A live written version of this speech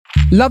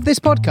Love this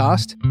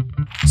podcast?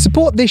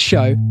 Support this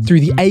show through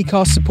the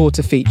Acast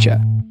supporter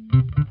feature.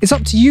 It's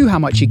up to you how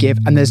much you give,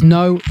 and there's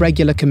no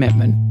regular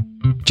commitment.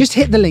 Just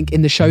hit the link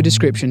in the show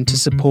description to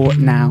support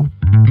now.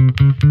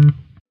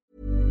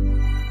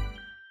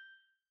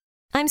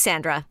 I'm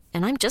Sandra,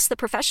 and I'm just the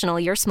professional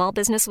your small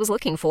business was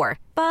looking for.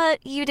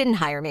 But you didn't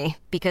hire me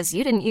because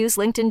you didn't use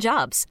LinkedIn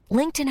Jobs.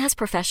 LinkedIn has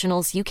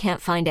professionals you can't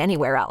find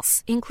anywhere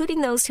else, including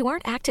those who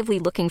aren't actively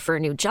looking for a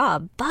new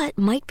job, but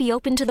might be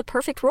open to the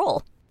perfect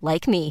role,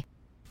 like me.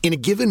 In a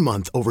given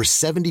month, over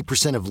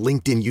 70% of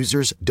LinkedIn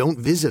users don't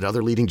visit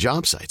other leading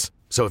job sites.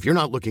 So if you're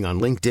not looking on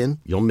LinkedIn,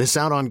 you'll miss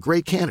out on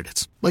great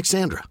candidates like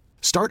Sandra.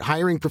 Start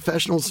hiring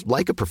professionals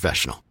like a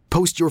professional.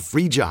 Post your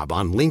free job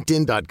on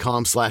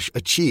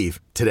linkedin.com/achieve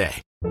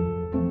today.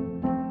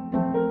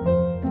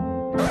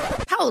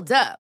 Hold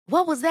up.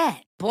 What was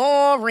that?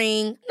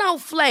 Boring. No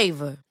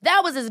flavor.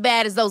 That was as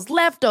bad as those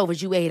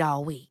leftovers you ate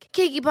all week.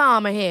 Keke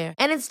Palmer here,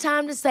 and it's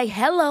time to say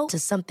hello to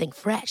something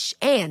fresh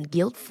and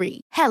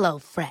guilt-free. Hello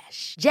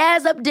Fresh.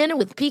 Jazz up dinner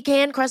with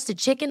pecan-crusted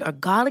chicken or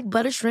garlic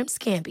butter shrimp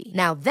scampi.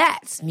 Now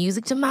that's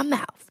music to my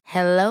mouth.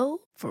 Hello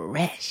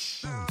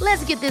Fresh.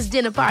 Let's get this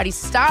dinner party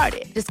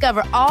started.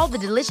 Discover all the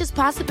delicious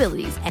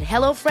possibilities at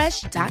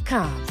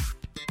hellofresh.com.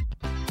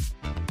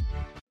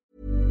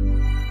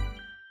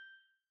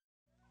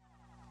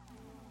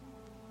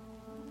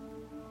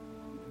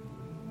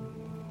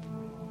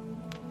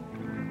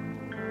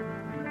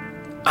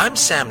 I'm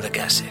Sam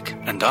Legasic.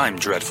 And I'm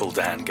Dreadful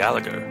Dan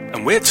Gallagher.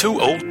 And we're two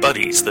old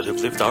buddies that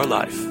have lived our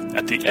life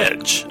at the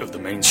edge of the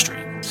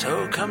mainstream.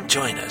 So come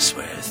join us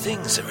where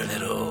things are a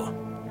little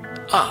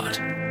odd.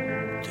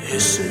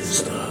 This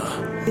is the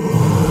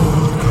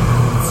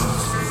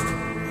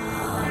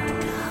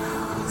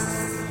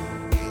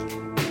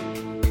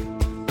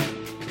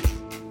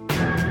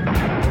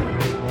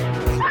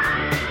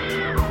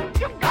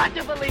You've got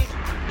to believe.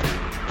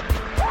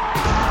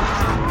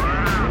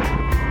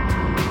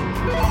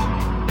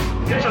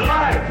 It's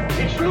alive!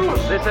 It's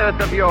loose! This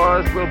earth of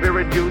yours will be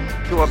reduced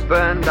to a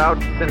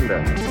burned-out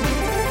cinder.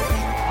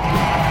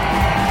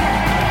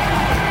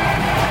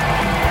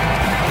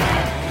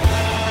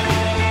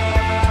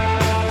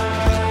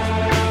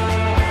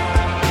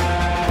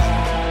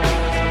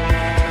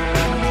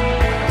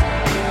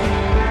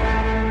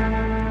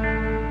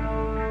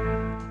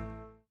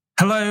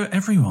 Hello,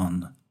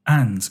 everyone.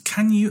 And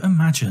can you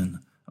imagine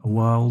a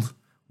world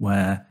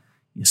where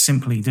you're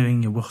simply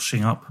doing your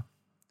washing up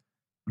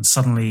and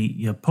suddenly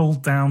you're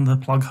pulled down the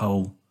plug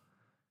hole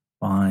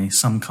by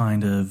some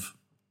kind of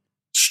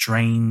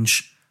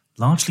strange,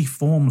 largely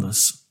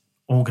formless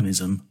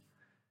organism?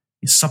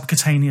 Your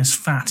subcutaneous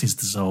fat is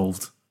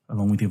dissolved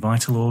along with your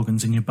vital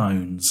organs in your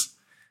bones,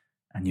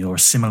 and you're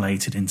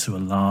assimilated into a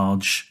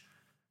large,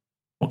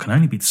 what can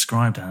only be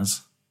described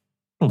as,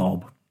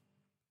 blob.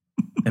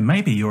 Then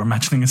maybe you're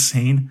imagining a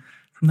scene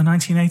from the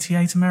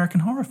 1988 American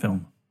horror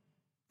film,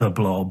 The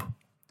Blob.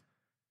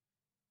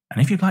 And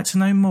if you'd like to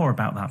know more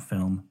about that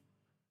film,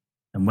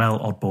 then, well,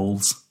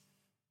 oddballs,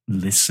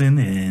 listen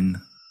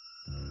in.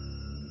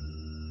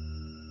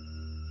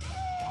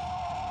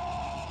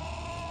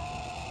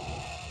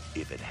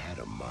 If it had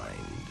a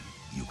mind,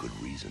 you could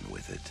reason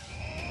with it.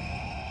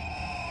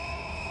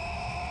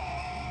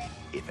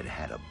 If it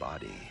had a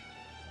body,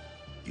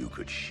 you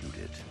could shoot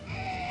it.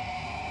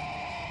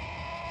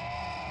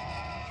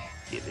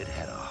 If it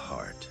had a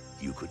heart,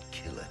 you could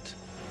kill it.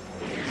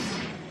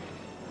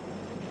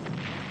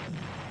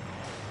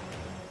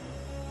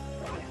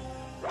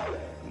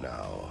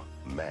 Now,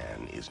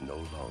 man is no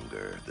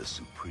longer the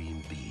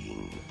supreme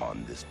being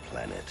on this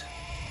planet.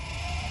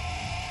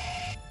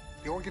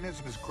 The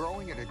organism is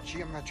growing at a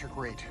geometric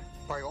rate.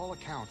 By all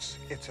accounts,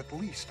 it's at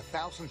least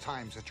 1,000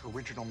 times its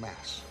original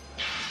mass.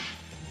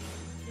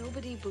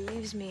 Nobody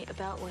believes me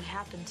about what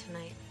happened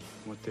tonight.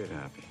 What did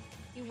happen?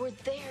 You were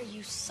there,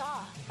 you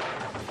saw.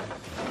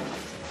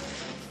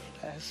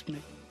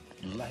 Plasmic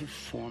life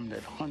form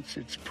that hunts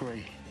its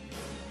prey.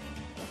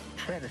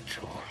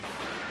 Predator.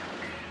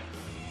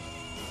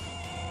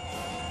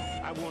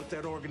 I want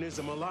that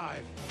organism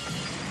alive.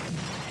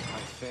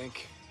 I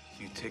think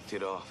you ticked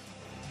it off.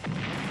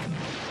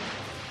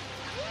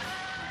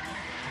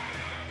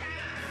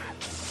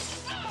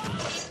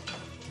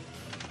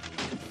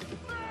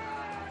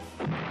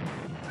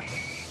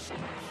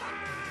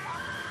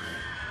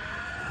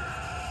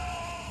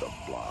 The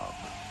Blob.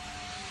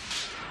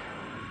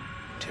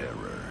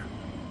 Terror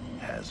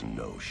has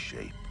no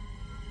shape.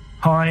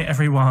 Hi,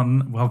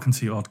 everyone. Welcome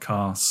to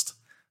Oddcast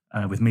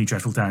with me,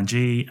 Dreadful Dan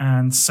G,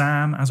 and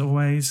Sam, as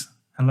always.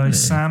 Hello,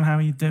 Sam. How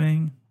are you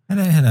doing?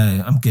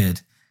 Hello. I'm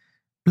good.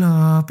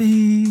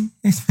 Blobby,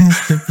 it's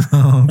Mr.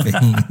 Blobby.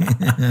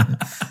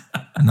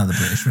 Another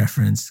British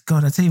reference.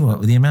 God, I tell you what,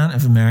 with the amount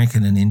of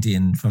American and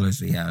Indian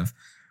followers we have,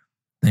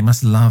 they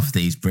must love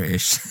these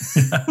British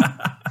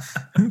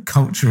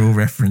cultural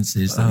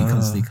references that we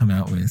constantly come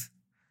out with.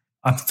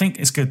 I think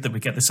it's good that we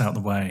get this out of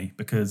the way,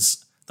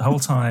 because the whole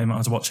time I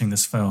was watching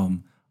this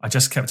film, I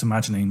just kept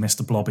imagining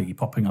Mr. Blobby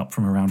popping up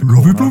from around a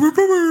corner. Blobby.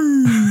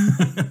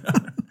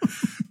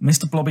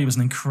 Mr. Blobby was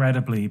an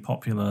incredibly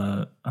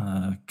popular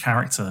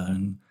character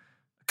and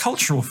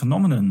cultural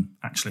phenomenon,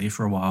 actually,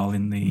 for a while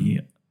in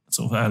the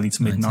sort of early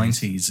to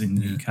mid-90s in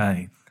the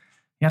UK.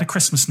 He had a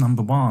Christmas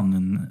 #1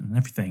 and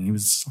everything. He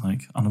was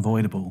like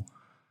unavoidable.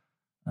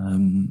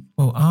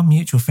 Well, our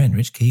mutual friend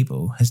Rich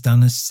Keeble has done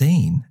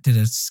did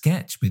a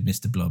sketch with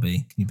Mr.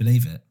 Blobby. Can you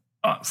believe it?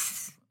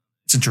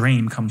 It's a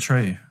dream come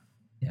true.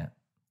 Yeah,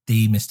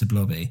 the Mr.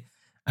 Blobby.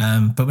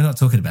 But we're not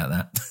talking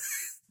about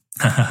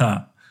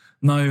that.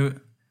 No,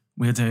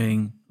 we're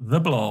doing The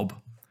Blob,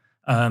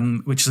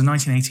 which is a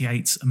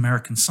 1988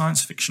 American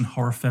science fiction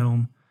horror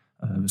film.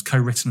 It was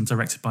co-written and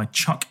directed by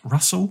Chuck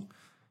Russell,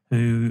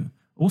 who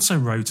also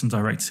wrote and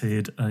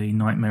directed a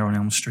Nightmare on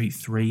Elm Street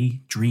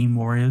 3, Dream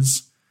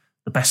Warriors,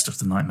 the best of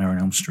the Nightmare on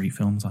Elm Street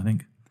films, I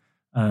think.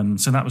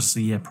 So that was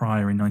the year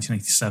prior in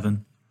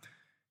 1987.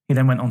 He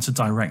then went on to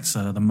direct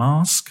The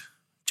Mask,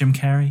 Jim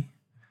Carrey,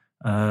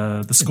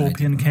 The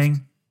Scorpion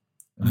King,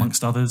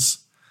 amongst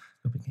others.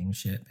 Scorpion King was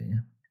shit, but yeah.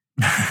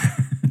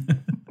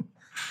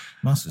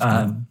 Mask was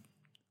good.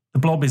 The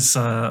Blob is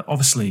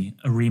obviously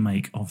a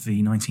remake of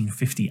the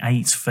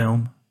 1958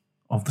 film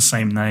of the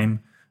same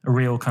name, a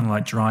real kind of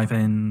like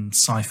drive-in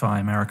sci-fi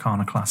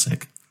Americana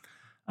classic.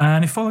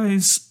 And it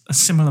follows a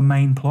similar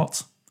main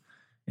plot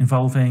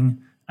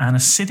involving an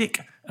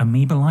acidic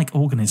amoeba-like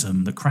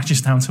organism that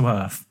crashes down to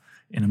Earth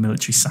in a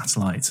military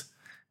satellite,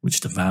 which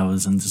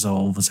devours and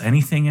dissolves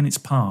anything in its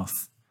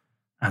path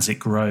as it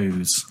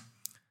grows.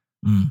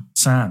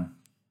 Sam,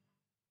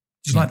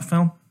 did you like the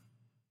film?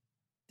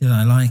 Did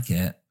I like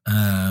it?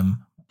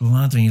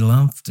 Bloody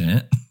loved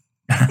it.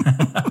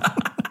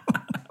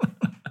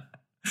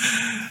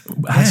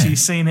 Had you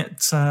seen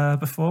it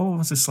before? Or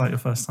was this like your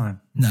first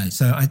time? No,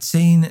 so I'd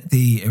seen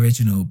the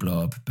original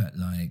Blob, but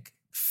like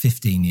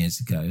 15 years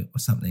ago or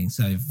something.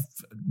 So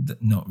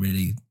not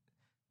really,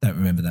 don't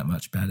remember that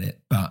much about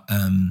it. But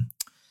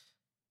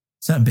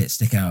certain bits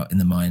stick out in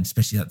the mind,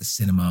 especially like the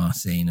cinema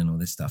scene and all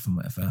this stuff and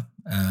whatever.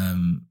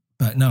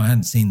 But no, I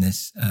hadn't seen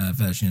this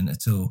version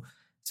at all.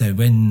 So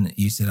when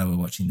you said, we're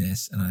watching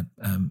this, and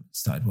I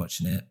started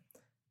watching it,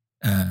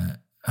 I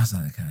was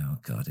like, okay, oh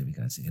God, here we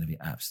go. It's going to be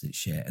absolute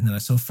shit. And then I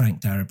saw Frank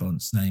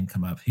Darabont's name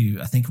come up,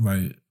 who I think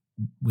wrote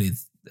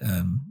with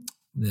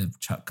the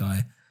Chuck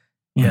guy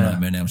on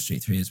Nightmare on Elm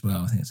Street 3 as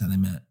well. I think that's how they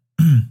met.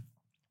 And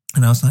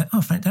I was like,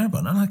 oh, Frank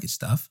Darabont, I like his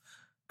stuff.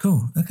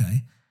 Cool,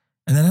 okay.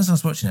 And then as I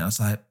was watching it, I was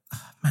like,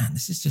 oh, man,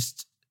 this is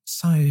just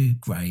so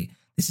great.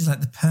 This is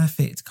like the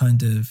perfect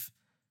kind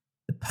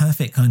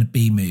of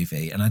B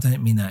movie. And I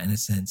don't mean that in a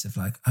sense of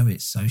like, oh,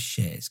 it's so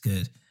shit, it's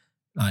good.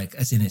 Like,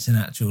 as in it's an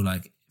actual,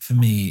 like, for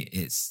me,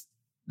 it's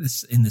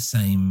in the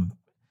same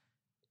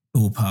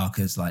ballpark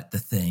as like The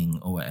Thing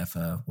or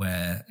whatever,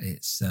 where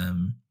it's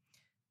on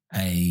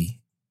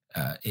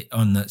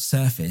the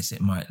surface,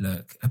 it might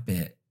look a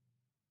bit,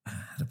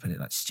 how to put it,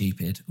 like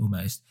stupid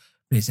almost,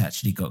 but it's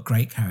actually got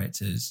great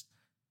characters,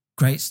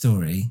 great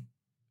story,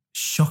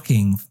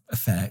 shocking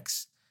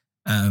effects,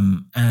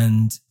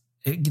 and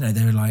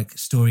there are like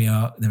story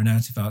arc, there are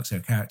narrative arcs, there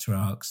are character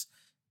arcs.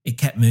 It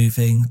kept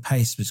moving,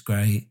 pace was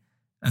great,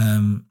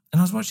 and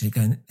I was watching it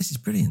going, this is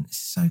brilliant, this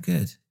is so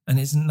good, and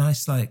it's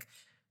nice, like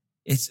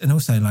and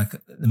also like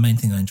the main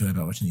thing I enjoy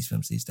about watching these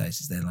films these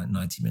days is they're like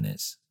 90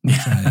 minutes,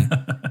 so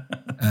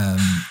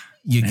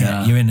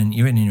you're in and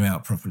you're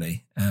out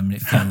properly.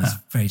 It feels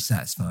very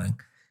satisfying.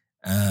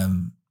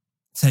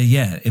 So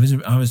yeah,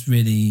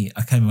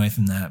 I came away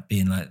from that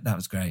being like, that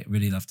was great.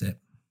 Really loved it.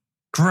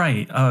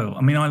 Great. Oh,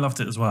 I mean, I loved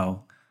it as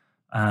well.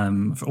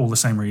 For all the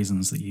same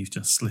reasons that you've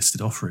just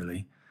listed off,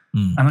 really.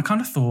 And I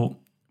kind of thought,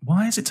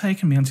 why has it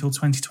taken me until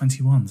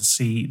 2021 to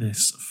see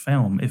this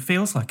film? It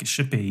feels like it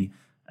should be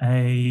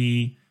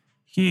a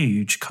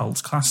huge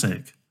cult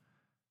classic.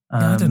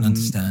 I don't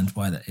understand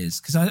why that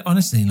is, because I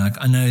honestly, like,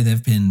 I know there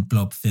have been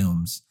Blob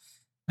films.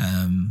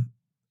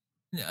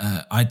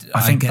 I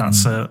think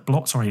that's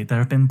Blob. Sorry, there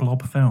have been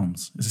Blob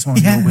films. Is this one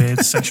of your weird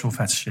sexual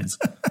fetishes?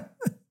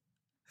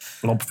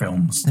 Blob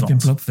films. There've been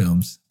Blob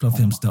films.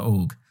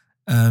 Blobfilms.org.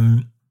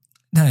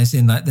 No, it's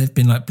in like there've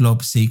been like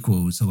Blob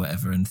sequels or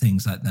whatever and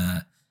things like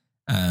that,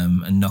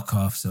 and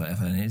knockoffs or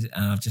whatever. And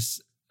I've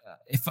just,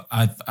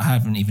 I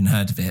haven't even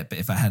heard of it, but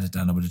if I had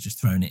done, I would have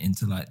just thrown it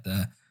into like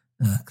the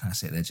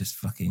classic. They're just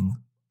fucking,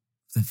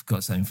 they've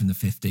got something from the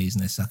 50s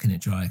and they're sucking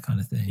it dry kind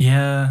of thing.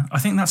 Yeah, I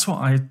think that's what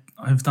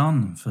I've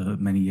done for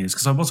many years,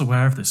 because I was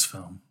aware of this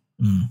film.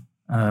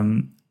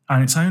 And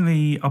it's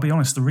only, I'll be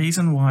honest, the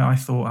reason why I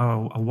thought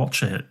I'll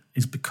watch it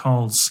is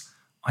because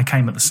I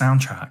came at the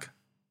soundtrack.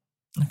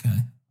 Okay.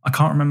 I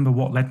can't remember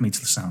what led me to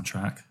the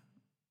soundtrack.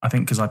 I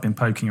think because I've been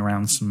poking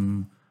around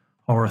some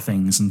horror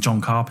things and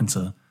John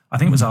Carpenter. I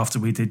think it was after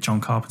we did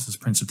John Carpenter's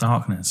Prince of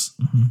Darkness.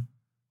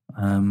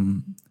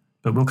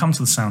 But we'll come to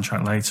the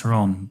soundtrack later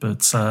on.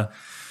 But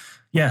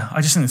yeah,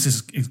 I just think this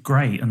is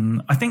great.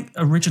 And I think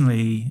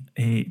originally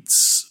it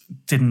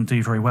didn't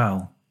do very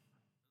well.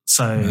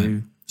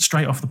 So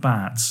straight off the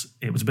bat,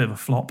 it was a bit of a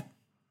flop.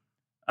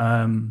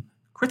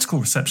 Critical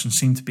reception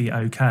seemed to be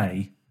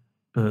okay,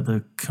 but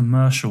the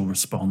commercial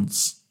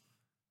response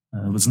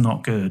was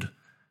not good.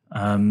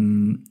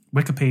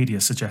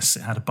 Wikipedia suggests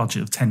it had a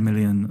budget of $10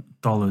 million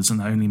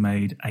and only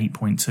made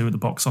 8.2 at the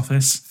box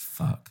office.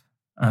 Fuck.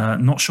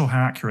 Not sure how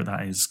accurate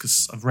that is,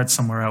 because I've read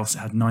somewhere else it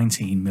had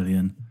 19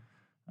 million,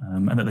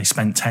 and that they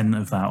spent 10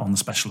 of that on the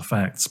special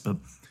effects. But,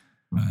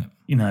 right.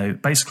 you know,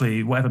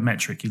 basically, whatever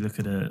metric you look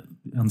at it,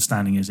 the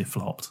understanding is it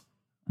flopped.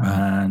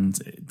 Right. And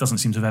it doesn't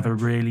seem to have ever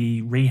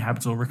really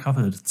rehabbed or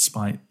recovered,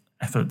 despite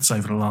efforts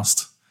over the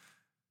last,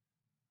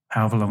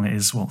 however long it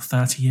is,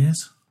 30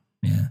 years?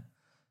 Yeah.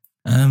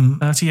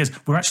 30 years.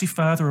 We're actually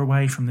further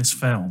away from this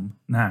film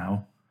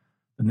now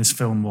than this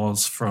film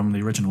was from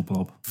the original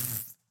Blob.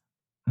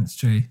 That's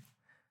true.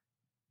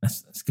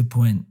 That's a good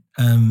point.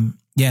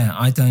 Yeah,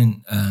 I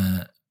don't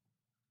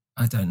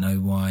know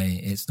why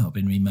it's not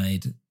been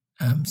remade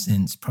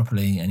since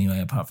properly anyway,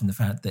 apart from the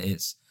fact that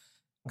it's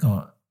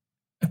got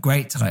a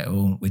great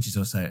title, which is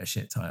also a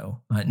shit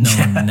title. Like no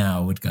one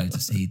now would go to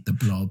see The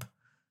Blob.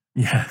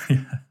 Yeah.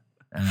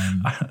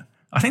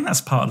 I think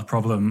that's part of the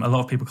problem. A lot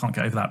of people can't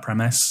get over that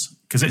premise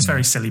because it's a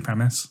very silly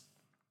premise.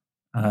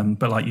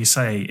 But like you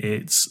say,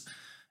 it's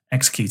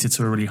executed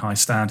to a really high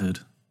standard.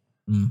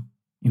 Mm.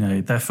 You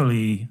know, they're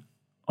fully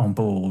on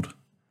board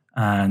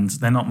and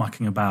they're not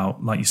mucking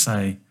about. Like you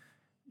say,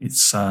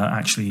 it's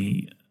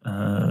actually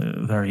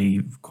a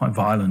very quite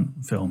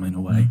violent film in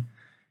a way.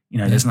 You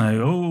know, there's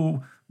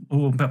no,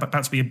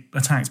 about to be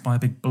attacked by a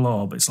big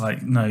blob. It's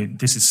like, no,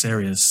 this is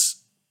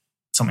serious.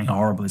 Something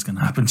horrible is going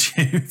to happen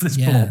to you if this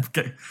blob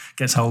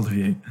gets hold of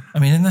you. I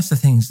mean, and that's the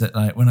things that,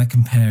 like, when I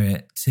compare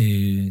it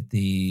to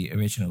the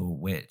original,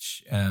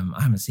 which I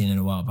haven't seen in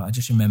a while, but I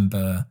just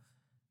remember,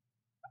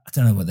 I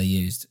don't know what they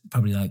used.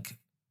 Probably like,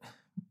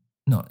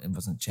 it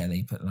wasn't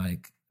jelly, but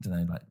like, I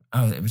don't know,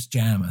 like, it was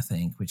jam, I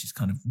think, which is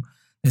kind of,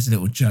 there's a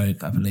little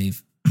joke, I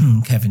believe.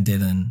 Kevin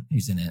Dillon,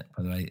 who's in it,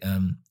 by the way,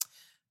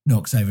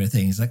 knocks over a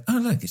thing. He's like, oh,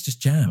 look, it's just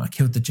jam. I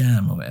killed the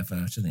jam or whatever,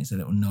 which I think is a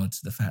little nod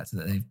to the fact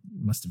that they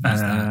must have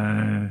used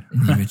that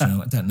in the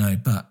original. I don't know.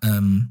 But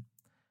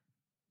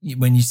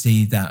when you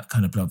see that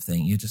kind of blob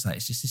thing, you're just like,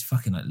 it's just this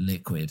fucking like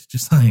liquid,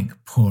 just like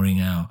pouring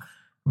out.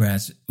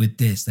 Whereas with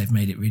this, they've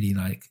made it really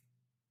like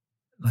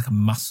a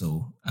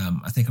muscle.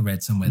 I think I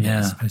read somewhere that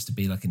it's supposed to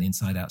be like an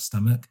inside out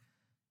stomach.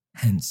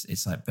 Hence,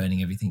 it's like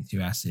burning everything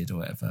through acid or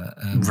whatever.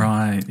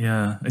 Right,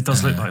 yeah. It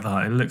does look like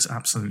that. It looks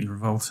absolutely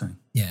revolting.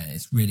 Yeah,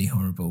 it's really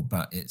horrible,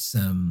 but it's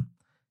all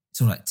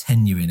like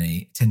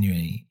tenuine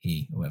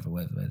or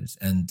whatever it is.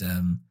 And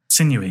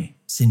sinewy,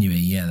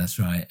 yeah, that's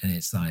right. And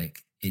it's like,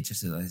 it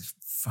just is like this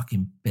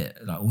fucking bit,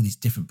 like all these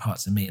different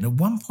parts of meat. And at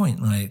one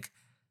point, like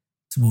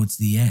towards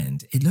the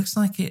end, it looks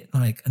like it,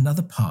 like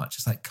another part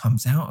just like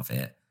comes out of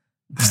it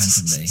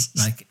randomly.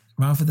 Like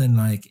rather than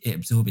like it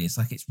absorbing, it's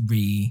like it's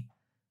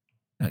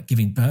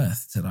giving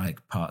birth to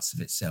like parts of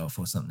itself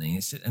or something.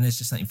 It's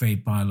just something very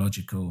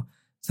biological,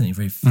 something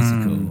very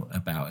physical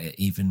about it,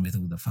 even with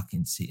all the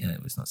fucking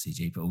it was not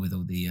CG, but with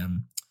all the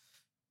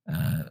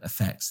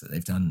effects that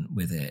they've done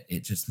with it.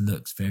 It just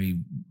looks very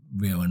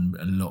real and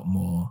a lot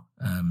more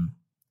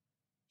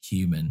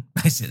human,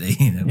 basically,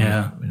 in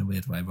a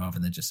weird way, rather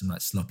than just some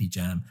like sloppy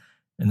jam.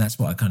 And that's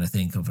what I kind of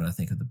think of when I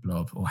think of the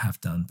Blob, or have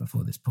done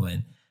before this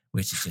point,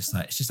 which is just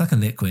like, it's just like a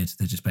liquid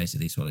that just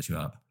basically swallows you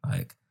up.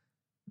 Like,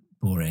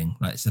 boring.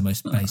 Like, it's the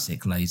most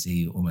basic,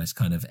 lazy, almost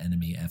kind of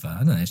enemy ever. I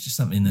don't know. It's just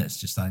something that's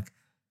just like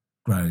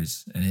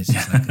grows, and it's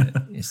just like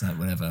it's like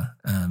whatever.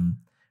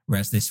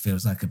 Whereas this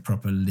feels like a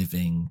proper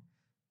living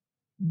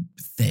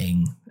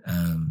thing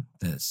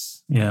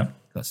that's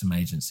got some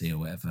agency or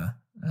whatever.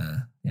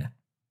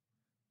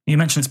 You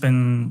mentioned it's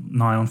been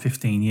nigh on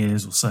 15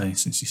 years or so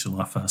since you saw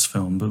that first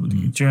film, but do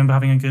you remember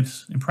having a good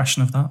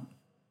impression of that?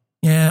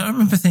 Yeah, I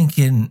remember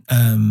thinking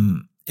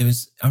it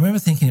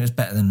was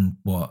better than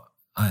what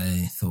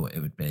I thought it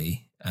would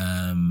be,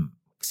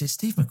 because it's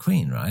Steve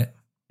McQueen, right?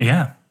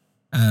 Yeah.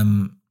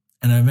 And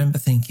I remember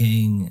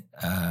thinking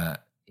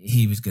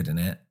he was good in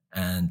it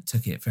and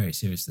took it very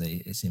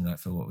seriously. It seemed like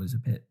for what was a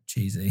bit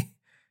cheesy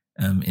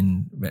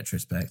in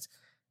retrospect.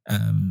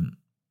 And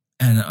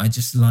I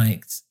just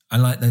I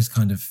like those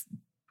kind of,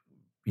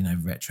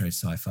 retro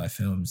sci-fi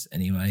films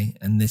anyway.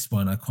 And this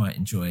one I quite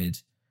enjoyed.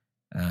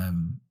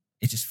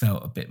 It just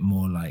felt a bit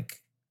more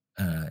like,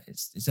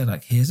 it's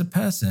like, here's a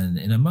person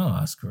in a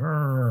mask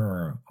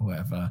or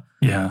whatever,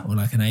 or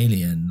like an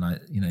alien,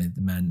 like not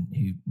the man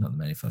who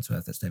fell to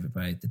Earth, that's David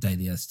Bowie, The Day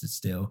the Earth Stood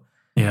Still,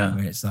 where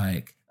it's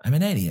like, I'm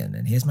an alien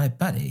and here's my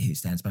buddy who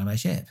stands by my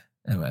ship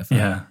or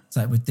whatever. It's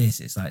like with this,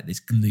 it's like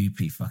this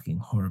gloopy fucking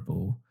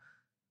horrible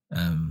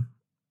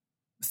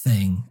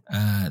thing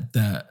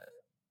that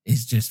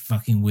is just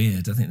fucking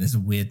weird. I think there's a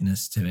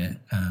weirdness to it.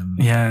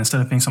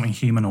 Instead of being something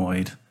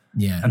humanoid,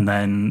 and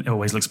then it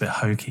always looks a bit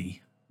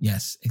hokey.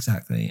 Yes,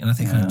 exactly. And I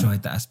think I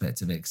enjoyed that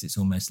aspect of it, because it's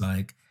almost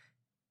like,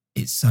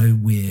 it's so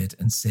weird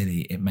and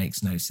silly, it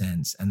makes no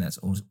sense. And that's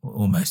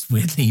almost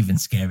weirdly even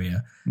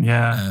scarier.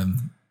 Yeah.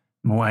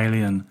 More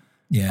alien.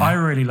 Yeah. I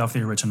really love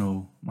the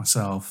original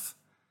myself.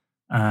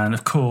 And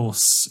of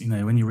course,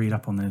 when you read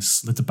up on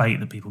this, the debate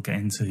that people get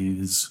into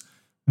is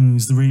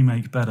the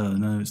remake better?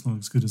 No, it's not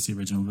as good as the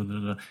original. Blah, blah,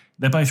 blah.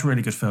 They're both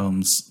really good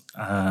films.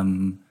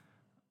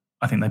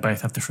 I think they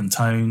both have different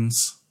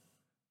tones.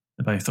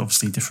 They're both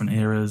obviously different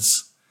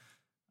eras.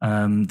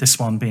 This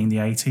one being the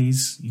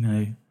 80s, you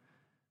know,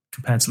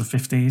 compared to the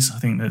 50s, I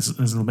think there's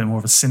a little bit more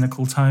of a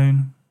cynical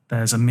tone.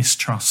 There's a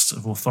mistrust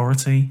of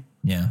authority.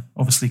 Yeah.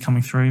 Obviously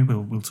coming through.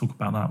 We'll talk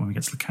about that when we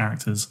get to the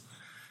characters.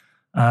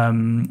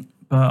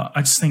 But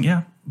I just think,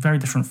 yeah, very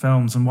different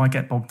films, and why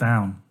get bogged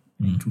down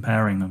in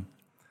comparing them?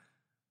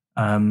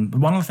 But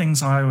one of the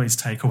things I always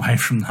take away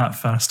from that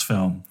first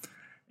film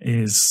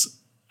is,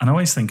 and I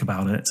always think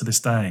about it to this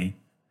day,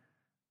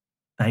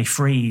 they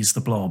freeze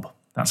the blob.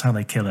 That's how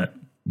they kill it.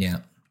 Yeah.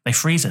 They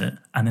freeze it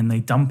and then they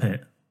dump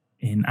it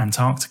in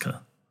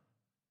Antarctica.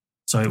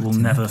 So it will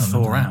never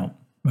thaw out.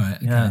 Right.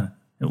 Okay. Yeah.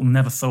 It will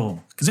never thaw.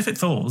 Because if it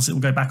thaws, it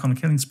will go back on a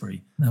killing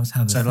spree. That was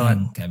how the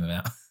thing came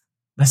about.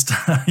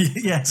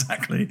 Yeah,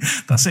 exactly.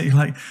 That's it. You're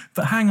like,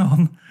 but hang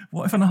on,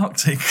 what if an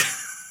Arctic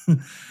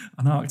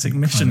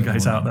mission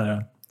goes out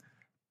there?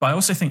 But I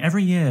also think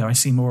every year I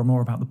see more and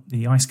more about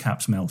the ice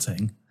caps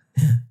melting.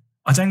 Yeah.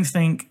 I don't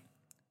think,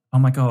 oh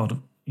my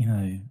God, you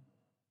know,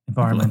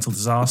 environmental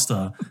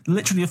disaster.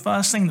 Literally the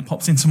first thing that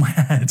pops into my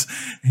head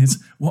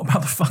is, what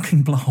about the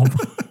fucking blob?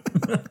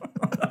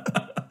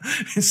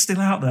 It's still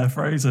out there,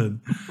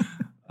 frozen.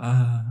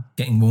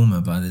 Getting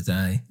warmer by the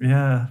day.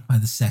 Yeah. By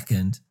the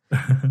second.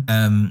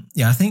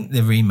 Yeah, I think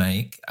the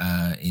remake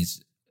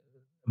is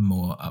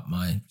more up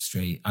my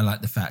street. I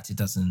like the fact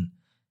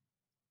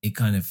it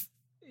kind of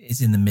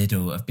is in the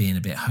middle of being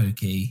a bit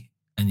hokey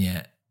and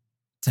yet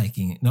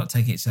not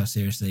taking itself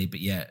seriously, but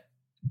yet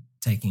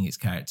taking its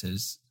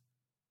characters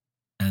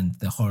and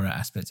the horror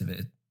aspect of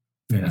it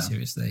very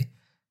seriously.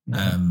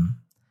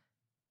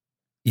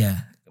 Yeah.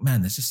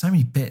 Man, there's just so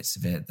many bits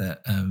of it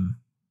that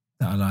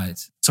I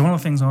liked. So one of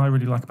the things I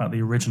really like about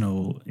the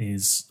original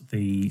is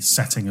the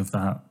setting of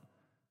that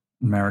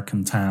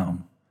American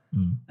town.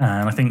 And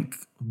I think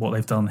what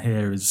they've done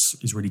here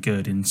is really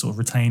good in sort of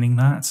retaining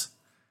that.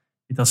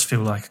 It does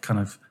feel like kind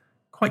of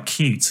quite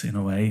cute in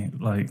a way,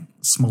 like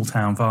small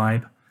town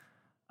vibe.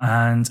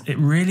 And it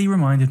really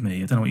reminded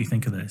me, I don't know what you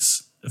think of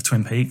this, of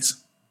Twin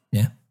Peaks.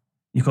 Yeah.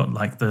 You've got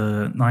like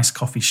the nice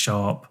coffee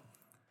shop.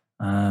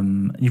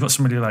 You've got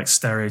some really like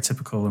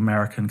stereotypical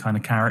American kind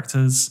of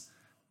characters.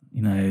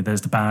 You know,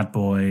 there's the bad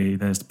boy,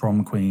 there's the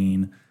prom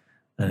queen,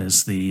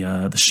 there's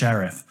the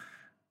sheriff.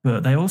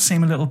 But they all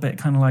seem a little bit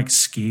kind of like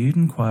skewed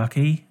and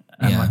quirky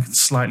and like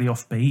slightly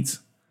offbeat.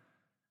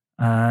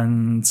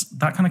 And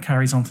that kind of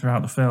carries on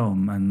throughout the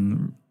film.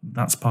 And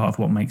that's part of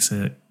what makes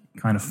it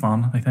kind of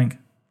fun, I think.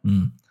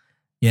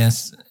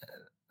 Yes,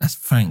 that's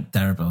Frank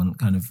Darabont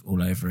kind of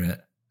all over it,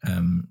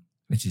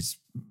 which is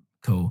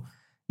cool.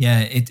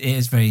 Yeah, it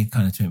is very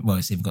kind of, well,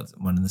 it's even got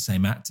one of the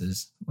same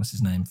actors. What's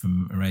his name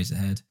from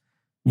Eraserhead?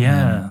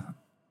 Yeah.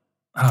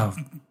 Oh,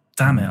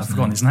 damn it. I've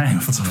forgotten his name.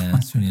 Yeah,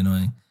 it's really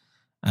annoying.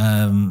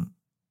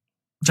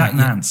 Jack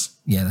Nance.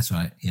 Yeah, that's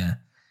right. Yeah.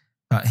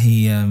 But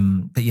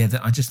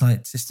I just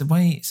like just the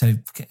way, so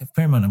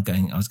bear in mind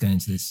I was going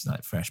into this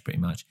like fresh pretty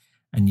much.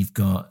 And you've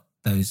got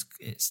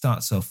it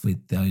starts off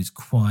with those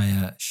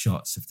quiet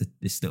shots of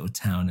this little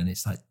town and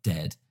it's like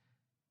dead.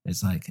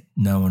 There's like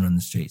no one on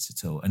the streets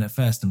at all. And at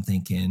first I'm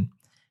thinking,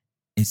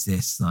 is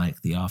this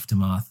like the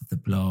aftermath of the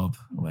blob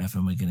or whatever?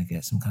 And we're going to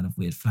get some kind of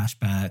weird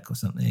flashback or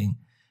something.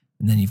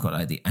 And then you've got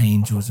like the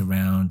angels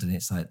around and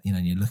it's like, you know,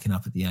 you're looking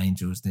up at the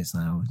angels and it's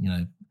now, you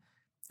know,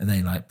 are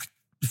they like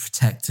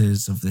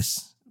protectors of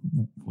this,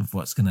 of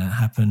what's going to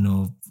happen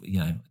or, you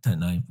know, I don't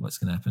know what's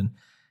going to happen.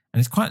 And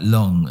it's quite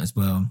long as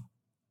well.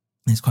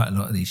 There's quite a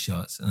lot of these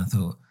shots and I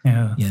thought,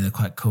 yeah, they're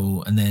quite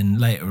cool. And then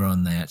later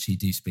on, they actually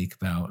do speak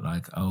about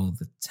like, oh,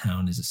 the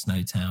town is a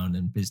snow town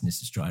and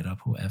business is dried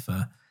up or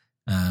whatever.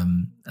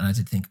 And I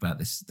did think about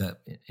that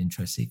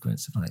intro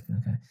sequence of like,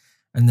 okay.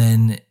 And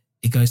then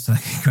it goes to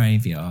like a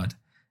graveyard,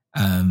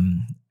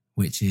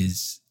 which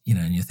is, you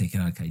know, and you're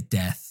thinking, okay,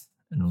 death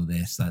and all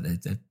this, like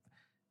they're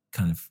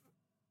kind of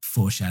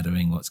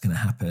foreshadowing what's going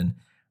to happen.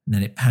 And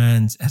then it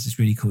has this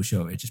really cool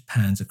shot where it just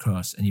pans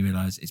across and you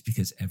realise it's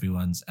because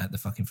everyone's at the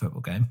fucking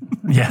football game.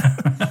 Yeah.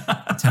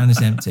 The town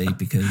is empty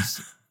because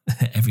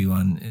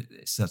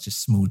it's such a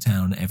small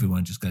town,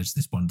 everyone just goes to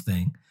this one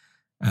thing.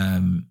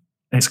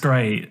 It's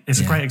great.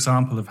 It's a great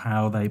example of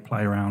how they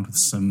play around with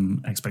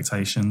some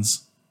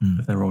expectations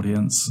of their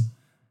audience.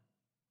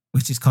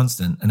 Which is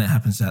constant, and it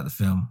happens throughout the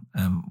film,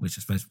 which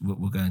I suppose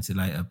we'll go into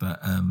later.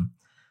 But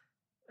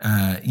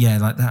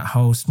like that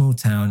whole small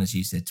town, as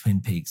you said,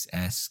 Twin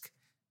Peaks-esque,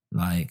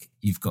 like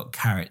you've got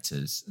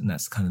characters, and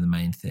that's kind of the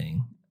main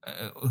thing,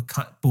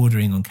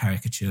 bordering on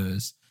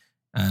caricatures,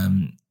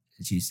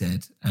 as you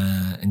said.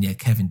 And yeah,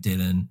 Kevin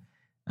Dillon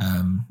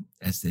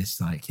as this,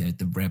 like, you know,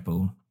 the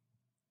rebel.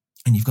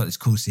 And you've got this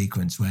cool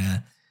sequence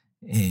where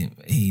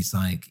he's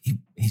like,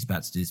 he's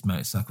about to do this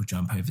motorcycle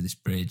jump over this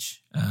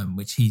bridge,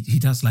 which he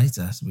does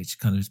later, which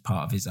kind of is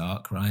part of his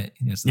arc, right?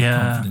 He has the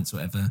confidence,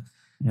 whatever,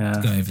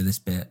 to go over this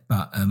bit.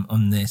 But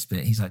on this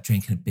bit, he's like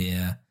drinking a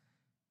beer,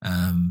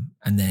 and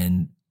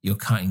then you're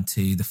cutting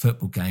to the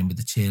football game with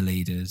the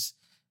cheerleaders,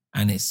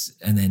 and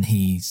then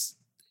he's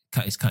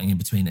cutting in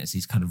between it as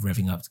he's kind of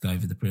revving up to go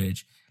over the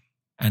bridge.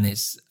 And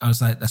I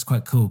was like, that's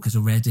quite cool because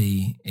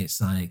already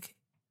it's like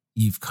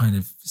you've kind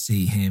of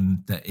see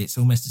him that it's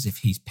almost as if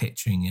he's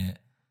picturing it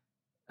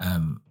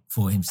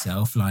for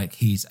himself. Like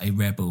he's a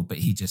rebel, but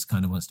he just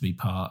kind of wants to be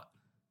part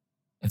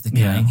of the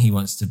gang. He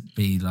wants to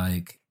be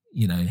like,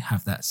 you know,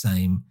 have that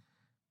same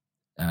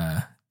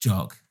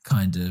jock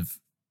kind of,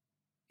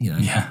 you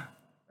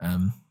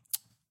know,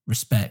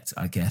 respect,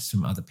 I guess,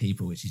 from other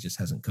people, which he just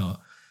hasn't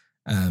got.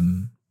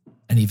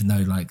 And even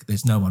though like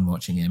there's no one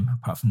watching him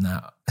apart from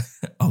that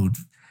old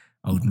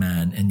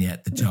man, and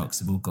yet the jocks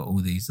have all got all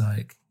these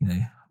like, you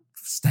know,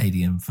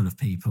 stadium full of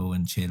people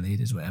and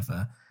cheerleaders,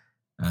 whatever.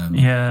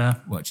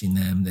 Watching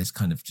them, there's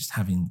kind of just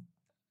having,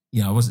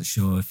 you know, I wasn't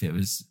sure if it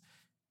was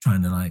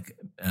trying to like,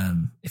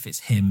 if it's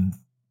him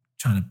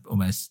trying to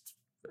almost,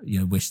 you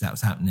know, wish that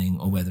was happening,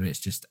 or whether it's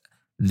just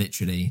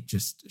literally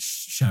just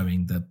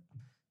showing the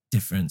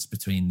difference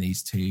between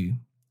these two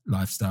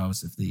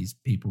lifestyles of these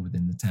people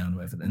within the town, or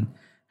whatever, then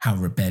how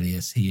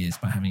rebellious he is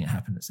by having it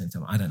happen at the same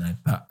time. I don't know,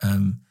 but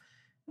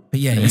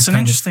yeah, it's an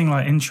interesting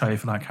like intro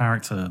for that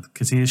character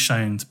because he is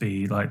shown to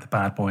be like the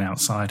bad boy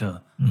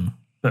outsider,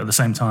 but at the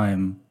same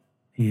time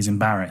he is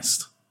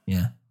embarrassed.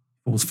 Yeah,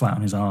 falls flat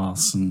on his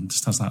arse and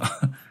just has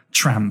that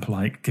tramp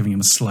like giving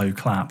him a slow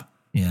clap.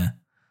 Yeah.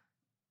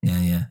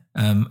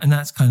 And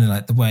that's kind of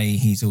like the way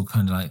he's all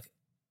kind of like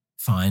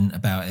fine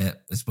about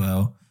it as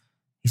well.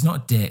 He's not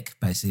a dick,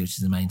 basically, which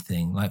is the main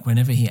thing. Like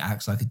whenever he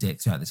acts like a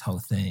dick throughout this whole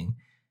thing,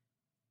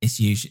 it's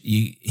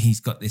usually he's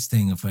got this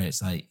thing of where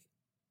it's like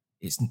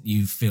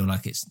you feel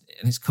like it's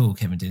cool.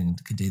 Kevin Dillon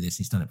could do this;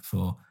 he's done it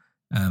before,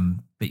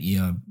 but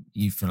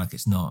you feel like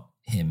it's not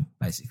him.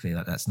 Basically,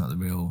 like that's not the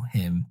real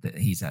him. That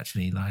he's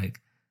actually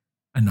like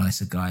a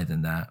nicer guy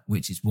than that.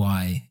 Which is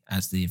why,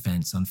 as the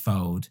events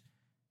unfold,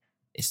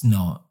 it's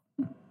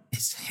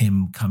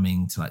him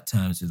coming to like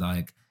terms with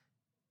like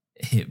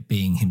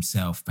being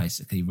himself,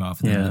 basically,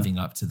 rather than living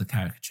up to the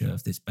caricature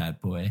of this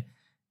bad boy.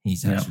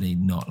 He's actually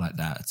not like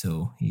that at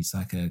all. He's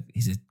a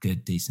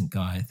good, decent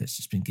guy that's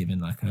just been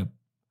given like a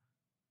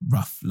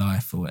rough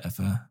life or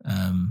whatever.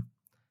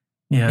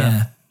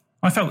 I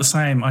felt the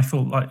same. I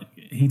thought like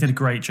he did a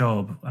great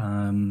job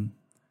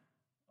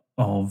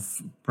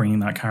of bringing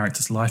that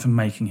character to life and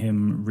making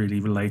him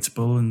really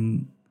relatable.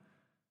 And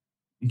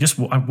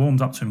I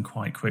warmed up to him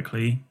quite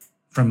quickly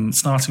from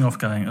starting off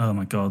going, oh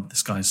my God,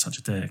 this guy's such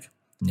a dick.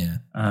 Yeah.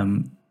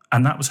 And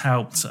that was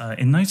helped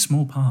in no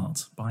small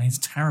part by his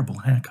terrible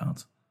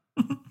haircut.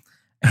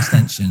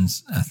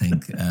 Extensions, I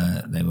think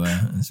they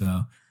were as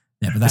well.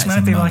 Yeah, but it's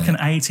meant to be like an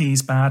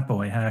 80s bad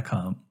boy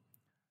haircut,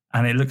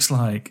 and it looks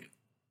like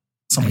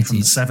something from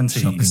the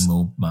 70s. Shopping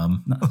mall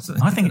mum.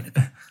 I think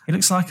it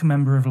looks like a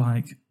member of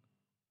like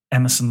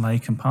Emerson,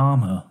 Lake and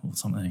Palmer or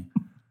something.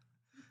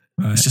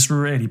 Right. It's just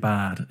really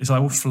bad. It's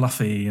like all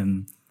fluffy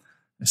and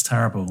it's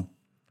terrible.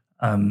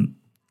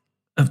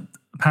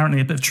 Apparently,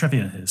 a bit of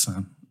trivia here,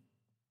 Sam.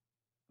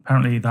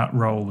 Apparently, that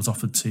role was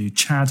offered to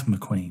Chad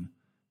McQueen,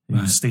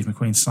 who's Steve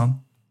McQueen's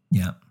son.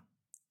 Yeah.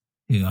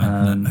 Who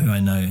I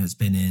know has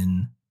been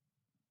in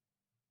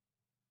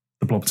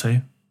The Blob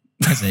 2.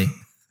 Has he?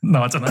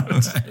 No, I don't know.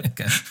 Right,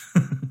 okay.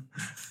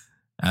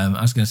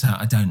 I was going to say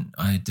I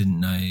didn't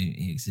know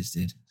he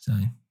existed. So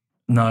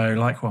no,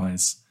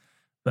 likewise.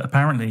 But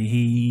apparently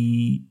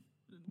he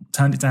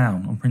turned it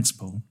down on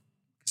principle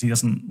because he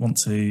doesn't want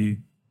to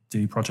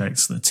do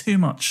projects that are too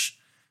much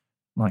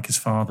like his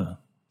father.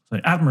 So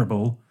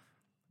admirable,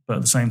 but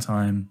at the same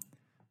time,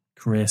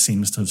 career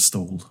seems to have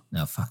stalled.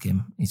 No, fuck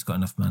him. He's got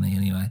enough money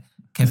anyway.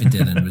 Kevin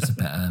Dillon was a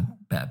better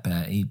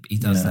bet. He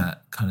does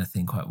that kind of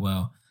thing quite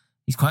well.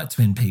 He's quite a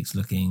Twin Peaks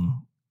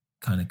looking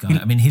kind of guy.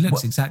 I mean, he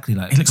looks exactly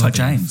like Bobby like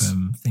James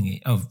from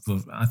Thingy. Oh,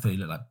 well, I thought he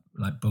looked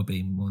like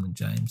Bobby more than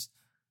James.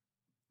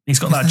 He's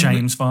got that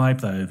James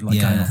vibe though, like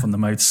going off on the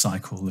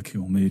motorcycle,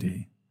 looking all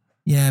moody.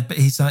 Yeah, but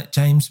he's like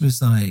James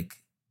was like,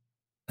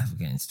 I'm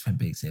getting into Twin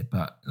Peaks here,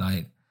 but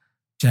like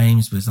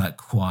James was like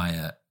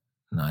quiet,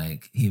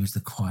 like he was the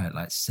quiet,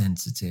 like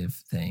sensitive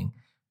thing.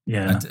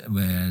 Yeah.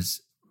 Whereas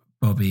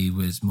Bobby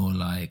was more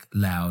like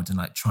loud and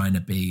like trying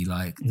to be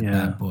like the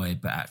bad boy,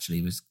 but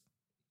actually was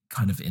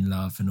kind of in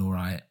love and all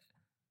right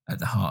at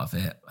the heart of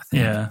it, I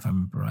think, if I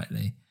remember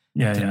rightly.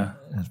 Yeah.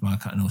 That's my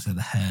cut, and also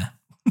the hair.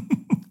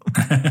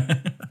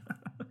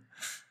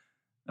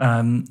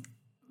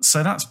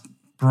 So that's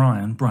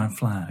Brian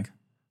Flagg.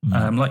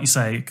 Like you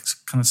say, it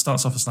kind of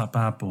starts off as that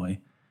bad boy.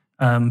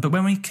 But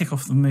when we kick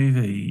off the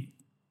movie,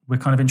 we're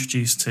kind of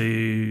introduced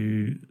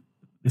to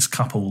this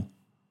couple,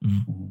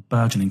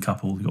 burgeoning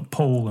couple. You've got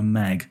Paul and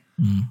Meg.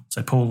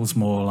 So Paul's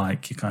more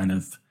like your kind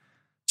of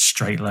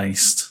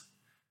straight-laced,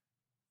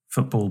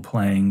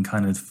 football-playing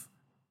kind of,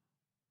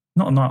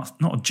 not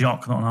a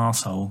jock, not an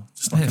arsehole,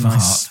 just like a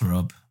nice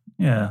heartthrob.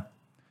 Yeah.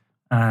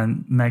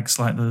 And Meg's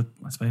like the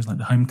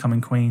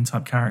homecoming queen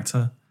type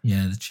character.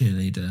 Yeah, the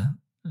cheerleader,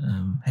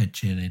 head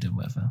cheerleader,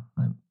 whatever,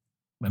 like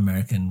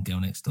American Girl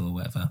Next Door,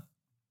 whatever.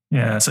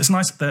 Yeah, so it's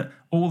nice that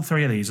all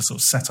three of these are sort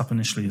of set up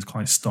initially as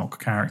quite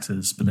stock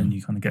characters, but then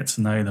you kind of get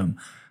to know them.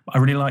 But I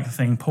really like the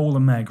thing, Paul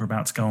and Meg are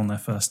about to go on their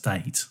first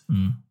date.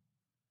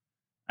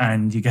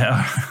 And you get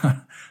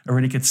a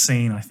really good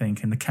scene, I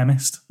think, in The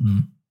Chemist.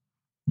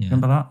 Yeah.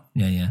 Remember that?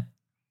 Yeah.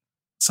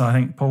 So I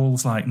think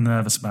Paul's like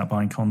nervous about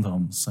buying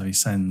condoms, so he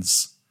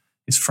sends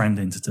his friend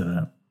in to do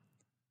it.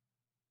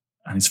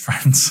 And his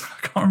friend's,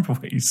 I can't remember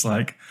what he's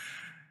like.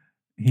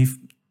 He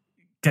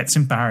gets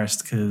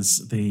embarrassed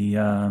because the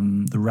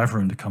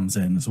Reverend comes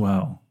in as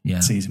well. Yeah.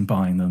 Sees him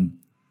buying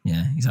them.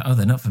 Yeah. He's like, oh,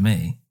 they're not for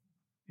me.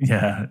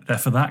 Yeah, they're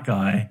for that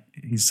guy.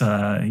 He's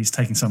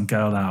taking some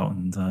girl out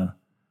and...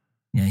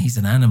 yeah, he's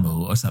an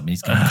animal or something.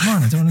 He's going, come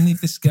on, I don't want to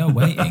leave this girl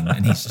waiting.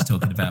 And he's just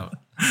talking about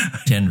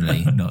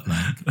generally, not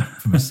like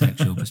from a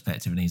sexual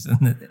perspective.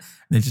 And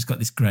they've just got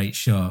this great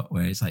shot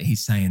where it's like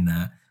he's saying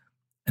that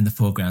and the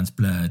foreground's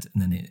blurred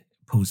and then it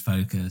pulls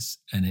focus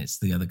and it's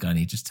the other guy and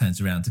he just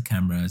turns around to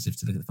camera as if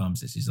to look at the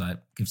pharmacist. He's like,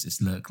 gives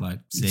this look like,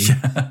 see?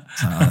 Yeah.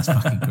 It's like, oh, that's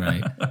fucking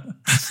great.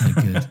 That's so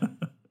good.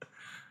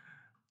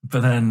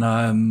 But then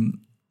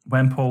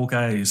when Paul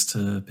goes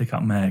to pick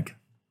up Meg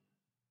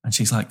and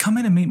she's like, come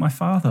in and meet my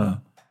father.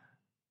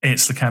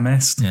 It's the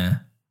chemist. Yeah.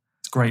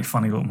 It's a great,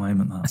 funny little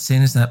moment, that. As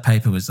soon as that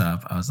paper was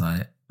up, I was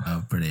like,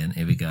 oh, brilliant.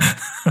 Here we go.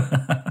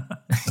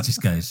 It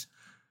just goes,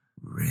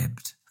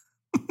 ribbed.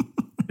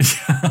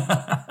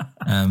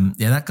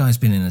 Yeah, that guy's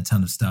been in a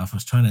ton of stuff. I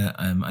was trying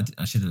to,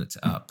 I should have looked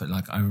it up, but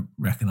like I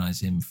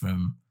recognize him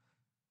from,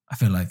 I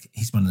feel like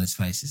he's one of those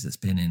faces that's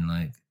been in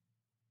like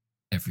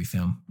every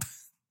film.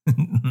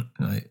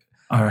 Like,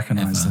 I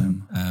recognise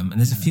them. And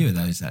there's a few of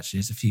those actually.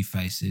 There's a few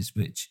faces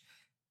which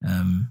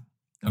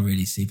are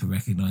really super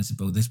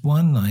recognisable. There's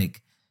one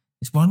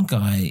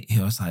guy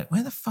who I was like,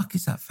 where the fuck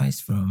is that face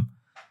from?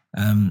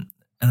 And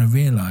I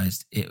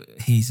realised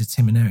he's a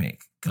Tim and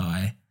Eric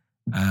guy.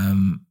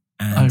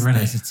 And really?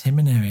 There's a Tim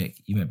and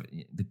Eric,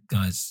 the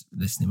guys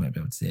listening won't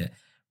be able to see it,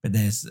 but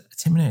there's a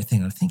Tim and Eric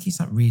thing. I think he's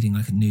like reading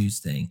like a news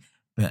thing,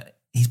 but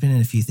he's been in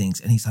a few things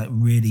and he's like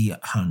really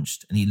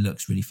hunched and he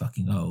looks really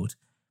fucking old.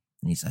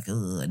 And he's like,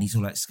 ugh, and he's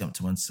all like scumped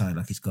to one side,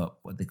 like he's got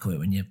what they call it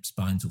when your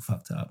spine's all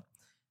fucked up.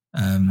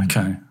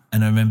 Okay.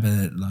 And I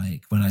remember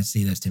like when I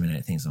see those Tim and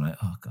Eric things, I'm like,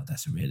 oh God,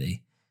 that's a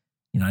really,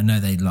 I know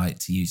they like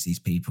to use these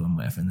people and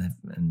whatever,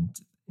 and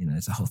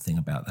there's a whole thing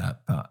about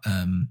that. But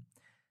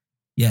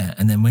yeah,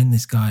 and then when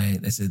this guy,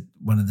 there's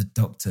one of the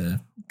doctor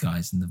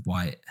guys in the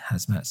white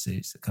hazmat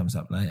suits that comes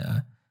up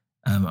later,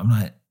 I'm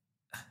like,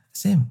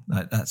 it's him.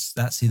 Like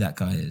that's who that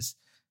guy is.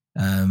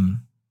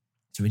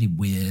 It's a really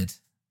weird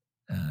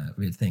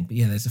thing. But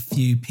yeah, there's a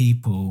few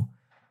people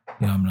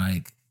who I'm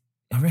like,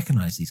 I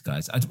recognise these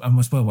guys. I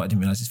must well what I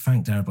didn't realise is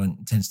Frank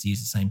Darabont tends to use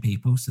the same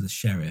people. So the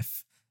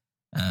sheriff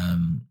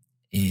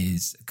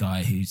is a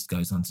guy who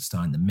goes on to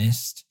star in The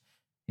Mist.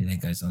 He then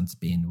goes on to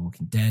be in The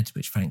Walking Dead,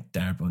 which Frank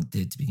Darabont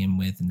did to begin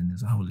with, and then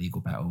there's a whole legal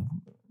battle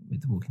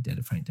with The Walking Dead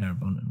of Frank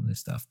Darabont and all this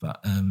stuff. But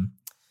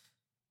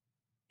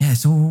yeah,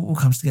 it's all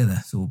comes together.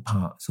 It's all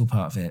part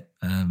of it.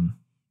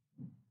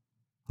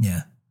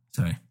 Yeah,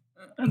 sorry.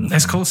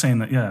 It's cool seeing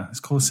that. Yeah, it's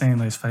cool seeing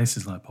those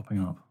faces like popping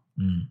up.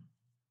 Mm.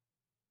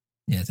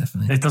 Yeah,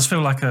 definitely. It does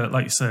feel like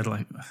like you said,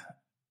 like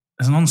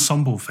there's an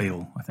ensemble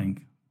feel. I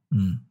think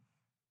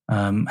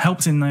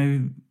helped in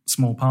no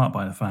small part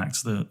by the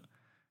fact that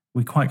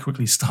we quite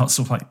quickly start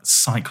sort of like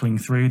cycling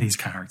through these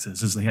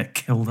characters as they get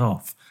killed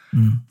off.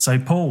 So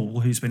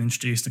Paul, who's been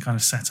introduced to kind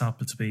of set up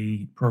to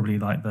be probably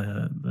like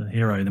the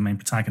hero, the main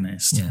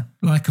protagonist. Yeah,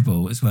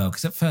 likable as well.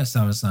 Because at first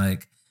I was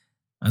like,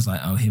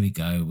 oh, here we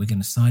go. We're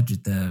going to side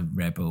with the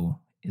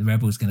rebel. The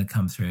rebel's going to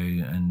come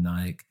through and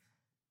like,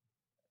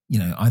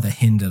 either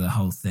hinder the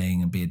whole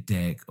thing and be a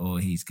dick, or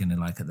he's going to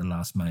like at the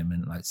last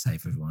moment like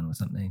save everyone or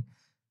something.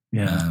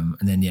 Yeah.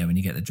 And then when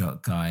you get the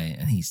jock guy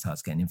and he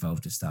starts getting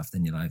involved with stuff,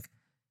 then you're like,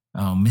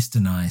 oh, Mr.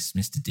 Nice,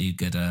 Mr.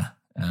 Do-Gooder.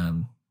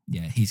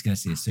 Yeah, he's going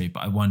to see us through.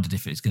 But I wondered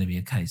if it's going to be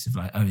a case of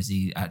like, oh, is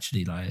he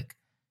actually like,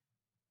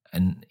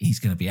 and he's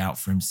going to be out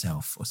for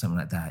himself or something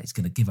like that. He's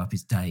going to give up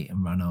his date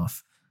and run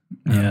off.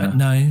 But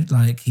no,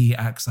 like he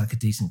acts like a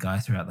decent guy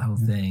throughout the whole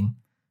thing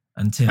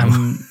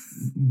until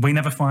we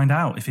never find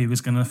out if he was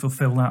going to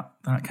fulfill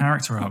that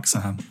character arc,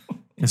 Sam,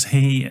 because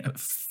he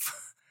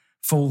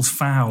falls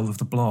foul of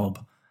the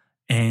Blob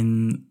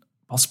in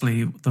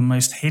possibly the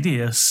most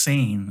hideous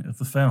scene of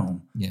the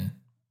film. Yeah.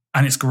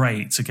 And it's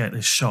great to get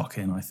this shock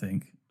in, I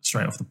think,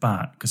 straight off the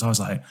bat, because I was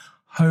like,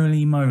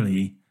 holy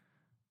moly,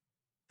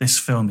 this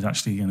film is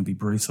actually going to be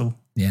brutal.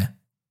 Yeah.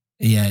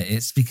 Yeah,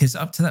 it's because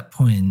up to that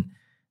point,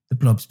 the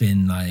Blob's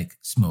been like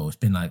small. It's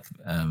been like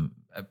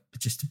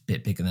just a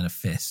bit bigger than a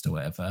fist or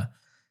whatever.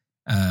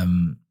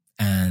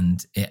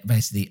 And it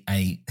basically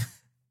ate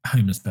a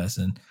homeless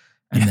person.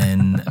 And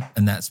then,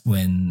 and that's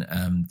when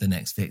the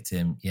next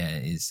victim,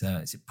 is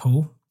it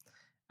Paul?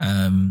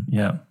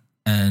 Yeah.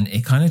 And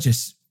it kind of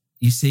just,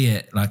 you see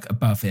it like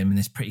above him in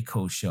this pretty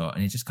cool shot,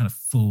 and it just kind of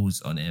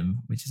falls on him,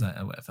 which is like,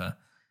 oh, whatever.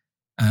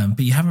 But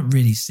you haven't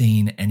really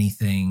seen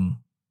anything.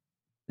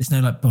 There's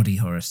no like body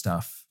horror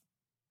stuff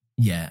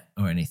yet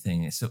or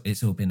anything.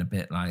 It's all been a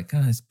bit like,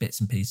 oh, it's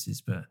bits and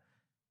pieces, but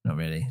not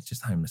really. It's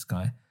just a homeless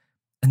guy.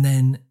 And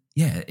then,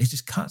 it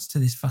just cuts to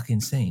this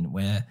fucking scene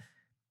where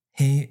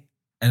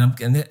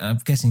and I'm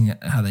guessing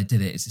how they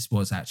did it is this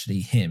was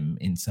actually him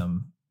in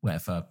some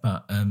whatever,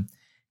 but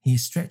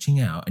he's stretching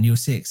out, and you'll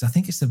see it because I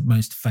think it's the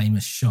most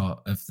famous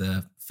shot of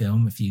the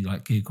film if you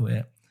like Google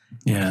it.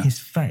 Yeah, his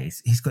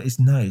face, he's got his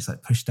nose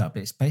like pushed up.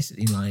 It's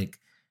basically like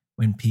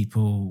when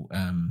people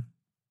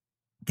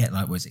get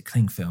like, was it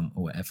cling film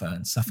or whatever,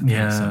 and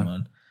suffocate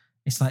someone.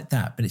 It's like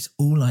that, but it's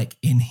all like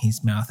in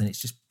his mouth, and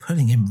it's just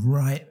pulling him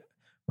right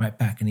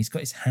back. And he's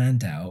got his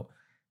hand out,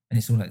 and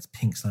it's all like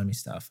pink slimy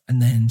stuff.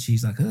 And then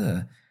she's like,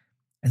 ugh.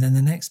 And then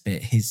the next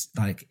bit, his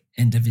like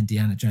end of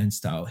Indiana Jones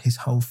style, his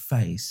whole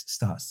face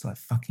starts to like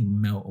fucking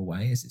melt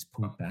away as it's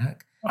pulled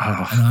back.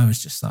 Oh. And I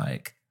was just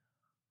like,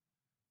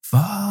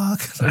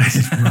 fuck. Like,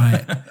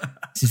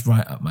 this is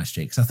right up my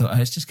street. Because I thought,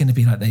 it's just going to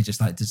be like they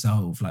just like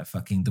dissolve like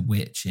fucking the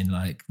witch in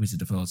like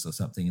Wizard of Oz or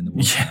something in the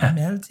water. Yeah.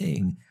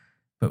 Melting.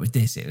 But with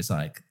this, it was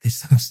like,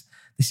 this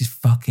is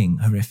fucking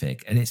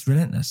horrific. And it's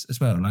relentless as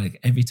well. Like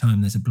every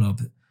time there's a blob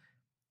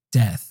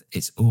death,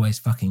 it's always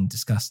fucking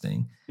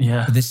disgusting.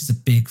 Yeah. But this is a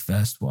big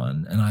first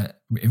one, and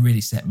it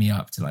really set me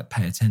up to like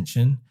pay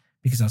attention,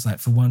 because I was like,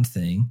 for one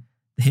thing,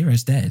 the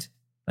hero's dead.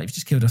 Like you've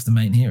just killed off the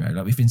main hero.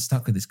 Like we've been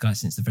stuck with this guy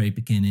since the very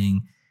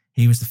beginning.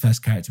 He was the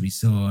first character we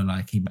saw.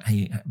 Like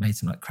he made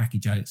some like cracky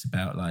jokes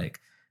about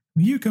like,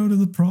 will you go to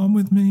the prom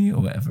with me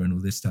or whatever, and all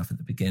this stuff at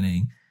the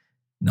beginning.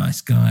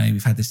 Nice guy.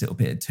 We've had this little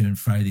bit of to and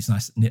fro, these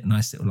nice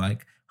little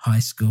like high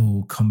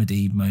school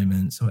comedy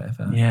moments or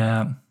whatever.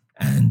 Yeah.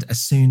 And as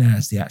soon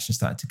as the action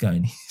started to go,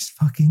 and he's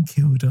fucking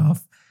killed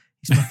off,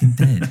 he's fucking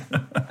dead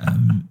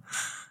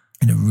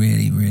in a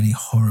really, really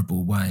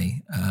horrible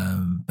way.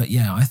 But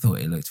yeah, I thought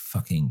it looked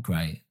fucking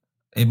great.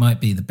 It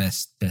might be the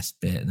best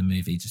bit in the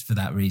movie just for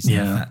that reason,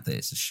 the fact that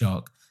it's a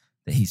shock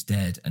that he's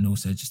dead, and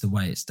also just the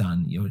way it's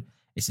done.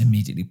 It's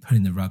immediately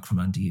pulling the rug from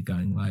under you,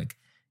 going like,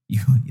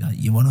 you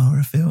want a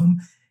horror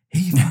film?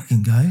 Here you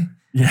fucking go.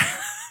 Yeah.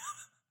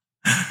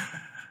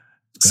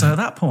 So at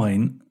that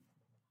point,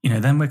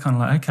 then we're kind of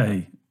like,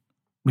 okay,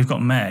 we've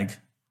got Meg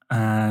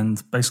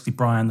and basically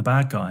Brian, the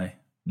bad guy.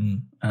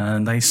 Mm.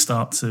 And they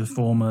start to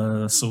form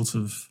a sort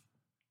of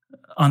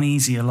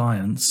uneasy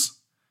alliance.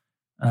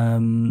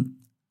 And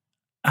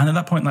at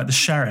that point, like the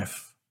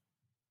sheriff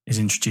is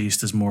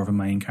introduced as more of a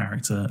main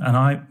character. And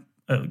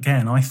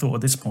I thought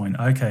at this point,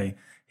 okay,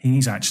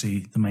 he's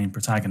actually the main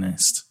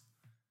protagonist.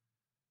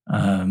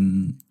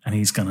 And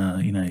he's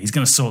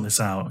gonna sort this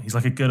out. He's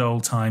like a good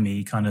old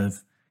timey kind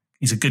of,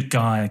 he's a good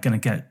guy, gonna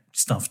get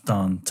stuff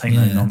done, take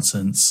no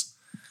nonsense.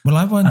 Well,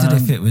 I wondered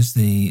if it was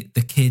the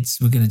kids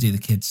were going to do the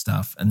kids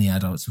stuff and the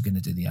adults were going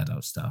to do the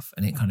adult stuff,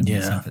 and it kind of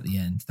meets up at the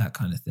end, that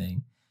kind of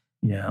thing.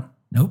 Yeah.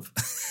 Nope.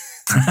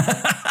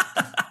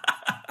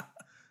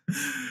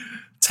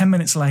 10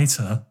 minutes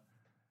later,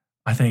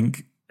 I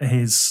think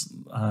his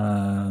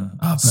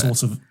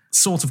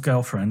sort of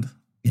girlfriend.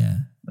 Yeah.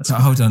 So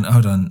hold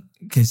on,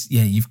 because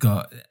you've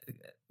got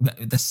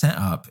the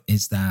setup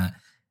is that,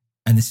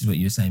 and this is what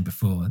you were saying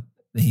before.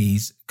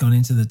 He's gone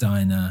into the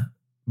diner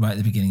right at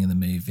the beginning of the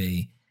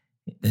movie.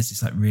 There's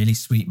this like really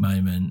sweet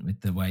moment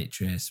with the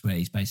waitress where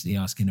he's basically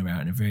asking her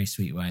out in a very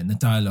sweet way. And the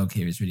dialogue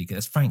here is really good.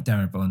 It's Frank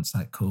Darabont's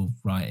like cool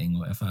writing or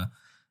whatever.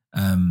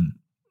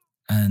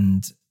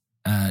 And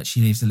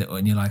she leaves a little,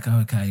 and you're like, oh,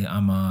 okay,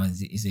 Amar, is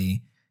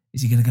he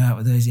going to go out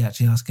with her? Is he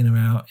actually asking her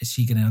out? Is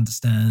she going to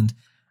understand?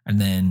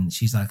 And then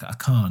she's like, I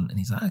can't. And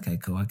he's like, okay,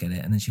 cool, I get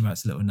it. And then she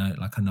writes a little note,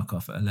 like I knock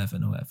off at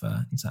 11 or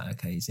whatever. He's like,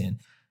 okay, he's in.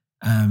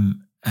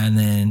 And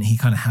then he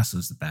kind of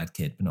hassles the bad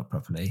kid, but not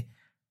properly.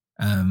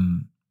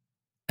 And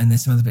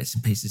there's some other bits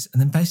and pieces.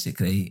 And then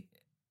basically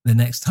the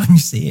next time you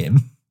see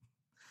him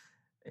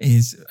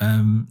is,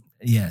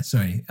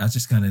 sorry. I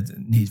just kind of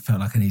felt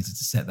like I needed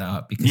to set that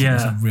up because it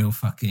was a real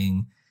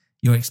fucking,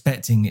 you're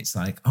expecting it's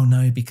like, oh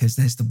no, because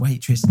there's the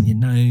waitress and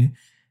and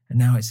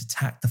now it's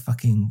attacked the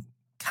fucking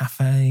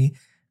cafe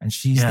and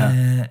she's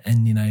there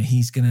and,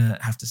 he's going to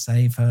have to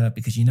save her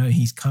because,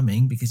 he's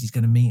coming because he's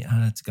going to meet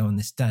her to go on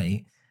this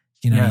date.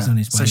 He's on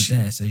his way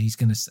there, so he's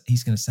gonna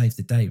save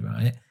the day,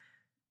 right?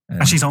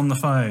 And she's on the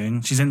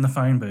phone. She's in the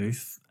phone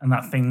booth, and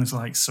that thing's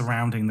like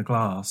surrounding the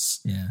glass.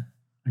 Yeah,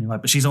 and you're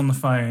like, but she's on the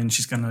phone.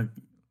 She's gonna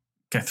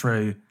get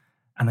through,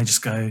 and they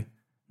just go,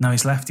 "No,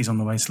 he's left. He's on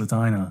the way to the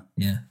diner."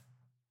 Yeah,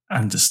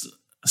 and just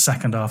a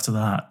second after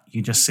that,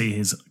 you just see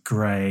his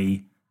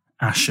grey,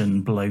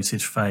 ashen,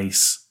 bloated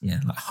face. Yeah,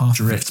 like half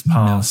drift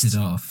past melted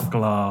off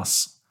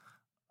glass.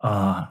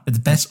 But the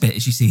best bit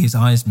is you see his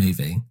eyes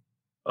moving.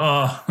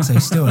 Oh, so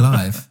he's still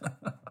alive.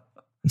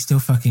 He's still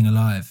fucking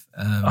alive.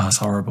 It's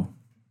horrible.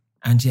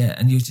 And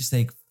you just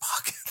think,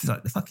 fuck,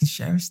 like the fucking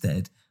sheriff's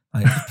dead.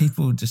 Like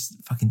people just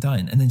fucking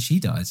dying, and then she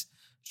dies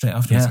straight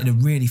afterwards in a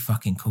really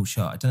fucking cool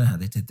shot. I don't know how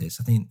they did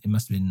this. I think it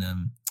must have been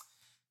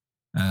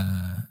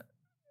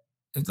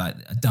like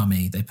a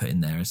dummy they put in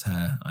there as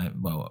her. It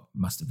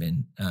must have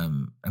been,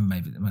 and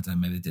maybe I don't know,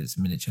 maybe they did it as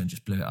a miniature and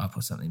just blew it up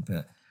or something,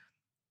 but.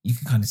 You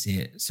can kind of see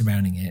it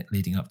surrounding it,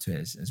 leading up to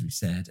it, as we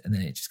said, and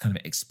then it just kind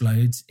of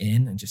explodes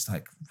in and just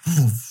like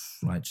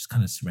just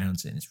kind of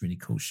surrounds it, and it's a really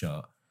cool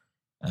shot.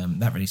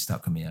 That really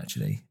stuck with me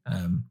actually.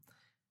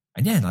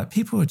 And yeah, like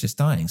people are just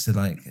dying. So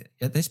like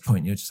at this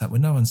point, you're just like,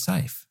 well, no one's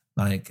safe.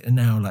 Like, and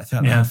now like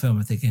throughout the whole film,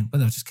 I'm thinking, well,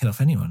 they'll just kill off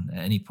anyone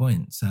at any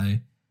point. So,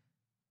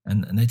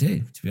 and they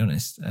do, to be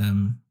honest.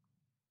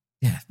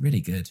 Yeah, really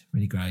good,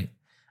 really great.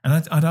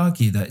 And I'd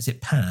argue that, is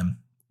it Pam,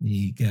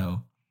 the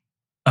girl?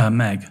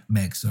 Meg,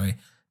 sorry.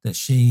 That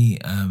she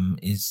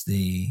is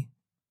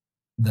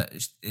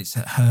it's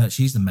her,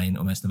 she's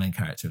almost the main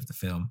character of the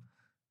film.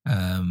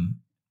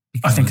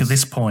 I think at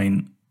this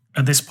point,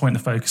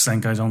 the focus then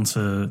goes on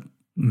to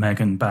Meg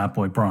and Bad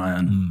Boy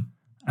Brian,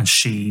 and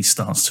she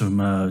starts to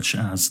emerge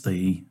as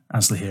the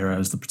hero,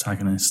 as the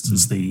protagonist,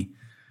 as the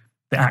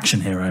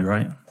action hero,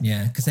 right?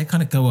 Yeah, because they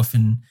kind of go off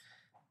and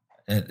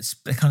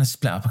they kind of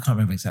split up. I can't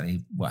remember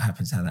exactly what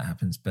happens, how that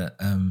happens, but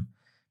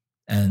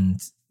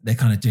and they're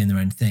kind of doing their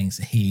own thing.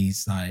 So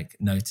he's like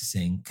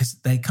noticing, because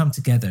they come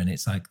together and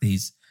it's like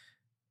these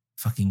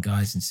fucking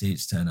guys in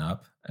suits turn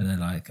up and they're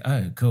like,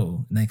 oh,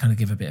 cool. And they kind of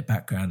give a bit of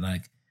background,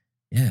 like,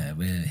 yeah,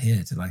 we're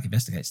here to like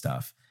investigate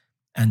stuff.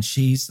 And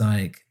she's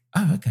like,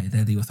 oh, okay,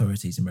 they're the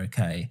authorities and we're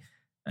okay.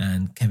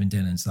 And Kevin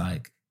Dillon's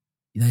like,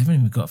 they haven't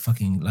even got a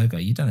fucking logo.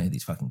 You don't know who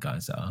these fucking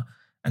guys are.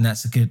 And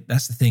that's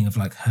the thing of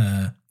like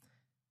her,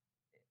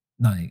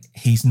 like,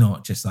 he's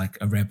not just like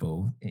a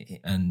rebel,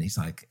 and he's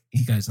like,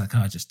 he goes like, oh,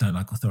 I just don't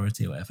like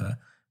authority or whatever,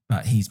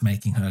 but he's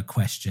making her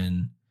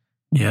question,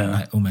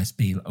 like almost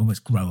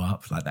grow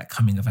up, like that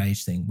coming of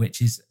age thing,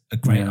 which is a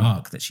great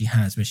arc that she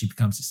has, where she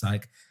becomes just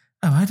like,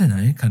 oh, I don't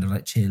know, kind of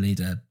like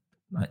cheerleader,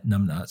 like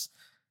numbnuts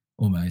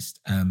almost.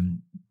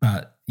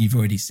 But you've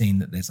already seen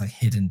that there's like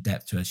hidden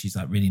depth to her. She's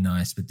like really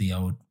nice with the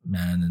old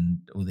man and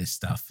all this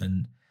stuff,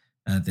 and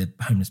the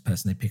homeless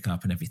person they pick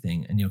up and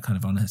everything, and you're kind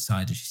of on her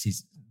side as she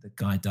sees the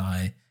guy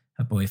die,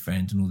 her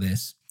boyfriend and all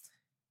this,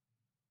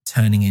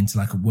 turning into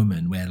like a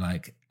woman where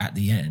like at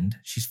the end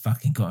she's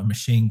fucking got a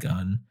machine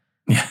gun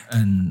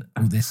and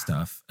all this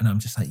stuff. And I'm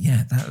just like,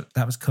 yeah,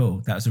 that was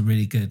cool. That was a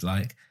really good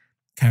like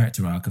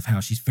character arc of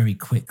how she's very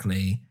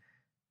quickly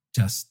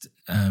just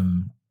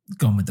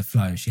gone with the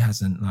flow. She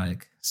hasn't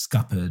like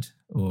scuppered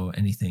or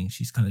anything.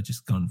 She's kind of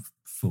just gone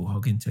full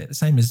hog into it. The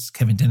same as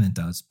Kevin Dillon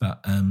does,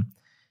 but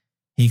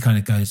he kind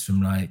of goes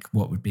from like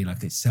what would be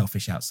like a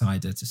selfish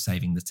outsider to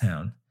saving the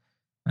town.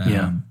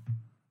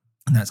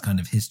 And that's kind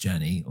of his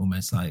journey,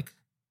 almost like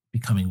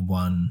becoming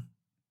one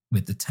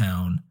with the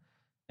town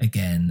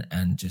again,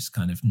 and just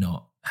kind of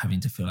not having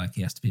to feel like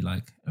he has to be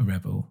like a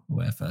rebel or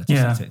whatever,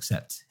 just to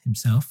accept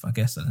himself, I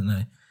guess. I don't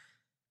know.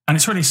 And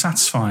it's really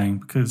satisfying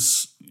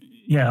because,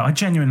 I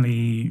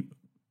genuinely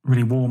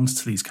really warmed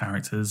to these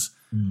characters.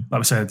 Like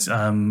we said,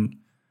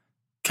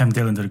 Kevin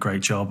Dillon did a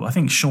great job. I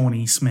think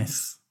Shawnee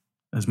Smith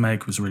as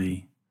Meg was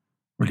really,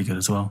 really good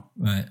as well.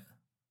 Right.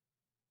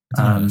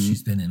 I don't know what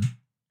she's been in.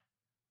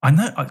 I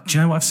know. Do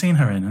you know what I've seen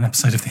her in? An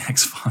episode of The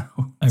X-Files.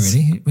 Oh,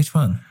 really? Which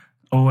one?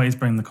 Always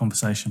bring the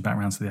conversation back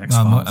around to The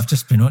X-Files. Well, I've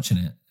just been watching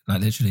it, like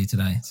literally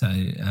today. So,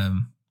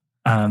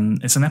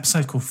 it's an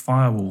episode called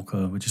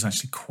Firewalker, which is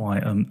actually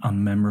quite an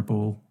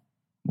unmemorable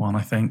one,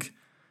 I think.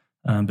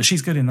 But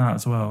she's good in that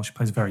as well. She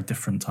plays a very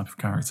different type of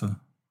character.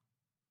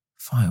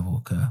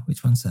 Firewalker?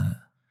 Which one's that?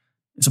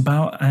 It's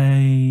about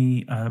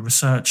a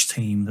research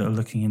team that are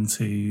looking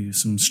into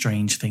some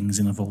strange things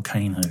in a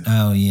volcano.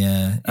 Oh,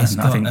 yeah.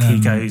 And I think he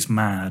goes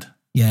mad.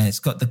 Yeah, it's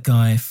got the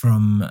guy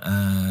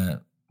from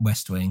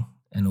West Wing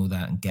and all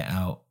that and Get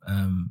Out.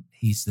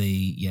 He's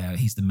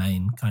the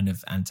main kind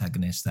of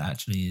antagonist that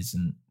actually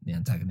isn't the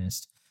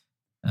antagonist.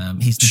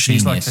 He's the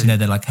genius. Like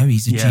they're like, oh,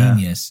 he's a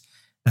genius.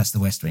 That's the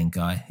West Wing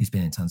guy. He's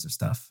been in tons of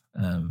stuff.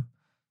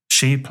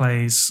 She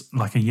plays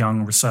like a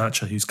young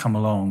researcher who's come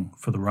along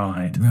for the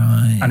ride.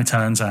 Right. And it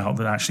turns out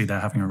that actually they're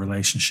having a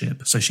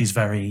relationship. So she's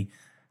very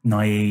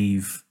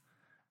naive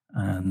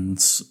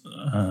and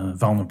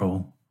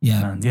vulnerable.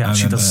 Yeah. And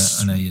she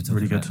does. I know you're talking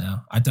really about good.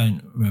 now. I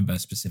don't remember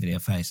specifically her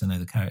face. I know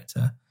the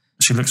character.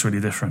 She looks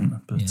really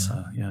different, but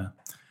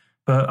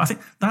But I think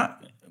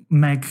that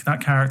Meg,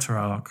 that character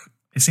arc,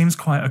 it seems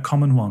quite a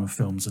common one of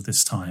films of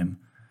this time.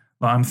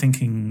 Like I'm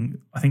thinking,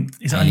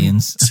 is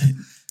Aliens.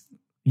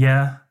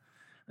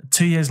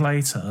 2 years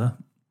later,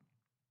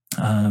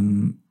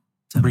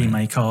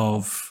 remake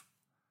of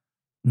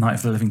Night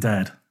of the Living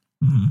Dead,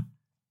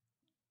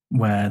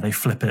 where they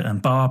flip it,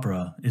 and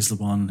Barbara is the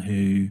one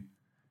who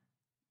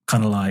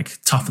kind of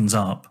like toughens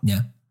up,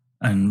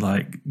 and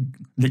like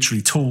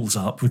literally tools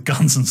up with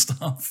guns and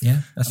stuff.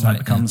 Yeah, that's and right.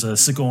 Becomes a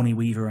Sigourney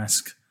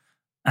Weaver-esque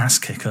ass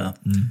kicker.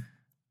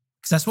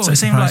 Because that's what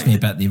surprised me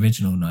about the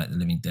original Night of the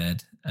Living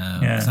Dead.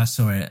 Because I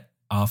saw it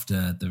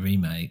after the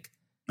remake.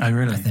 Oh,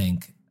 really? I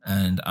think.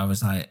 And I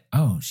was like,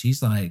 oh,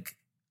 she's like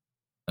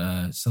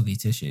soggy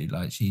tissue.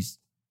 Like she's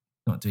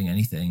not doing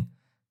anything.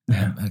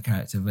 Her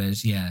character.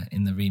 Whereas,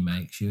 in the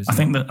remake, she was. I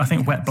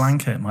think wet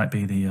blanket might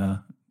be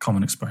the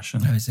common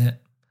expression. Oh, is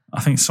it?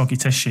 I think soggy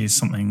tissue is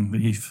something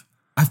that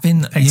I've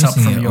been picked up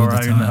from it your all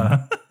the own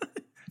time.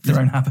 your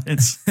own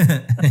habits.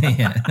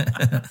 Yeah,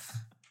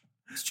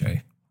 it's true.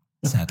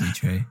 Sadly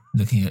true.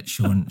 Looking at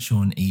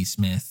Sean E.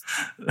 Smith,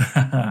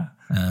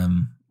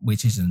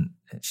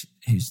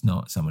 who's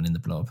not someone in the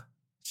Blob.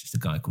 It's just a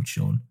guy called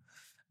Sean.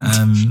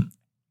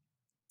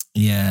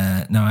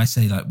 Yeah, no, I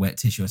say like wet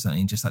tissue or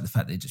something, just like the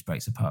fact that it just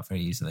breaks apart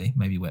very easily.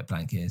 Maybe wet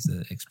blanket is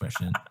the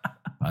expression.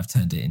 I've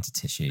turned it into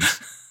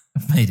tissues.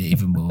 I've made it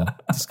even more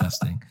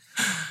disgusting.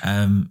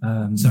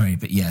 Sorry,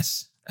 but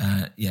yes.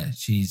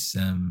 She's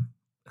a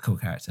cool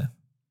character.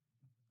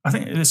 I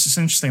think it's just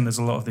interesting. There's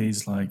a lot of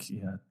these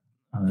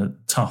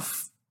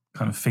tough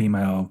kind of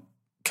female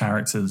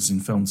characters in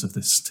films of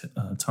this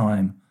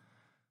time.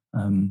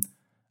 And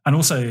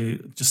also,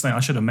 just I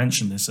should have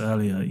mentioned this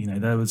earlier,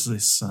 there was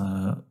this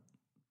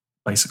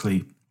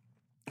basically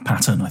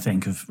pattern, I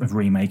think, of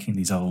remaking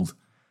these old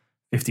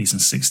 50s and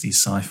 60s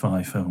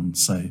sci-fi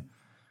films. So,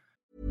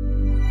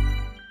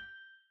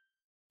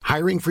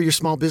 Hiring for your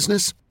small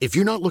business? If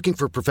you're not looking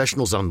for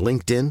professionals on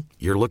LinkedIn,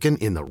 you're looking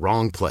in the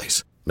wrong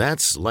place.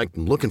 That's like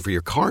looking for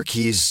your car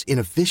keys in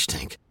a fish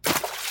tank.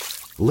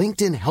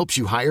 LinkedIn helps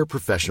you hire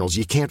professionals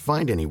you can't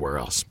find anywhere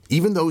else,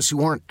 even those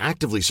who aren't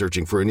actively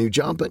searching for a new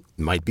job but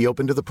might be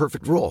open to the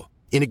perfect role.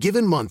 In a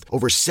given month,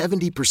 over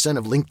 70%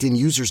 of LinkedIn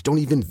users don't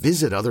even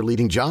visit other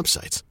leading job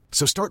sites.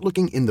 So start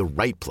looking in the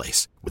right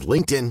place. With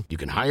LinkedIn, you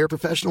can hire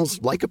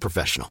professionals like a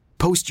professional.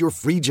 Post your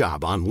free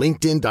job on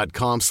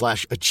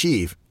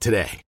linkedin.com/achieve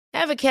today.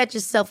 Ever catch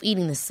yourself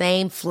eating the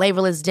same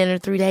flavorless dinner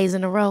 3 days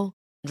in a row?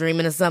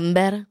 Dreaming of something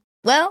better?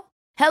 Well,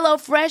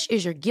 HelloFresh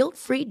is your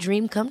guilt-free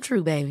dream come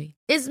true, baby.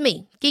 It's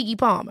me, Keke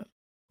Palmer.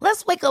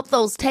 Let's wake up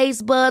those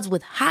taste buds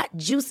with hot,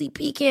 juicy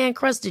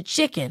pecan-crusted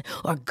chicken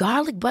or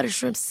garlic butter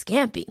shrimp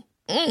scampi.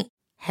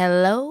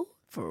 Hello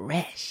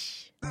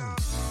Fresh.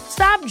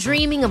 Stop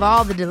dreaming of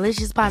all the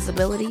delicious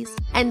possibilities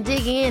and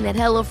dig in at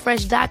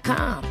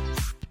HelloFresh.com.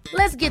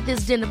 Let's get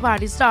this dinner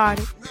party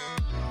started.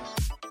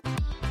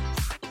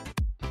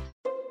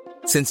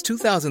 Since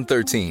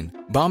 2013,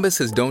 Bombas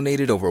has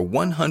donated over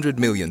 100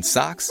 million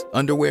socks,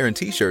 underwear, and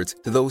T-shirts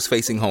to those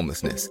facing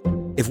homelessness.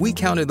 If we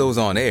counted those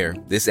on air,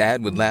 this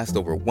ad would last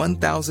over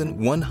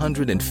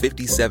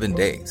 1,157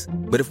 days.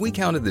 But if we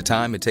counted the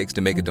time it takes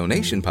to make a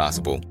donation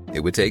possible, it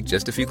would take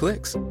just a few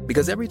clicks.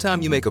 Because every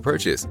time you make a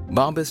purchase,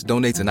 Bombas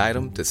donates an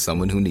item to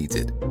someone who needs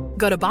it.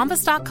 Go to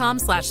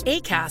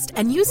bombas.com/ACAST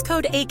and use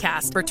code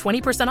ACAST for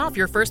 20% off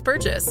your first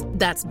purchase.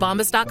 That's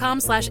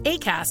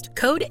bombas.com/ACAST,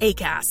 code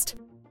ACAST.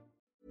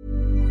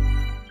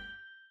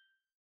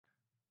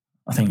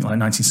 I think like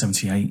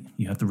 1978,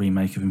 you had the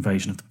remake of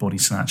Invasion of the Body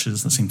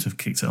Snatchers that seemed to have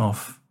kicked it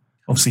off.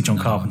 Obviously, John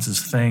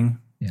Carpenter's Thing.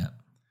 Yeah.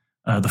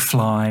 The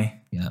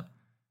Fly. Yeah.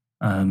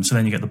 So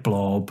then you get The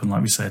Blob. And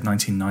like we said,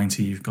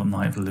 1990, you've got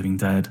Night of the Living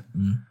Dead.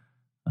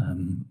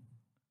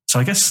 So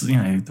I guess,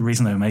 the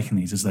reason they were making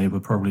these is they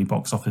were probably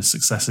box office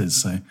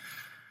successes. So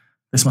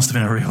this must have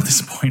been a real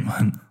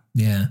disappointment.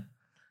 Yeah.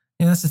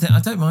 Yeah, that's the thing.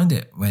 I don't mind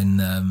it when,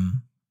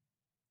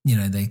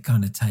 they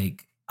kind of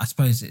take, I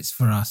suppose it's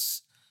for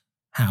us,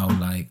 how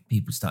like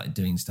people started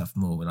doing stuff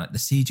more. But like the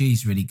CG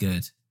is really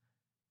good.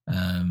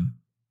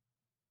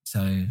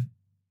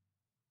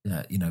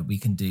 We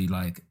can do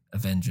like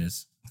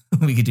Avengers.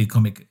 We could do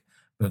comic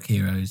book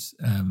heroes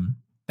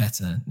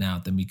better now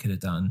than we could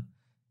have done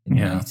in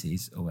the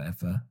 80s or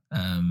whatever.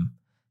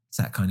 It's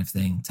that kind of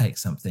thing. Take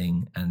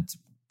something and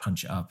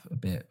punch it up a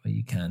bit where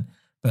you can.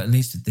 But at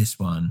least with this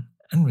one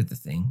and with the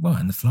Thing,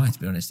 and The Fly, to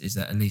be honest, is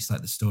that at least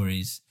like the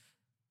stories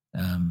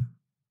are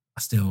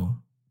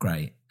still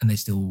great and they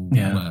still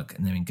work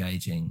and they're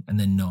engaging and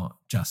they're not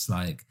just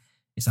like,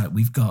 it's like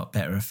we've got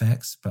better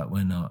effects but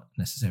we're not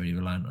necessarily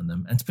reliant on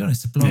them. And to be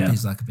honest, The Blob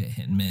is like a bit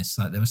hit and miss.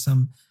 Like there was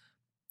the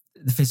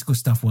physical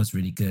stuff was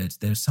really good.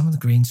 There was some of the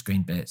green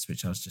screen bits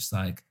which I was just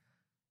like,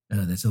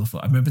 oh, that's awful.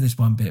 I remember this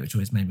one bit which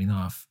always made me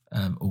laugh,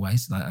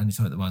 always, like I only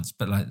saw it once,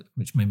 but like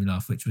which made me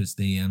laugh, which was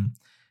the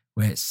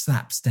where it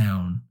slaps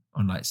down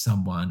on like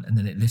someone and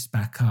then it lifts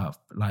back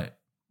up like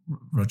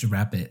Roger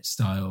Rabbit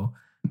style,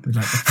 with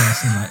like the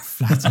person like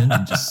flattened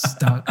and just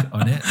stuck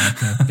on it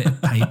like a bit of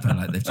paper,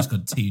 like they've just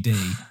gone 2D.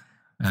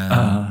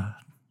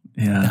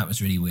 That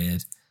was really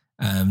weird.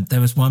 There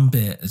was one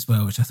bit as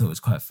well which I thought was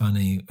quite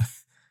funny,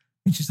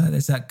 which is like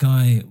there's that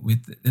guy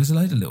there's a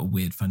load of little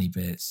weird funny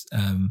bits,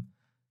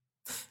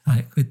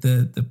 like with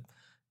the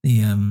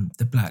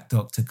black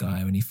doctor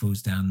guy when he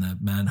falls down the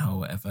manhole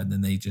or whatever, and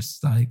then they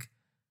just like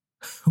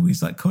all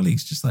his like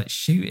colleagues just like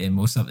shoot him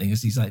or something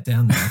as he's like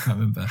down there. I can't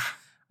remember.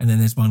 And then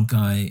there's one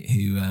guy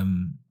who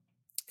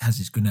has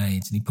his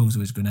grenades and he pulls all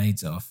his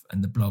grenades off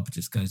and the blob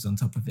just goes on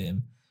top of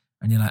him.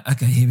 And you're like,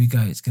 okay, here we go.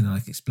 It's going to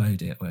like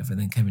explode it or whatever.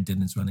 And then Kevin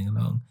Dillon's running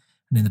along.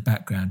 And in the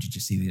background, you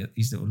just see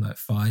these little like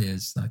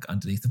fires like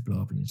underneath the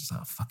blob. And you're just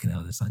like, oh, fucking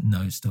hell, there's like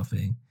no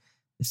stopping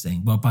this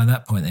thing. Well, by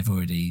that point, they've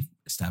already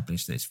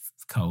established that it's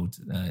cold.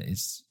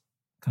 It's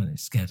kind of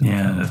scared of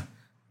cold.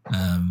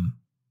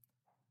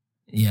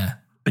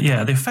 But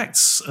yeah, the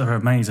effects are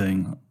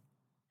amazing.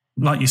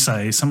 Like you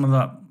say, some of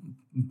that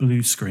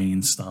blue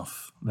screen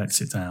stuff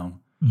lets it down.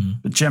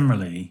 But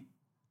generally,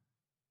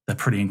 they're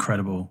pretty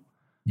incredible.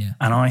 Yeah.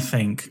 And I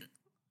think,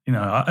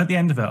 at the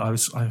end of it, I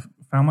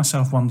found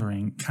myself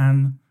wondering,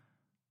 can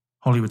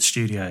Hollywood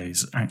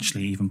studios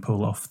actually even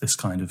pull off this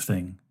kind of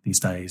thing these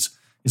days?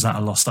 Is that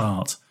a lost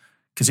art?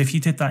 Because if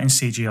you did that in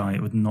CGI,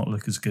 it would not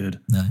look as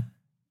good. No.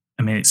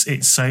 I mean,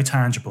 it's so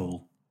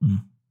tangible.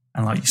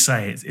 And like you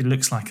say, it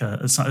looks like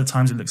at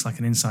times it looks like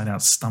an inside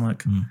out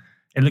stomach.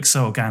 It looks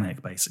so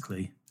organic,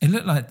 basically. It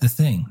looked like The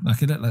Thing.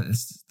 Like it looked like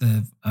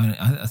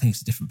I think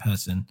it's a different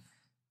person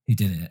who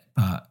did it,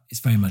 but it's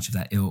very much of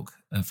that ilk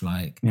of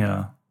like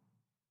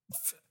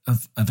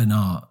of an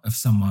art of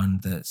someone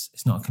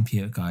it's not a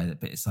computer guy,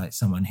 but it's like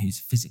someone who's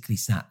physically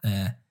sat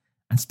there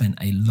and spent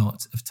a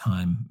lot of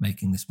time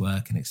making this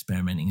work and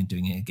experimenting and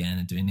doing it again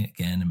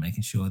and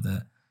making sure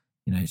that,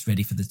 you know, it's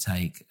ready for the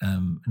take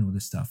and all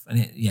this stuff. And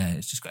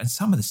it's just great. And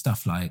some of the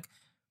stuff, like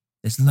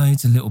there's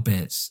loads of little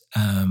bits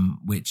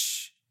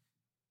which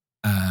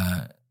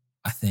I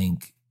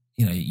think,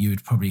 you know, you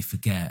would probably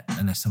forget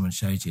unless someone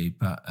showed you.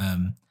 But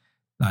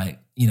like,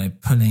 you know,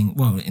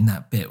 in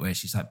that bit where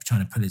she's like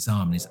trying to pull his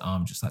arm and his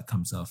arm just like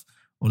comes off.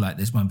 Or like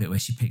there's one bit where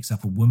she picks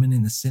up a woman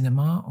in the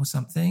cinema or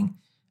something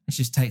and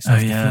she just takes her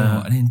off the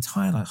floor and the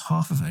entire like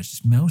half of her is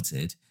just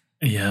melted.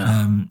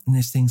 Yeah. And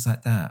there's things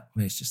like that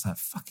where it's just like,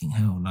 fucking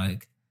hell,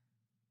 like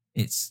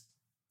it's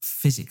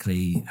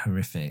physically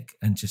horrific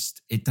and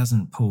just, it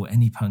doesn't pull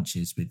any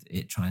punches with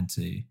it trying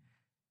to,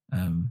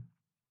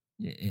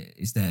 it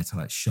is there to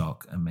like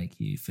shock and make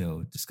you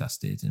feel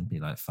disgusted and be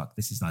like, fuck,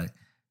 this is like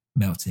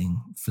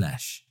melting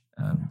flesh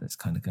that's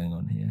kind of going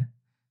on here.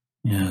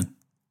 Yeah.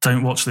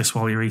 Don't watch this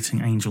while you're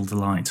eating Angel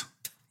Delight.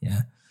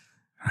 Yeah.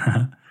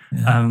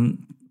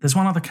 There's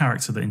one other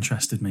character that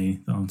interested me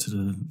that I wanted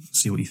to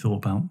see what you thought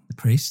about. The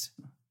priest?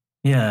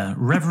 Yeah,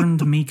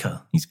 Reverend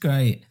Mika. He's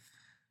great.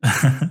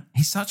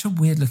 He's such a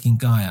weird looking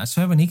guy. I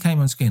swear when he came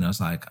on screen, I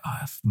was like, oh,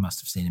 I must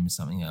have seen him in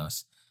something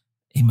else.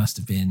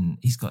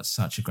 He's got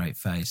such a great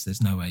face.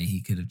 There's no way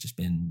he could have just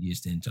been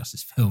used in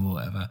Justice Film or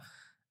whatever.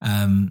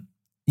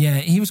 Yeah,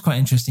 he was quite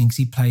interesting because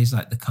he plays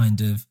like the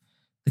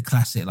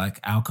classic like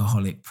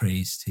alcoholic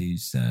priest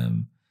who's,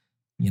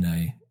 you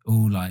know,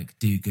 all like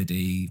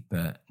do-goody,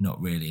 but not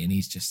really. And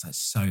he's just like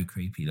so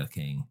creepy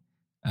looking.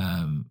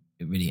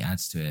 It really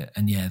adds to it.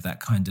 And yeah, that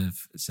kind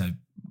of, so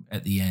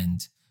at the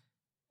end,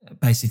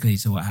 basically,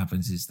 so what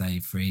happens is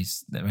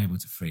they're able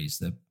to freeze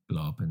the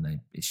blob and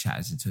it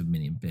shatters into a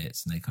million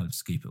bits and they kind of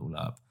scoop it all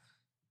up.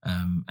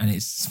 And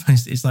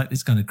it's like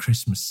this kind of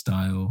Christmas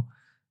style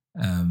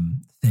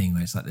thing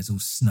where it's like there's all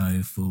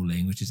snow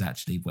falling, which is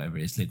actually whatever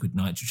it is, liquid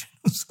nitrogen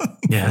or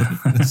something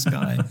in the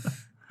sky,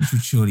 which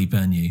would surely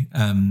burn you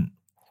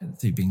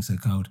through being so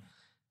cold.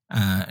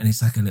 And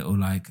it's like a little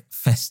like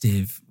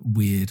festive,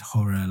 weird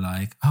horror,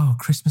 like, oh,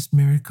 Christmas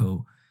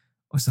miracle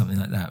or something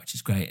like that, which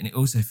is great. And it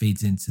also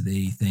feeds into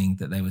the thing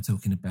that they were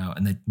talking about,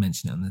 and they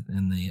mentioned it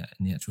in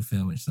the actual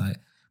film, which is like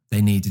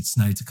they needed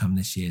snow to come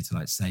this year to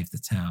like save the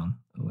town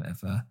or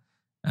whatever.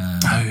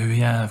 Oh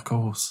yeah, of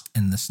course.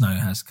 And the snow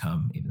has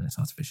come, even though it's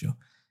artificial.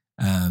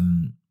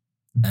 And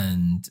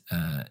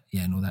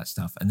all that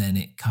stuff. And then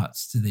it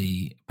cuts to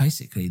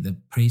basically the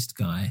priest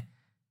guy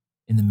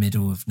in the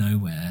middle of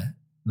nowhere,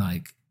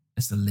 like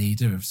as the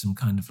leader of some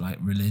kind of like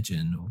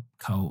religion or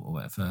cult or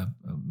whatever.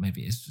 Or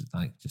maybe it's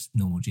like just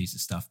normal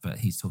Jesus stuff, but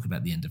he's talking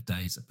about the end of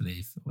days, I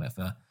believe, or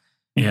whatever.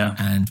 Yeah.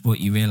 And what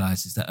you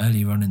realise is that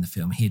earlier on in the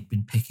film, he had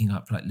been picking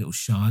up like little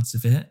shards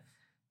of it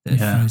that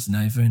had frozen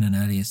over in an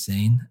earlier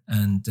scene.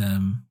 And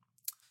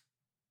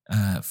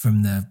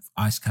from the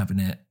ice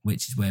cabinet,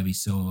 which is where we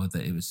saw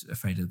that it was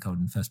afraid of the cold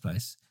in the first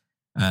place.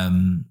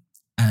 And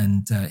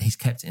he's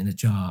kept it in a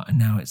jar, and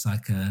now it's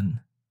like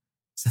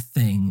it's a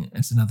thing.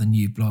 It's another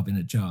new blob in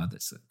a jar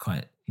that's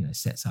quite, you know,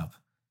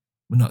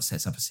 not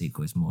sets up a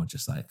sequel. It's more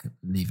just like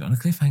leave it on a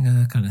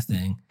cliffhanger kind of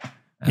thing.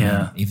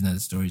 Even though the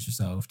story's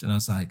resolved. And I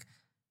was like,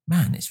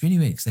 man, it's really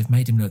weird because they've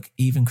made him look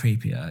even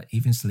creepier,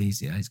 even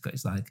sleazier. He's got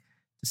his like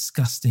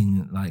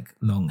disgusting like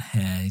long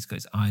hair. He's got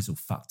his eyes all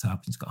fucked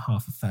up. He's got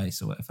half a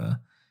face or whatever.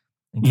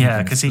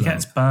 Yeah, because he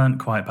gets burnt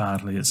quite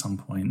badly at some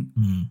point.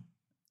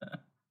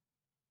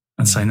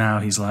 And so now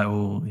he's like,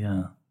 oh,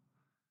 yeah.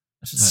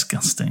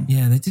 Disgusting. Like,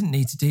 yeah, they didn't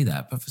need to do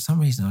that. But for some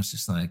reason, I was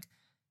just like,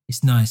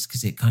 it's nice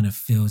because it kind of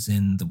fills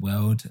in the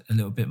world a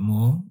little bit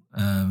more.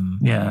 And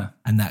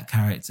that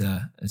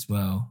character as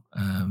well.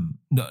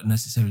 Not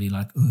necessarily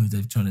like, oh,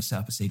 they're trying to set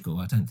up a sequel.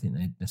 I don't think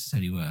they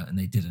necessarily were, and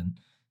they didn't.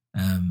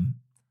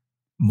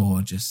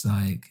 More just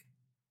like,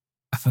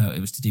 I felt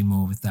it was to do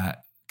more with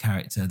that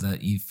character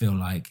that you feel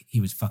like he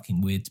was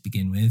fucking weird to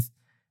begin with,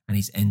 and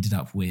he's ended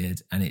up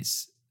weird, and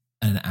it's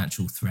an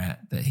actual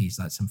threat that he's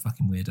like some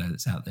fucking weirdo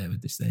that's out there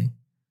with this thing.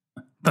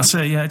 That's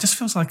it, yeah. It just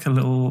feels like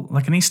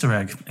like an Easter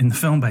egg in the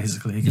film,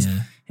 basically. Because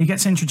he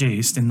gets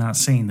introduced in that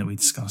scene that we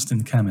discussed in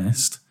The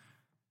Chemist,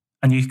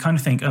 and you kind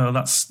of think, oh,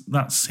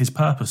 that's his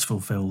purpose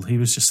fulfilled. He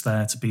was just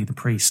there to be the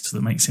priest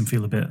that makes him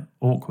feel a bit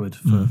awkward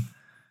for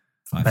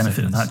the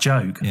benefit of that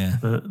joke. Yeah.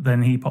 But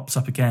then he pops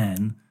up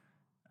again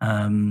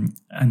and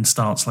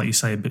starts, like you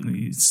say,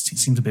 it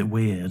seems a bit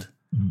weird.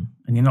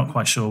 And you're not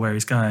quite sure where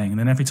he's going. And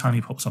then every time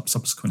he pops up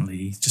subsequently,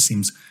 he just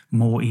seems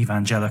more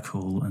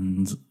evangelical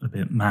and a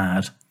bit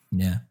mad.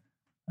 Yeah.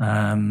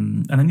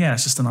 And then,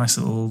 it's just a nice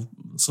little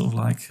sort of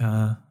like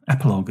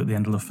epilogue at the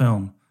end of the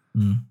film.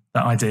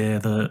 That idea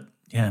that,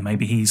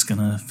 maybe he's going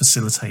to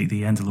facilitate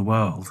the end of the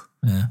world.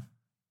 Yeah.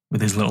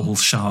 With his little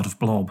shard of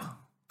blob.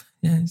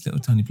 Yeah, his little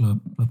tiny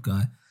blob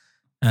guy.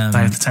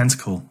 Day of the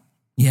Tentacle.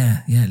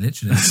 Yeah,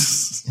 literally.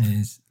 It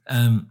is.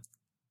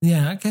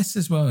 I guess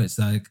as well, it's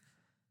like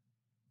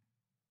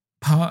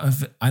part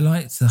of. I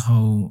liked the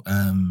whole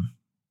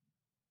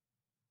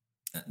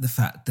the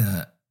fact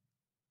that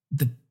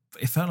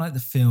it felt like the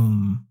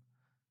film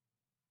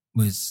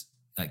was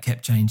like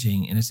kept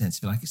changing in a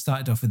sense. Like it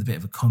started off with a bit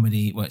of a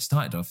comedy. Well, it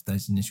started off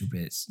those initial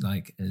bits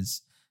like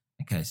as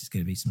okay, it's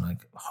going to be some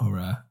like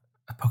horror,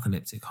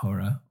 apocalyptic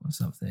horror or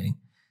something,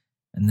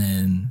 and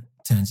then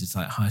turns into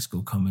like high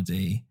school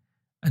comedy.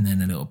 And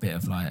then a little bit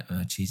of like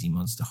cheesy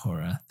monster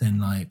horror, then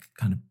like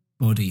kind of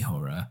body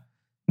horror.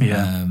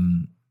 Yeah.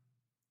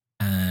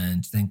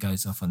 And then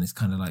goes off on this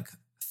kind of like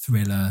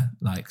thriller,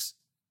 like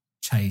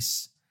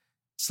chase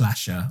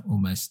slasher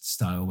almost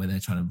style where they're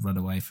trying to run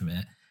away from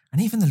it.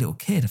 And even the little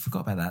kid, I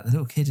forgot about that. The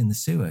little kid in the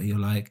sewer, you're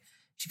like,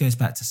 she goes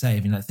back to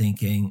save, and like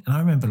thinking, and I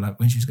remember like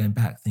when she was going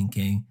back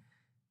thinking,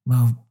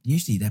 well,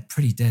 usually they're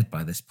pretty dead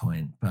by this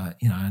point, but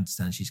I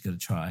understand she's going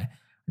to try.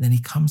 And then he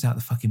comes out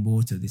the fucking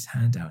water with his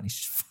hand out and he's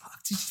just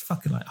fucked. He's just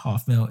fucking like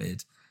half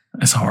melted.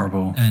 It's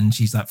horrible. And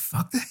she's like,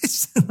 fuck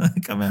this.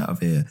 Like, come out of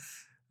here.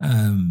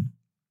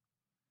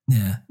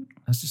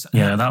 That's just...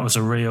 Yeah, that was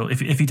a real...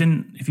 If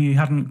you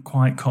hadn't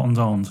quite cottoned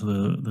on to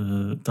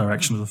the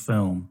direction of the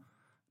film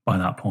by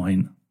that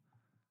point,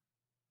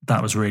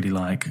 that was really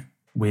like,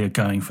 we're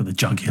going for the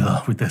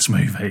jugular with this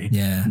movie.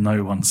 Yeah.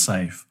 No one's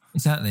safe.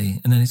 Exactly.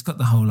 And then it's got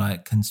the whole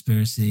like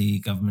conspiracy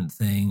government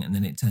thing, and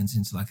then it turns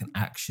into like an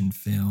action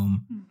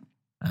film.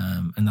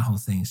 And the whole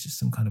thing is just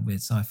some kind of weird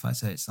sci-fi.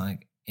 So it's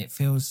like, it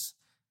feels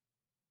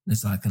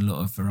there's like a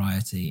lot of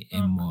variety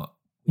in what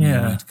you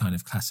would kind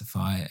of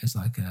classify as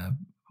like a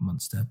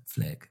monster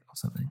flick or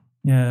something.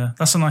 Yeah,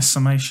 that's a nice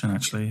summation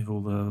actually of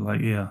all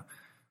the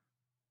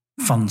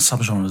fun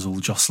subgenres all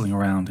jostling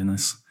around in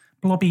this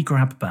blobby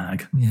grab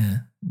bag. Yeah.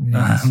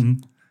 Really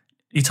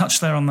you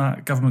touched there on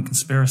that government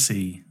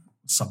conspiracy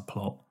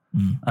subplot.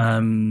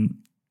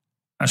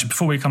 Actually,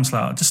 before we come to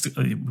that, just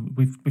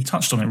we've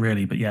touched on it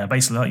really, but yeah,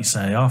 basically, like you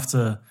say,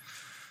 after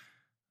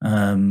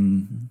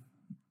the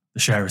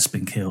sheriff's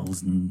been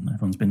killed and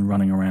everyone's been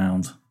running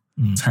around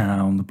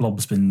town, the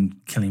blob's been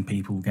killing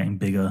people, getting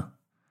bigger.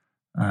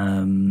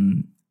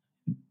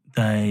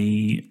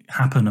 They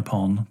happen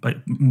upon, but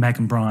Meg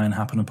and Brian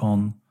happen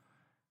upon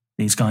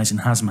these guys in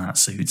hazmat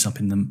suits up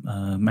in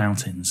the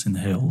mountains in the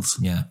hills.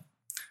 Yeah.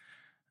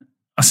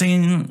 I've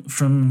seen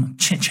from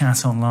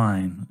chit-chat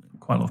online,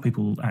 quite a lot of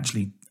people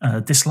actually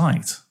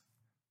disliked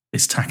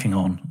this tacking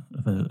on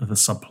of a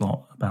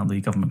subplot about the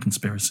government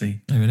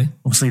conspiracy. Oh, really?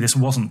 Obviously, this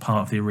wasn't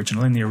part of the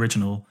original. In the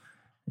original,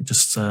 it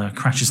just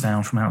crashes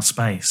down from outer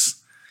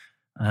space.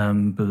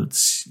 But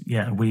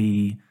yeah, it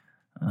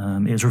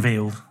was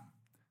revealed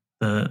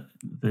that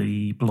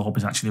the blob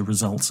is actually a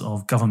result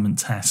of government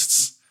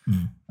tests.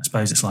 I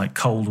suppose it's like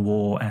Cold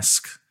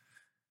War-esque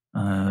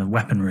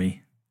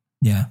weaponry.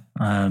 Yeah.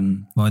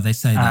 Well, they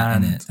say that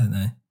in it, don't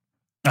they?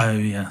 Oh,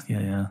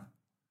 yeah.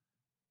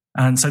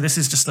 And so this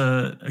is just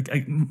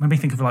made me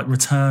think of like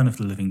Return of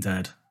the Living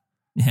Dead.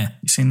 Yeah.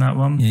 You seen that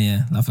one?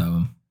 Yeah. Love that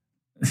one.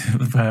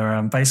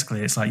 Where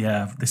basically it's like,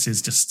 yeah, this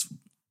is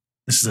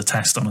a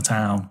test on a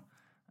town.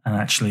 And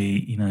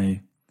actually,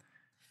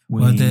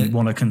 we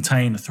want to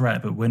contain the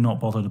threat, but we're not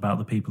bothered about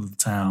the people of the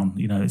town.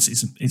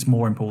 It's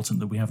more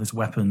important that we have this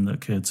weapon that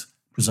could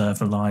preserve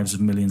the lives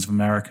of millions of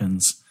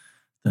Americans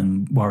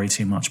than worry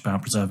too much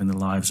about preserving the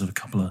lives of a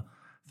couple of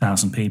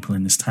thousand people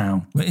in this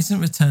town. Well, isn't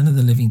Return of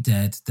the Living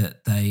Dead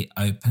that they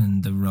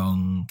opened the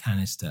wrong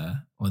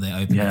canister, or they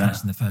opened the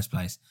canister in the first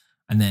place,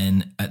 and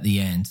then at the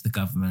end the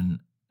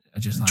government are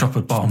just like drop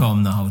a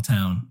bomb the whole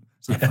town.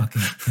 It's like, fuck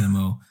it, kill them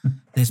all.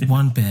 There's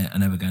one bit, I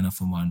know we're going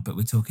off on one, but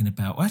we're talking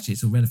about, well, actually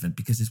it's all relevant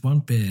because there's one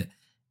bit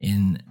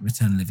in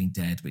Return of the Living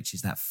Dead which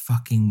is that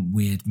fucking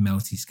weird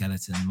melty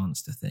skeleton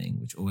monster thing,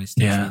 which always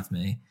sticks with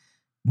me,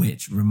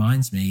 which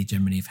reminds me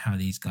generally of how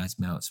these guys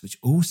melt, which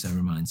also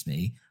reminds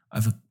me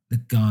of the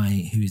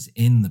guy who is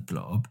in the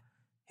blob,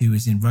 who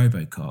is in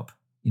RoboCop,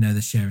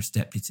 the sheriff's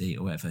deputy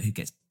or whatever, who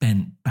gets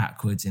bent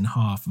backwards in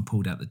half and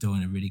pulled out the door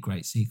in a really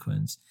great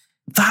sequence.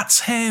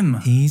 That's him.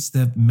 He's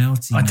the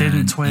melty man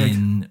didn't twig.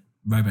 in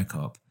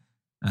RoboCop.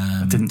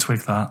 I didn't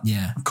twig that.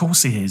 Yeah. Of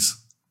course he is.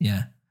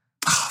 Yeah.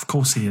 Of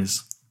course he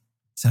is.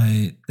 So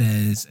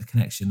there's a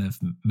connection of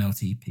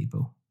melty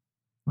people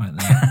right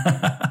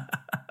there.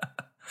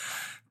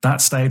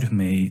 That stayed with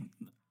me.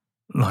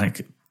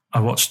 Like, I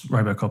watched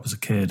RoboCop as a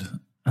kid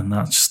and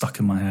that just stuck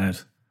in my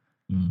head.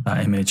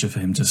 That image of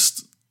him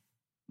just,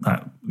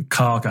 that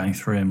car going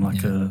through him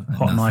like a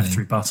hot knife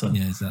through butter.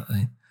 Yeah,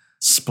 exactly.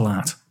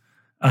 Splat.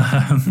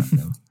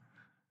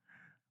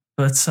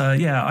 But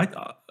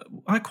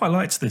I quite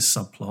liked this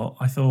subplot.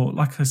 I thought,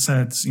 like I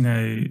said,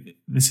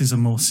 this is a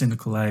more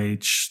cynical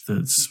age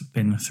that's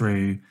been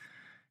through,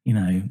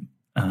 been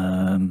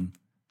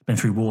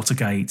through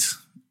Watergate.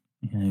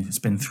 It's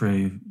been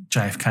through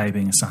JFK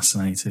being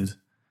assassinated.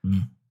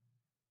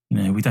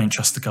 We don't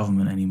trust the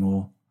government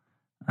anymore.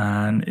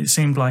 And it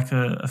seemed like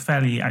a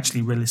fairly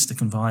actually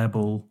realistic and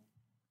viable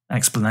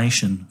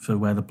explanation for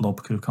where the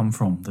blob could have come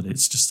from, that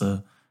it's just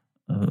a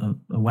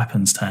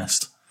weapons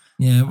test.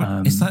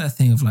 Yeah, it's like a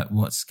thing of like,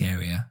 what's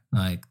scarier,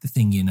 like the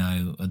thing you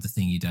know or the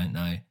thing you don't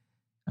know.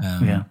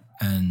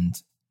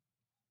 And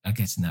I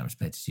guess in that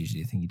respect, it's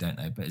usually the thing you don't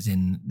know, but it's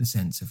in the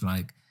sense of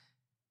like,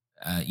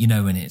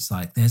 when it's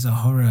like there's a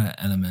horror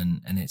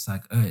element and it's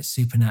like, oh, it's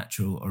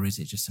supernatural, or is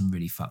it just some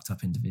really fucked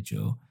up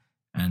individual?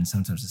 And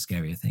sometimes the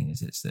scarier thing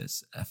is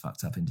it's a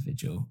fucked up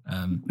individual.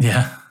 And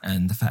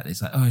the fact that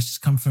it's like, oh, it's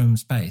just come from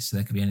space, so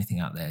there could be anything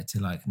out there, to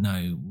like,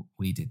 no,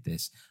 we did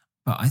this.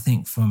 But I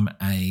think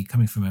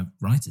coming from a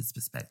writer's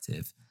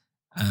perspective,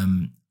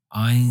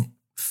 I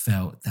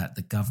felt that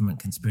the government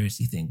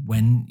conspiracy thing,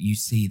 when you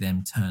see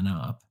them turn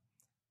up,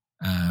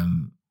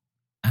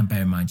 and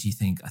bear in mind,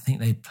 I think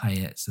they play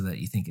it so that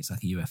you think it's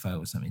like a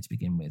UFO or something to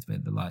begin with, where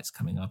the light's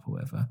coming up or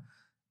whatever.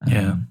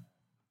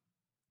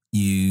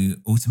 You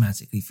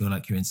automatically feel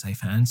like you're in safe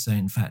hands. So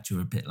in fact,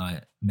 you're a bit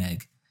like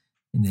Meg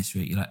in this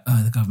route. You're like,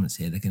 oh, the government's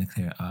here, they're going to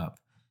clear it up.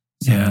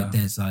 So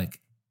there's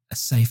like a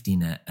safety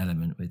net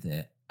element with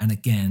it. And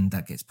again,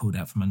 that gets pulled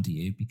out from under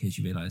you because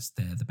you realise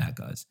they're the bad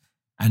guys.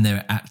 And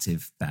they're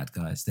active bad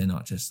guys. They're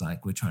not just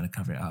like, we're trying to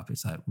cover it up.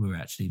 It's like, we're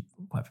actually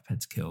quite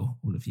prepared to kill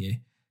all of you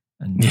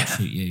and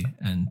shoot you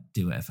and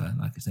do whatever.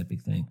 Like, it's their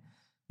big thing.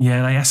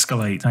 Yeah, they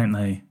escalate, don't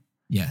they?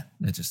 Yeah,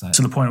 they're just like...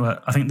 To the point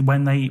where I think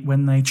when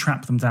they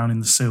trap them down in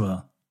the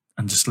sewer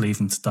and just leave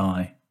them to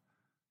die,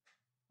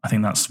 I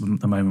think that's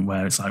the moment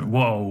where it's like,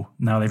 whoa,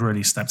 now they've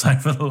really stepped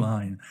over the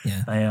line.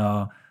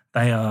 Yeah.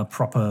 They are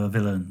proper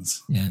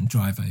villains. Yeah, and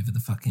drive over the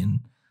fucking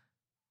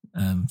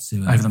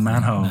sewer. Over the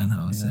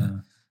manhole.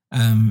 So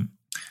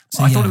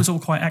I thought it was all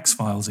quite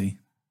X-Files-y.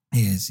 It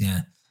is,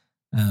 yeah.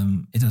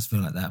 It does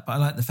feel like that. But I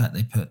like the fact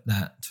they put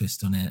that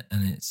twist on it,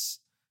 and it's,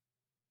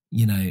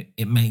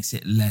 it makes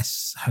it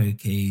less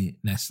hokey,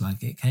 less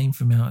like it came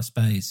from outer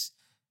space,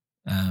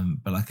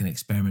 but like an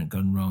experiment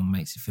gone wrong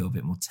makes it feel a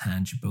bit more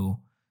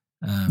tangible,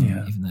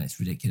 even though it's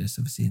ridiculous,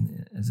 obviously,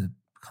 as a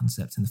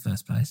concept in the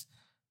first place.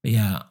 But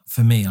yeah,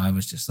 for me, I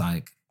was just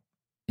like,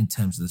 in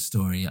terms of the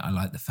story, I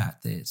like the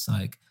fact that it's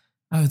like,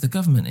 oh, the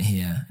government are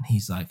here. And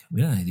he's like,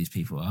 we don't know who these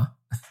people are.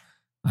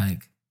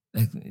 Like,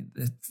 they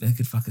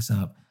could fuck us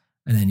up.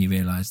 And then you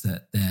realise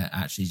that they're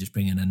actually just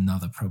bringing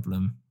another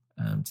problem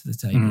to the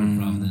table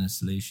rather than a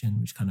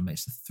solution, which kind of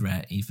makes the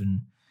threat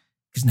even,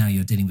 because now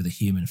you're dealing with a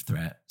human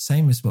threat.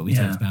 Same as what we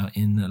talked about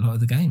in a lot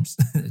of the games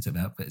it's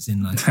about, but it's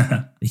in like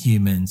the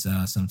humans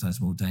are sometimes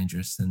more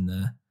dangerous than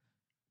the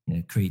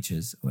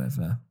creatures or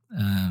whatever.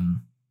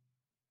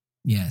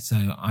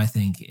 So I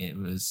think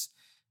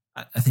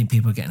I think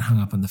people are getting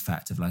hung up on the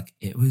fact of like,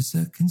 it was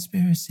a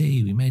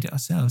conspiracy, we made it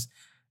ourselves.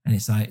 And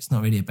it's like, it's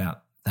not really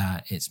about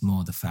that. It's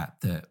more the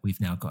fact that we've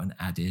now got an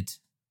added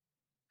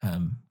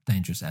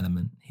dangerous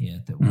element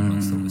here that we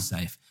once thought was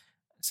safe.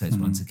 So it's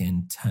once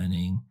again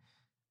turning,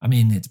 I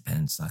mean, it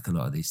depends, like a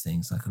lot of these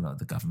things, like a lot of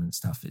the government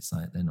stuff, it's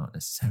like they're not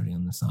necessarily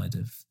on the side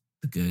of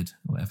the good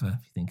or whatever.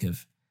 If you think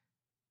of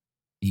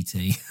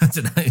E.T., I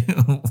don't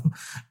know,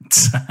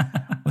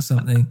 or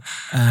something.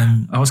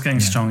 I was getting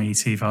strong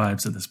E.T.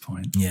 vibes at this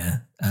point. Yeah,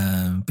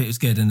 but it was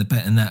good, and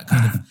that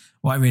kind of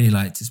what I really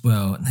liked as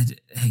well.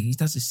 And he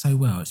does this so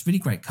well. It's really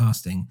great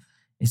casting.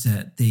 Is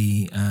that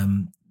the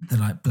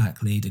like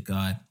black leader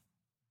guy?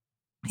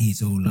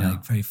 He's all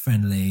like very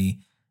friendly,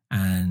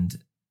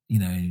 and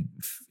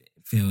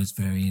feels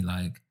very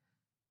like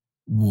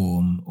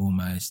warm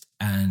almost.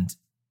 And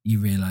you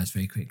realise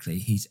very quickly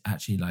he's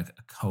actually like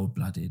a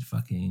cold-blooded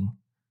fucking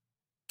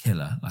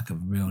killer, like a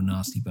real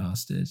nasty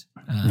bastard.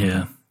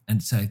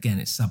 And so again,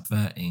 it's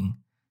subverting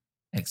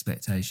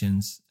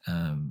expectations,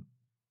 and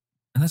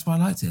that's why I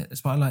liked it.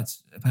 That's what I liked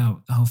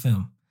about the whole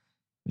film.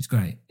 It was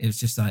great. It was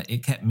just like,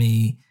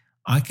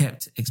 I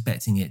kept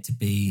expecting it to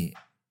be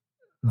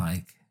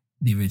like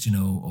the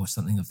original or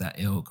something of that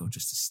ilk, or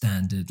just a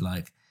standard,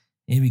 like,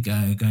 here we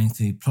go,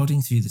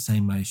 plodding through the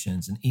same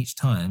motions, and each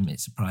time it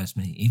surprised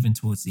me. Even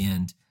towards the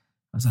end,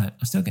 I was like,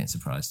 I'm still getting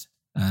surprised.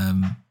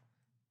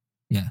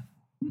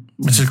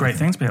 Which is a great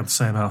thing to be able to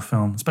say about a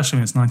film, especially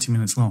when it's 90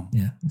 minutes long.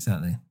 Yeah,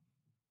 exactly.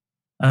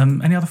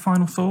 Any other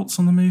final thoughts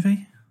on the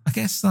movie? I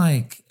guess,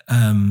 like,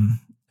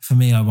 for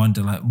me, I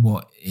wonder, like,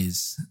 what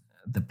is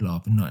the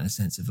Blob? And not in a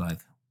sense of, like,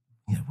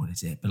 what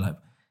is it? But, like,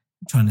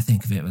 trying to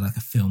think of it with, like,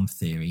 a film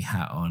theory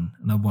hat on.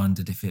 And I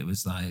wondered if it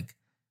was, like,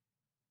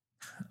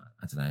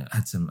 I don't know, I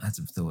had some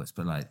thoughts,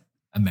 but, like,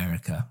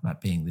 America, like,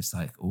 being this,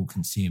 like,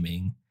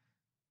 all-consuming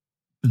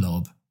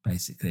blob,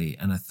 basically.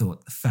 And I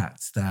thought the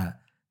fact that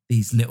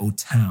these little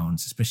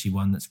towns, especially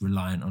one that's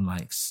reliant on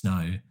like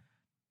snow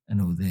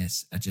and all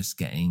this, are just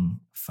getting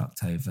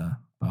fucked over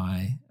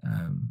by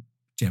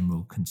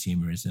general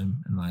consumerism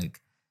and like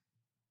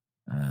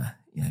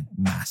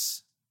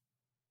mass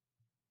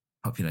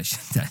population.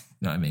 You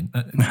know what I mean?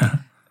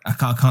 I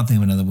can't think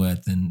of another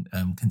word than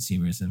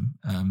consumerism.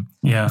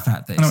 The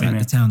fact that it's like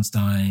the town's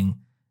dying,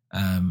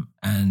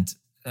 and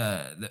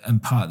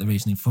part of the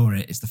reasoning for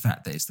it is the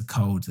fact that it's the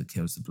cold that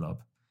kills the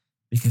blob,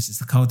 because it's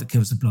the cold that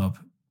kills the blob,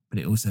 but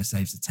it also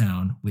saves the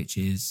town, which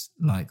is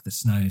like the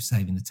snow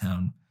saving the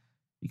town,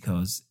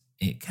 because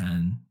it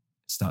can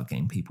start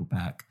getting people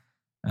back.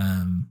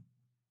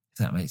 If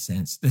that makes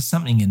sense. There's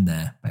something in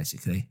there,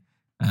 basically.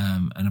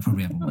 And I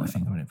probably haven't got my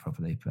finger on it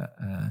properly, but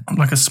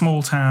like a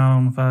small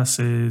town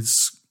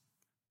versus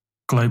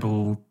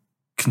global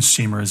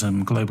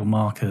consumerism, global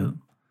market.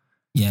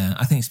 Yeah,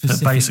 I think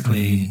specifically,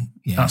 basically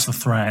that's the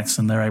threat,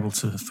 and they're able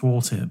to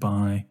thwart it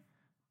by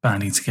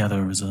banding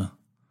together as a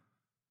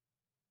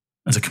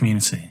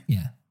community.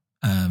 Yeah,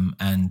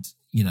 and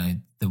you know,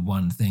 the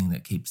one thing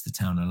that keeps the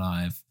town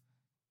alive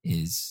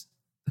is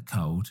the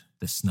cold,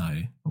 the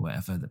snow, or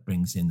whatever that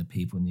brings in the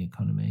people and the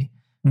economy,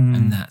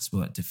 and that's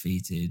what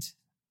defeated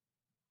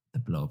the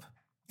Blob.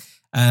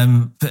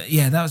 But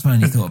yeah, that was my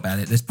only thought about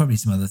it. There's probably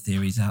some other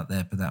theories out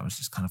there, but that was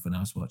just kind of when I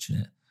was watching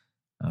it.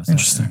 I was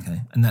interesting. Like,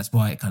 okay, and that's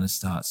why it kind of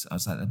starts. I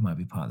was like, that might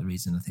be part of the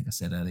reason. I think I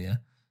said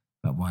earlier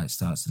about why it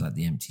starts with like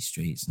the empty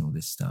streets and all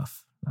this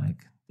stuff.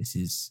 Like this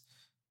is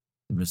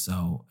the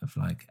result of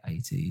like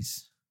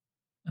 80s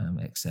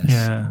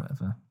excess or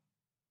whatever.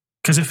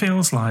 Because it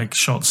feels like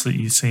shots that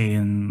you see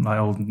in like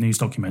old news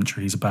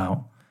documentaries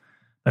about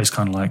those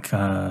kind of like,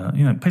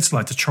 places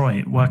like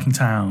Detroit, working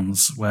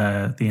towns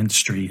where the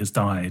industry has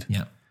died.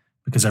 Yeah.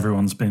 Because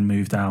everyone's been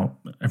moved out.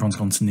 Everyone's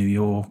gone to New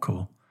York,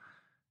 or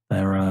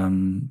their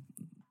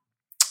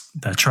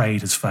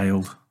trade has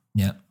failed.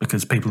 Yeah.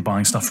 Because people are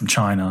buying stuff from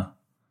China.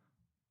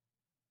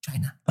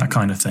 That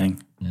kind of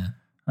thing. Yeah.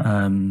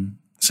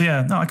 So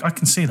yeah, no, I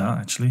can see that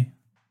actually.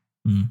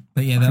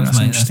 But yeah, that's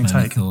my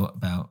only thought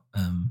about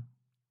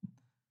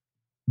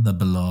the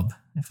Blob,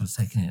 if I was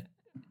taking it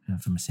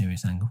from a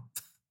serious angle.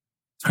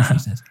 That's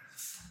what she says.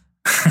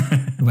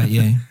 What about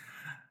you?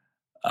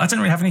 I don't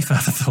really have any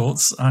further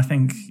thoughts. I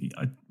think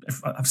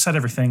I've said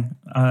everything.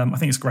 I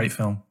think it's a great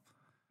film.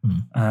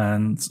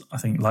 And I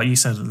think, like you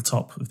said at the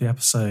top of the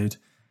episode,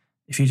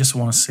 if you just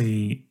want to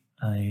see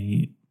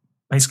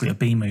basically a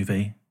B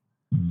movie,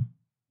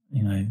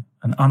 you know,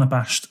 an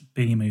unabashed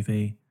B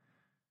movie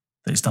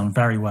that's done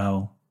very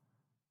well,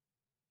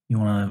 you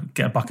want to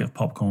get a bucket of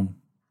popcorn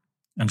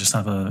and just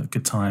have a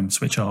good time,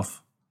 switch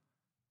off.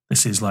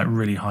 This is like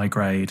really high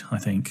grade, I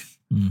think,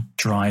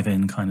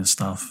 drive-in kind of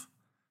stuff.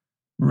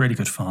 Really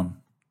good fun.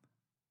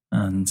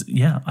 And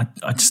yeah,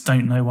 I just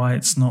don't know why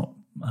it's not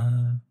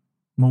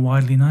more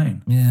widely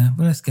known. Yeah,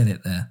 well, let's get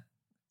it there.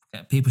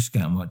 People should go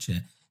out and watch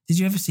it. Did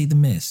you ever see The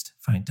Mist?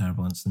 Frank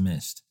Darabont's The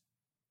Mist.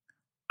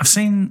 I've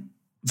seen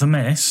The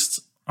Mist.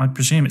 I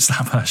presume it's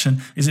that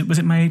version. Was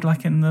it made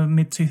like in the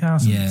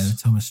mid-2000s? Yeah,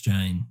 Thomas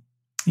Jane.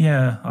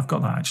 Yeah, I've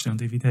got that actually on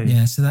DVD.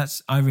 Yeah, so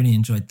I really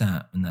enjoyed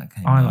that when that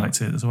came out. I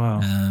liked it as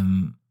well.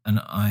 And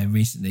I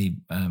recently,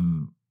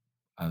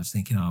 I was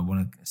thinking, I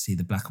want to see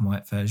the black and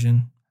white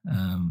version.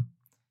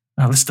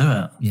 Let's do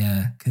it.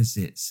 Yeah, because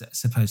it's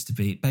supposed to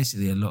be,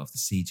 basically a lot of the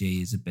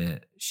CG is a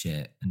bit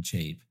shit and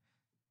cheap.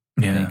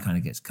 Yeah. It kind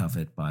of gets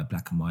covered by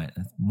black and white.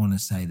 I want to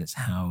say that's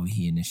how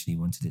he initially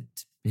wanted it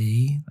to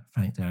be, like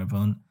Frank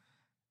Darabont.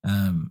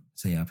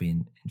 So yeah, I've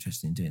been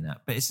interested in doing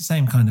that. But it's the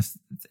same kind of,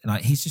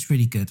 like, he's just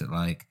really good at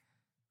like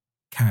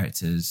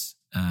characters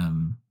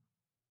and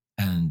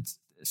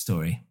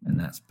story. And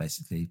that's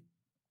basically,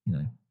 you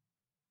know.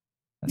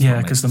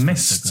 Yeah, because The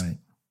Mist, so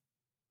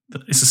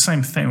it's the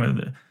same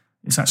thing.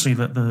 It's actually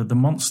that the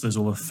monsters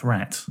or the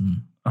threat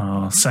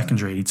are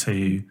secondary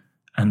to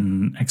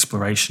an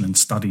exploration and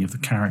study of the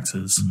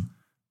characters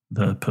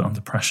that are put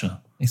under pressure.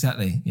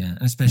 Exactly, yeah.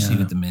 And especially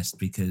with The Mist,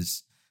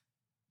 because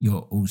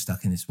you're all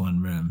stuck in this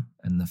one room,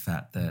 and the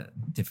fact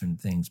that different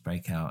things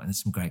break out, and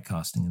there's some great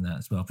casting in that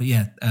as well. But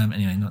yeah,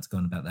 anyway, not to go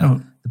on about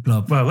that. The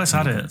Blob. Well, let's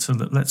add it. So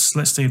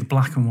let's do the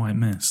black and white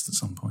Mist at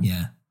some point.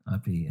 Yeah,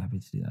 I'd be happy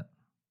to do that.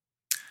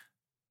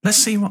 Let's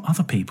see what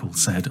other people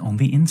said on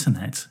the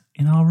internet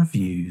in our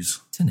reviews.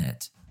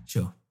 Internet,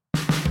 sure.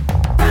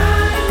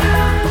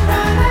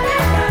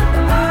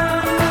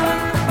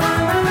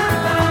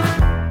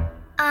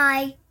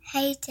 I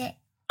hate it.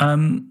 A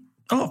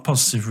lot of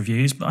positive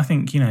reviews, but I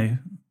think, you know,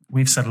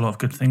 we've said a lot of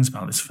good things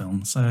about this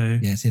film. So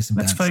yes,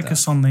 let's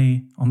focus on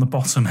the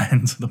bottom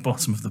end, the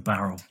bottom of the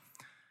barrel.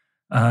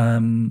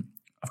 I've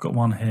got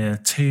one here,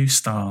 2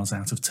 stars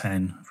out of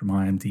 10 from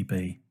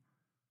IMDb.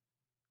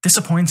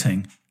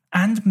 Disappointing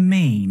and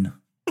mean.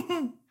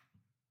 The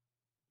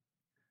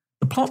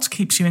plot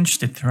keeps you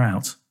interested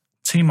throughout.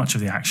 Too much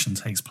of the action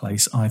takes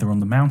place either on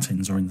the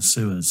mountains or in the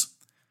sewers.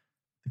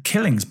 The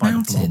killings by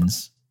the Blob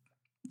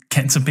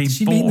get to be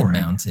boring. Mean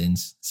the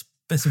mountains?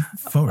 It's a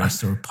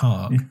forest or a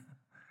park. It's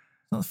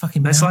not the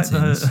fucking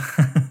mountains. It's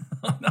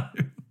like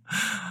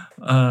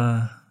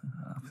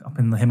up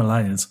in the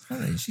Himalayas.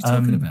 What is she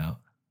talking about?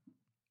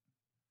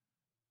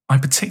 I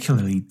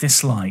particularly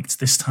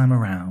disliked this time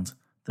around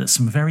that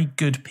some very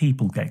good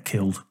people get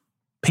killed.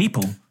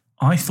 People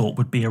I thought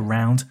would be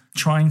around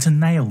trying to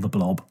nail the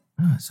Blob.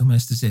 Oh, it's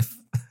almost as if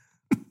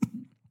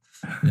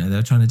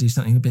they're trying to do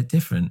something a bit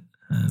different.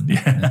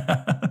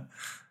 Yeah.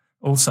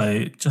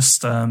 Also,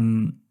 just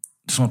want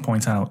to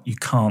point out, you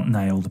can't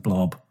nail the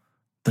Blob.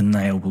 The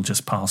nail will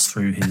just pass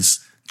through his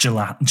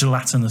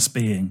gelatinous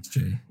being.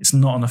 It's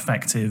not an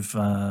effective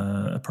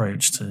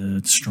approach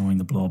to destroying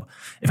the Blob.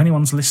 If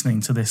anyone's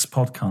listening to this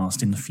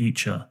podcast in the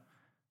future,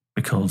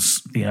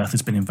 because the Earth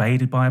has been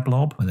invaded by a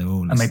blob, Well, they're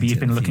all and maybe listening you've to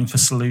been the looking for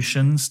future.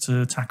 solutions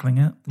to tackling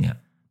it, Yeah.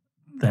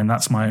 then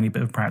that's my only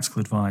bit of practical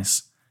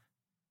advice.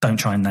 Don't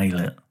try and nail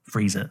it.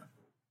 Freeze it.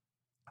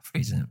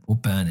 Freeze it or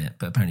burn it,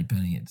 but apparently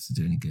burning it doesn't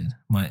do any good.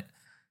 Might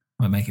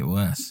make it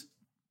worse.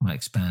 Might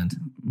expand.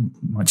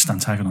 Might just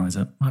antagonise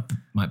it.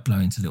 Might blow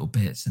into little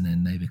bits and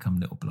then they become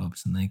little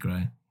blobs and they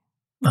grow.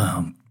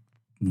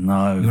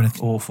 No,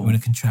 awful. You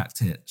want to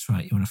contract it. That's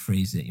right. You want to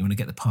freeze it. You want to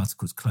get the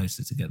particles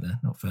closer together,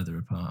 not further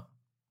apart.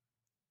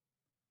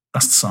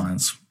 That's the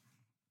science.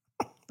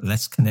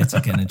 Less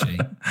kinetic energy.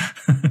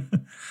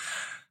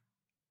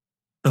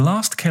 The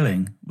last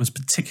killing was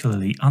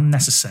particularly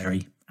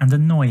unnecessary and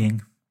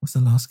annoying. What's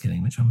the last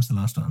killing? Which one was the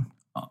last one?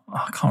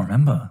 I can't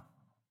remember.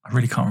 I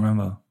really can't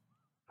remember.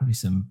 Probably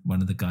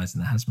one of the guys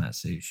in the hazmat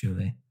suit,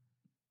 surely.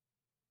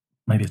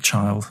 Maybe a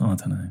child. I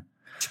don't know.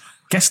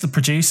 Guess the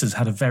producers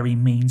had a very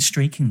mean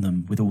streak in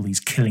them with all these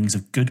killings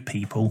of good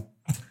people.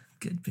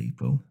 Good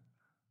people.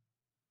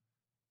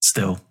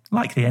 Still,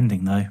 like the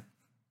ending though.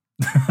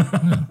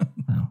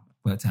 Well,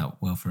 worked out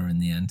well for her in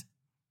the end.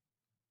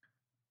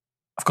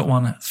 I've got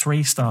one at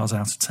 3 stars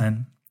out of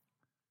 10.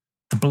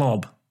 The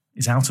Blob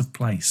is out of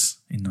place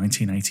in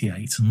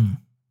 1988.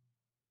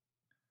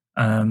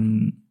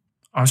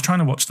 I was trying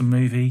to watch the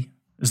movie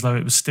as though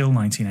it was still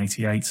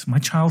 1988, my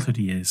childhood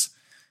years,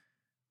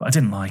 but I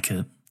didn't like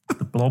it.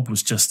 The Blob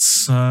was just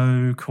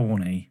so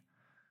corny.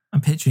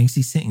 I'm picturing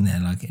he's sitting there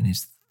like in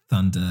his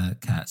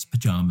Thundercats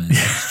pajamas,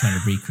 just trying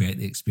to recreate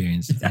the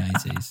experience of the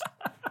 80s. Is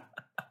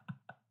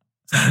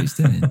that what he's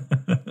doing?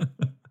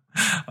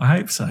 I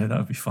hope so. That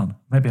would be fun.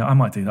 Maybe I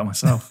might do that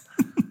myself.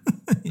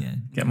 Yeah.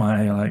 Get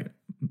my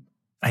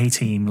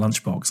A-Team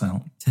lunchbox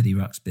out. Teddy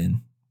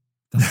Ruxpin.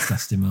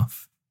 Dust him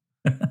off.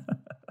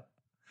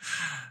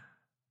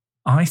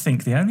 I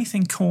think the only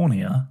thing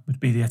cornier would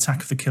be the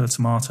Attack of the Killer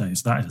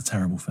Tomatoes. That is a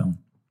terrible film.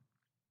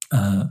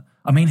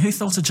 Who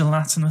thought a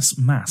gelatinous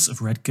mass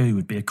of red goo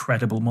would be a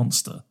credible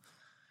monster?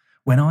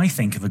 When I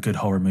think of a good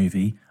horror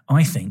movie,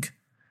 I think,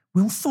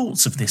 will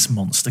thoughts of this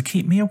monster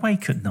keep me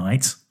awake at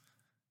night?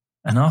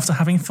 And after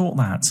having thought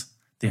that,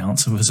 the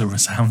answer was a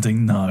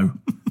resounding no.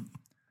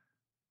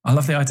 I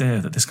love the idea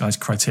that this guy's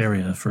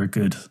criteria for a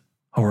good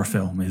horror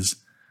film is,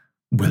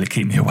 will it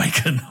keep me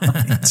awake at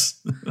night?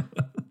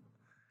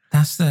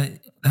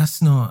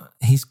 That's not,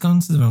 he's gone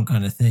to the wrong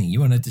kind of thing.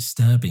 You want a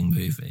disturbing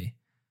movie.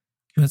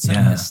 You want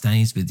something that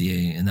stays with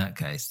you in that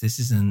case. This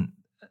isn't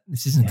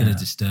going to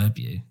disturb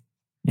you.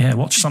 Yeah,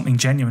 watch something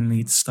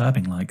genuinely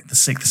disturbing like The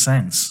Sixth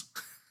Sense.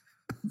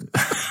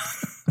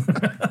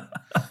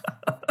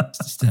 It's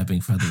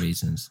disturbing for other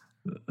reasons.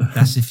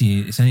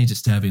 It's only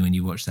disturbing when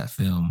you watch that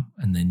film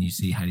and then you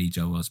see Haley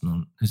Joel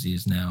Osment as he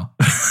is now.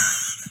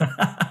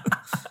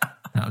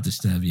 That'll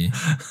disturb you.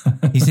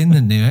 He's in the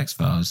new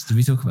X-Files. Did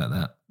we talk about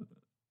that?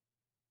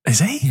 Is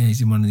he? Yeah,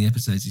 he's in one of the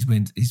episodes. He's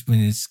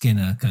when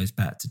Skinner goes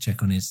back to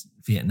check on his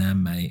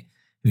Vietnam mate,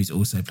 who's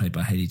also played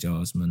by Haley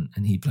Joel Osment,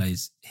 and he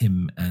plays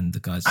him and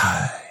the guy's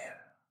son.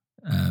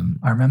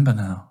 I remember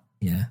now.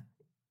 Yeah.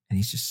 And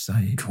he's just so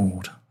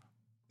God,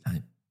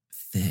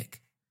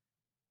 thick.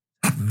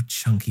 A real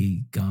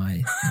chunky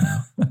guy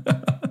now.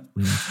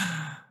 Weird.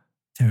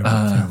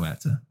 Terrible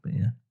actor, but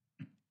yeah.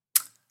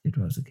 Did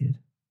when I was a kid.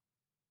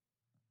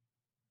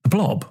 The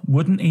Blob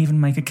wouldn't even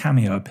make a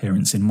cameo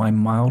appearance in my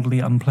mildly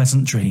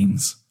unpleasant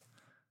dreams.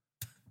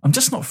 I'm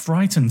just not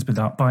frightened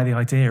by the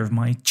idea of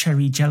my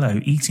cherry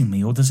jello eating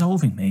me or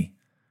dissolving me.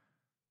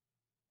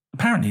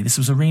 Apparently, this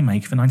was a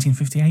remake of a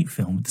 1958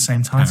 film with the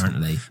same title.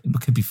 Apparently.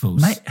 It could be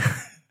false.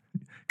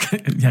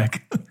 Yeah,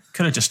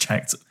 could have just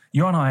checked.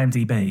 You're on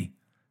IMDb.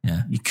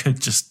 Yeah. You could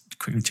just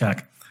quickly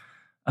check.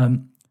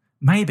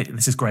 Maybe,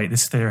 this is great,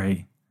 this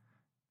theory.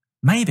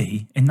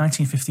 Maybe in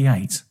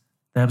 1958,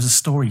 there was a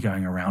story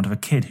going around of a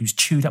kid whose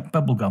chewed up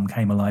bubblegum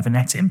came alive and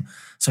ate him.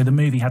 So the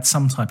movie had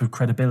some type of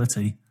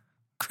credibility.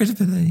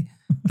 Credibility?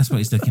 That's what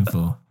he's looking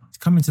for. He's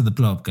coming to the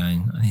Blob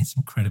going, I need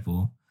some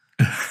credible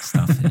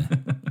stuff here.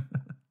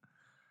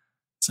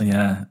 So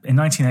yeah, in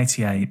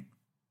 1988,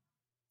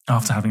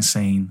 after having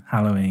seen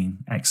Halloween,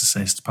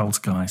 Exorcist,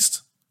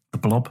 Poltergeist, the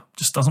Blob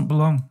just doesn't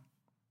belong.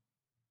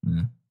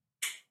 Yeah.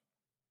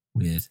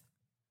 Weird.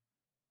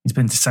 He's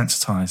been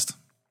desensitized.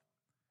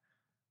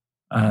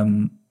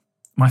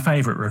 My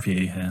favourite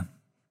review here,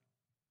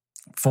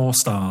 4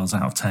 stars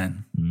out of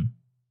 10.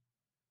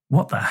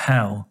 What the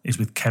hell is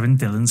with Kevin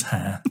Dillon's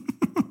hair?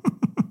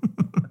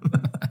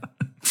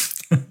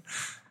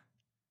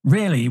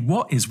 Really,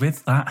 what is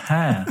with that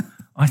hair?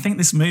 I think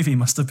this movie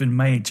must have been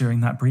made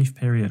during that brief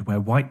period where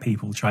white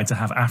people tried to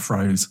have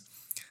afros.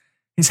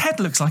 His head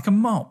looks like a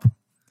mop.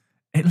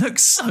 It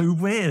looks so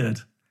weird.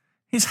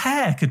 His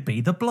hair could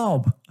be the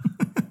Blob.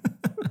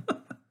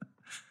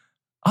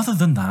 Other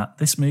than that,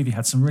 this movie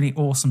had some really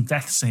awesome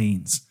death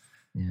scenes,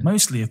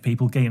 mostly of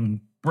people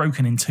getting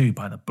broken in two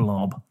by the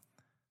Blob.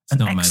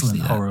 It's An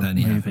excellent horror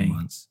movie.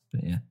 Once,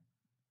 but yeah.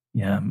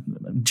 Yeah,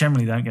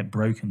 generally they don't get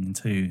broken in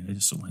two. They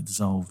just sort of like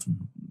dissolved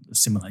and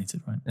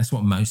assimilated, right? That's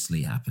what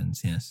mostly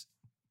happens, yes.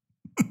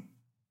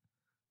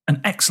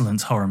 An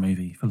excellent horror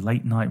movie for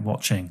late night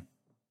watching.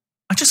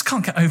 I just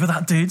can't get over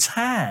that dude's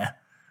hair.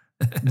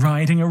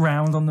 Riding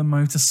around on the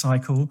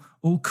motorcycle,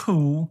 all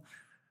cool.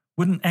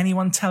 Wouldn't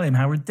anyone tell him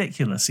how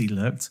ridiculous he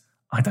looked?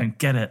 I don't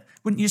get it.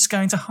 Wouldn't you just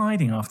go into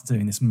hiding after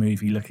doing this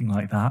movie looking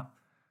like that?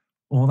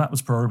 Or that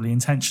was probably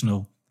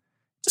intentional.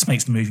 Just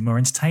makes the movie more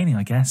entertaining,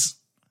 I guess.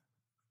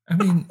 I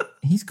mean,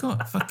 he's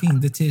got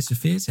fucking the Tears for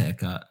Fears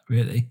haircut,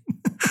 really.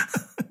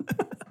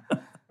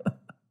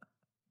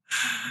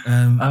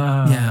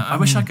 I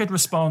wish I could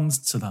respond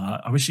to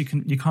that. I wish you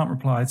can't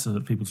reply to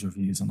people's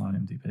reviews on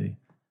IMDb.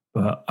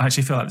 But I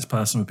actually feel like this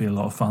person would be a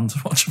lot of fun to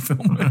watch a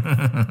film with.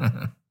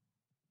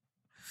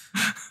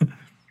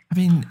 I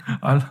mean,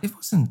 it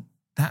wasn't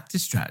that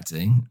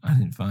distracting, I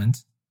didn't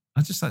find.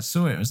 I just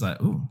saw it and was like,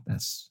 oh,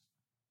 that's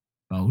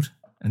bold.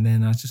 And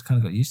then I just kind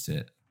of got used to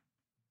it.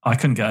 I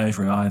couldn't get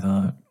over it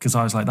either because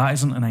I was like, that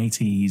isn't an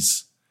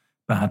 80s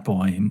bad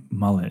boy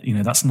mullet. You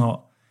know, that's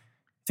not...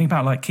 Think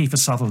about like Kiefer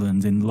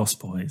Sutherland in Lost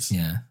Boys.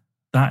 Yeah.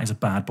 That is a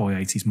bad boy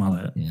 80s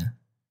mullet. Yeah.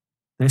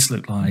 This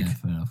looked like... Yeah,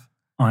 fair enough.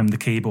 I'm the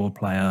keyboard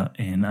player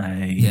in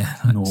a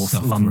like North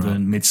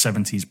London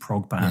mid-70s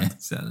prog band. Yeah,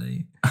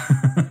 exactly.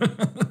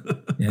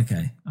 Yeah,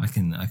 okay. I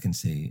can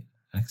see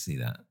that. I can see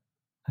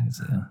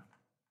that.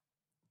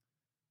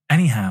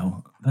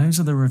 Anyhow, those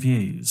are the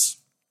reviews.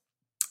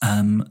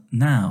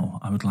 Now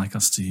I would like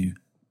us to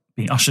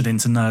be ushered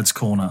into Nerd's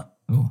Corner.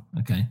 Oh,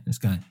 okay. Let's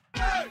go.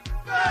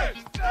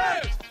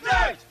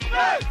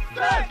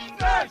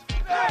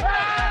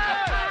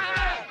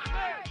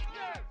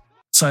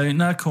 So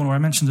Nerd Corner, I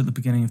mentioned at the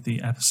beginning of the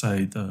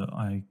episode that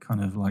I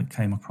kind of like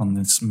came upon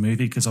this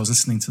movie because I was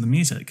listening to the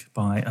music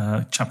by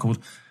a chap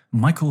called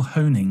Michael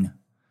Hoening.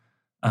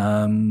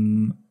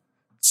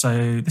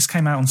 So this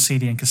came out on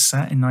CD and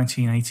cassette in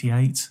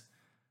 1988.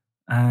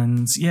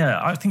 And yeah,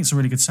 I think it's a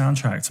really good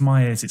soundtrack. To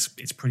my ears,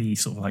 it's pretty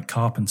sort of like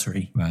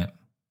Carpentry. Right.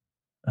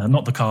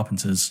 Not the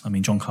Carpenters, I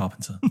mean John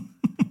Carpenter.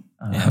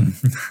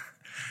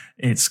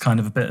 It's kind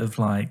of a bit of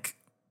like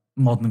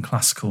modern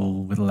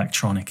classical with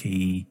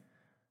electronic-y,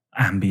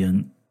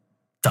 ambient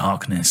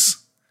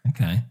darkness.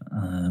 Okay.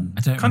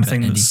 I don't remember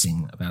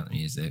anything about the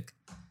music.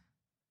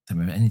 Don't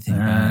remember anything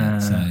about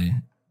it. So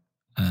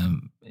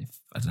if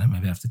I don't know,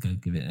 maybe I have to go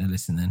give it a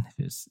listen then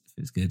if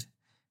it's good.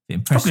 If it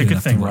impressed probably a you good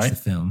enough thing, to watch right? the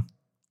film.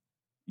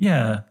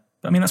 Yeah.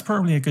 I mean, that's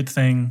probably a good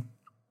thing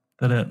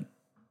that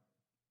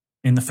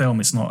in the film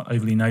it's not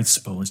overly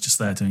noticeable. It's just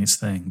there doing its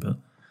thing. But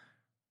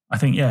I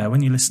think, yeah,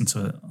 when you listen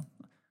to it,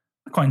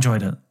 I quite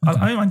enjoyed it. Okay.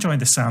 I enjoyed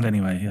the sound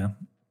anyway, yeah.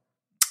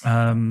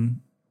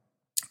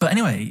 But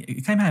anyway,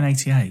 it came out in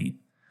 88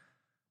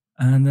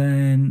 and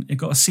then it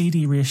got a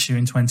CD reissue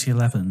in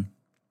 2011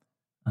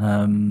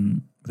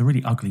 with a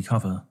really ugly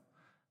cover.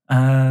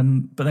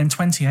 But then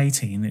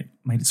 2018, it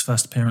made its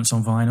first appearance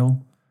on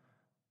vinyl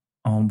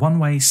on One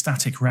Way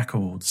Static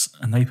Records,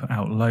 and they put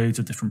out loads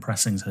of different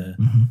pressings here.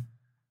 Mm-hmm.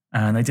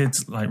 And they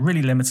did like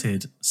really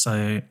limited.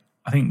 So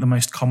I think the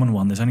most common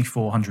one, there's only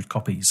 400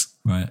 copies.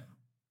 Right.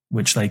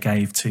 Which they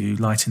gave to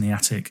Light in the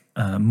Attic,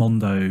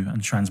 Mondo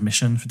and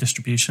Transmission for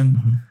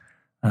distribution.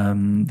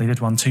 Mm-hmm. They did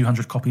one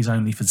 200 copies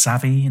only for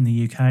Zavvi in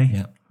the UK.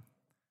 Yeah.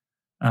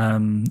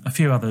 A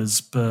few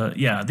others, but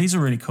yeah, these are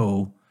really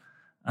cool.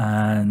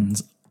 And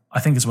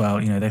I think as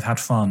well, you know, they've had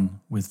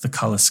fun with the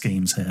colour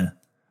schemes here.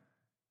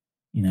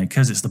 You know,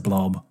 because it's the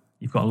Blob,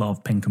 you've got a lot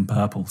of pink and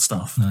purple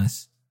stuff.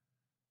 Nice.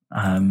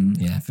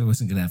 Yeah, if it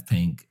wasn't going to have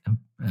pink, and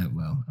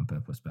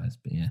purple, I suppose,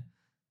 but yeah,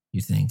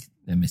 you'd think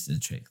they're missing a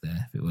trick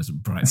there if it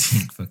wasn't bright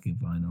pink fucking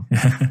vinyl.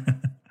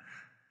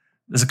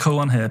 There's a cool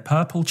one here,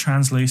 purple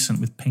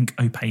translucent with pink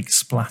opaque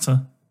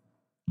splatter.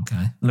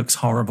 Okay. Looks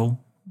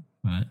horrible.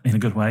 Right. In a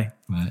good way.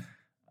 Right.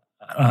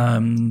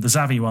 The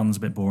Zavvi one's a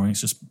bit boring,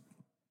 it's just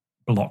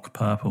block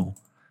purple.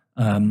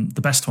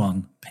 The best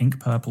one,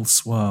 pink purple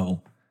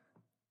swirl.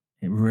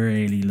 It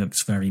really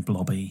looks very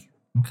blobby.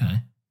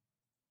 Okay.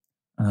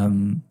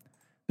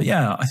 But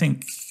yeah, I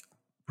think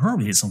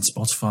probably it's on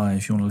Spotify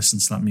if you want to listen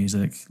to that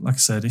music. Like I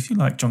said, if you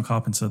like John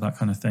Carpenter, that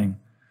kind of thing,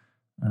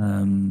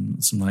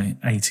 some like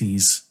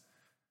 80s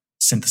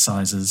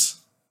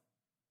synthesizers,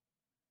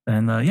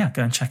 then yeah,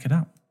 go and check it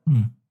out.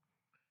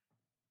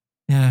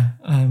 Yeah,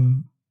 I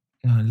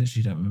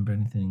literally don't remember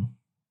anything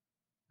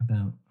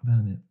about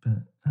it,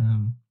 but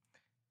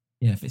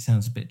yeah, if it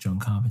sounds a bit John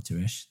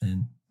Carpenter-ish,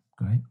 then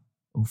great.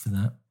 All for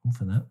that.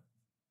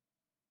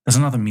 There's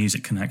another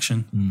music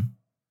connection.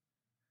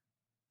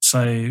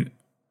 So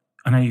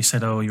I know you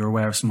said, you're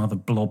aware of some other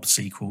Blob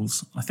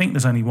sequels. I think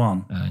there's only one.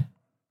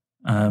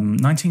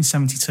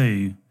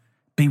 1972,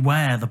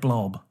 Beware the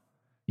Blob.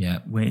 Yeah.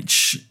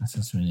 Which that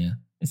sounds familiar.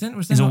 Was there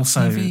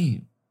also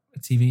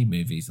TV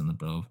movies on the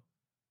Blob?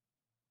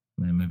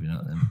 No, maybe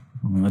not then.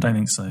 I don't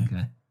think so. Okay.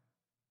 I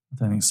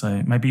don't think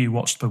so. Maybe you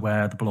watched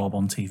Beware the Blob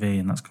on TV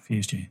and that's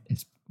confused you.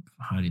 It's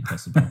highly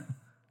possible.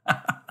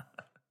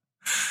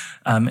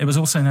 It was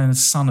also known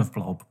as Son of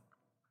Blob.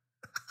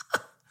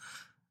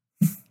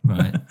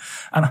 Right.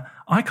 And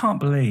I can't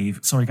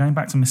believe, going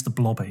back to Mr.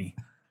 Blobby.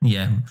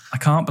 Yeah. I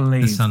can't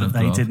believe that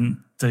they Blob.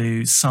 didn't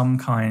do some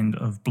kind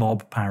of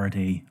Blob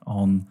parody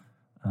on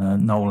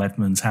Noel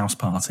Edmonds' House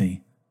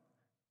Party.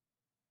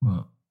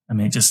 What? I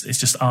mean, it's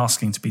just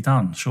asking to be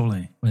done,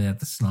 surely. Well, yeah,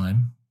 the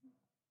slime.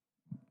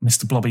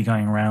 Mr. Blobby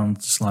going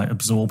around just like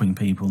absorbing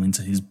people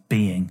into his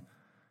being,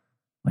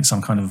 like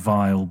some kind of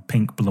vile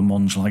pink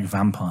blancmange-like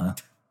vampire.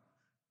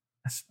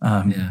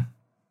 Yeah.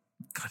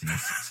 God,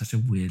 he's such a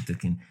weird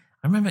looking.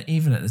 I remember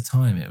even at the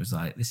time it was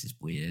like, this is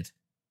weird.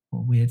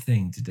 What a weird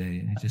thing to do.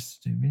 It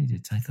really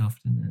did take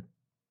off, didn't it?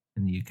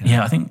 In the UK.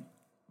 Yeah, I think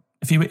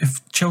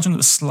if children that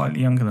were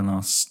slightly younger than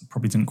us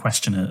probably didn't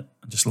question it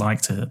and just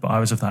liked it, but I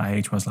was of that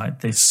age where I was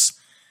like, this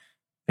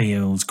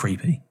feels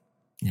creepy.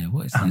 Yeah,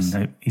 what is this?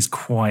 And he's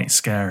quite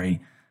scary.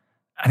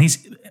 And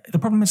the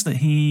problem is that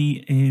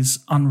he is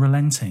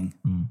unrelenting.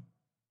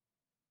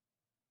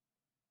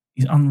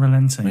 He's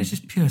unrelenting. Well, it's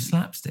just pure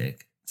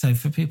slapstick. So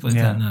for people who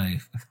don't know, I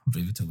can't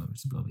believe we're talking about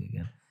Mr. Blobby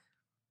again.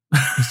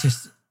 It's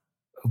just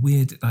a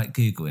weird, like,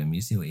 Google him,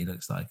 you see what he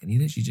looks like. And he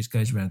literally just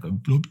goes around going,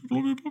 Blobby,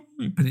 Blobby,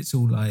 Blobby. But it's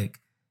all like,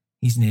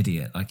 he's an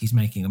idiot. Like, he's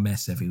making a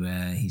mess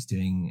everywhere. He's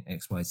doing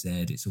X, Y,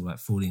 Z. It's all like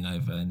falling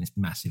over in this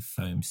massive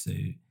foam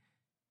suit.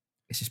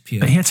 It's just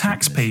pure. But he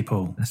attacks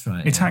people. That's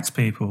right. He attacks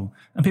people.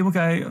 And people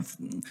go,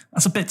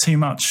 that's a bit too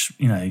much,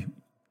 you know.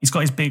 He's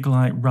got his big,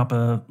 like,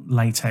 rubber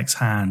latex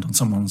hand on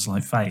someone's,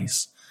 like,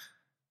 face.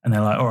 And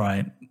they're like, all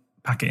right,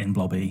 pack it in,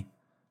 Blobby.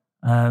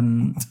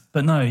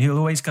 But no, he'll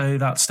always go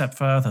that step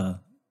further.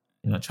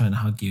 You're like trying to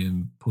hug you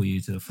and pull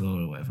you to the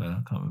floor or whatever. I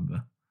can't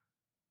remember.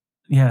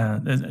 Yeah.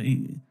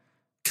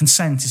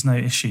 Consent is no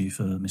issue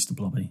for Mr.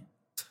 Blobby.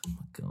 Oh,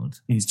 my God.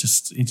 He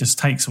just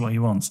takes what he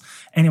wants.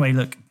 Anyway,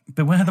 look,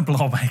 Beware the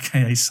Blob,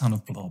 a.k.a. Son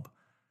of Blob.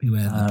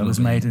 Beware the Blob. Was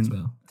made in...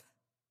 Well.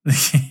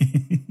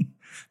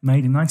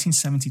 Made in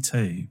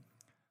 1972.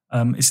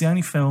 It's the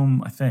only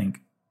film, I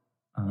think,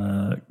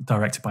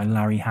 directed by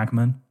Larry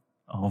Hagman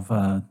of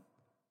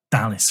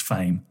Dallas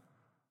fame.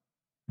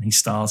 And he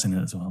stars in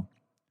it as well.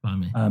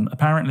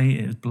 Apparently,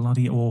 it is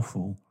bloody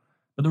awful.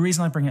 But the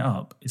reason I bring it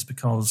up is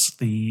because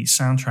the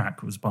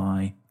soundtrack was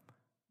by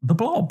The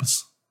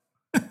Blobs.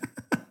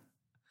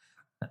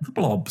 The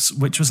Blobs,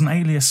 which was an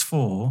alias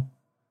for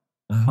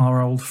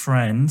our old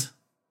friend.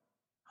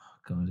 Oh,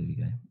 God, here we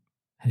go.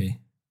 Who?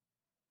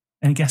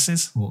 Any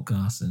guesses? Walt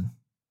Garson.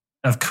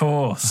 Of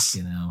course.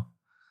 Fucking hell.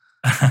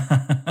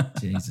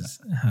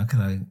 Jesus. How could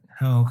I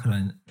have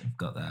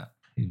got that?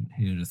 Who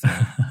would have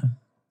thought?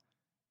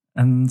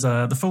 And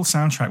the full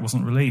soundtrack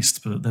wasn't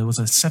released, but there was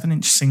a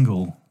 7-inch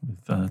single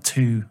with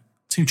two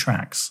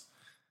tracks.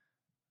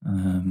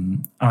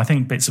 And I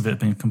think bits of it have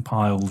been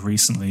compiled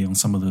recently on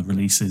some of the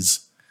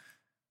releases,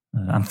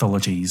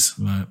 anthologies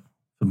for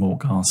Mort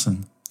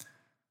Garson.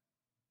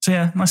 So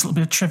yeah, nice little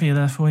bit of trivia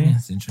there for you. Yeah,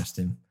 it's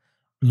interesting.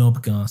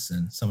 Blob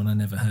Garson, someone I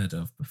never heard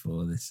of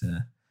before this.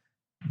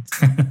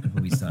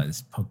 Before we started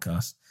this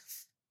podcast.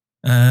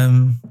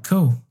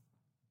 Cool.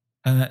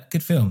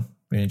 Good film.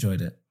 Really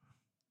enjoyed it.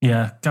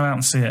 Yeah, go out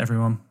and see it,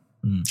 everyone.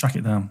 Track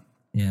it down.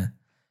 Yeah.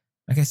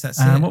 I guess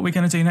that's it. What are we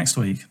going to do next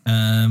week?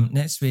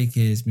 Next week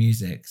is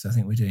music. So I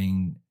think we're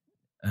doing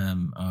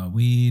Are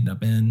We Not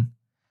Been?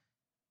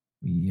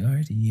 We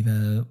Are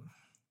Devo.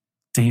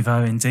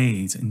 Devo,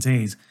 indeed.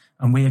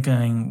 And we are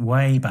going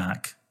way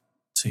back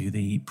to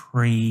the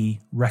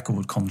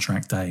pre-record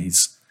contract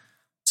days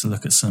to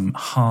look at some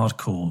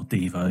hardcore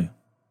Devo.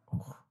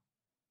 Oh.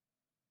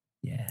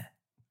 Yeah.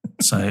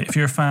 So if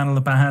you're a fan of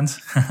the band,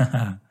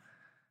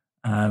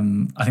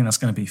 I think that's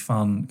going to be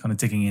fun, kind of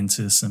digging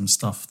into some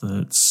stuff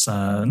that's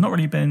not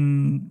really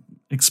been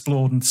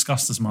explored and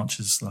discussed as much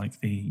as like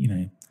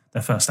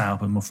their first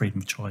album or Freedom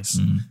of Choice.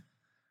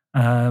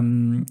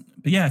 But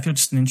yeah, if you're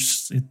just an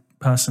interested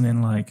person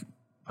in like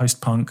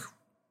post-punk,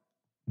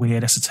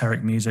 weird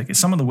esoteric music, it's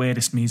some of the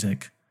weirdest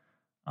music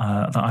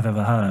that I've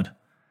ever heard.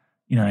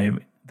 You know,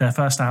 their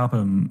first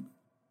album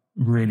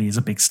really is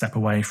a big step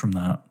away from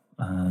that.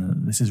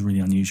 This is really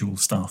unusual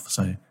stuff.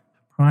 So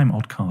prime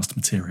Oddcast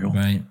material.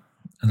 Right.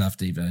 I love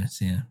Devo.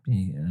 So yeah,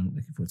 I'm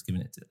looking forward to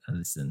giving it a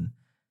listen.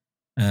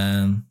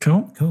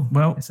 Cool.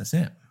 Well, I guess that's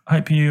it. I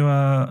hope you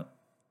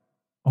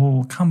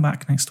all come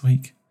back next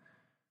week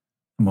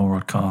for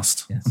more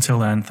Oddcast. Yes. Until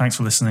then, thanks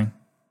for listening.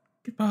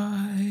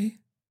 Goodbye.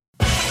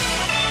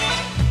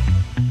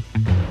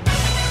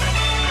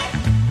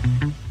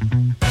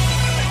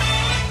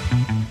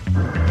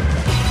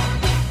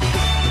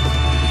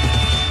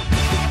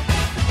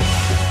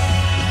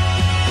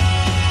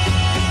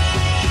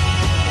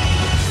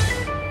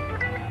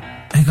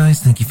 Hey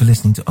guys, thank you for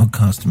listening to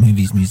Oddcast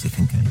Movies, Music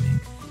and Gaming.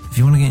 If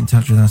you want to get in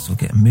touch with us or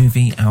get a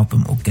movie,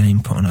 album or game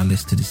put on our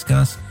list to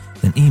discuss,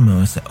 then email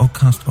us at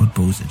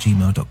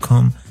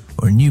oddcastoddballs@gmail.com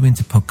or a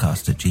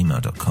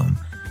newwinterpodcast@gmail.com.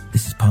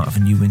 This is part of a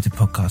New Winter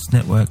Podcast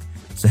network,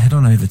 so head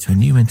on over to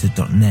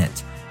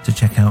anewwinter.net to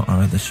check out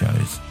our other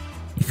shows.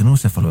 You can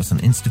also follow us on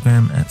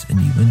Instagram at A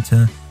New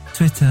Winter,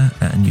 Twitter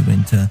at A New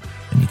Winter,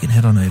 and you can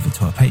head on over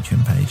to our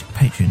Patreon page,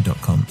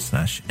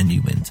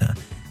 patreon.com/anewwinter.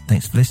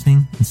 Thanks for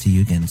listening and see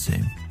you again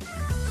soon.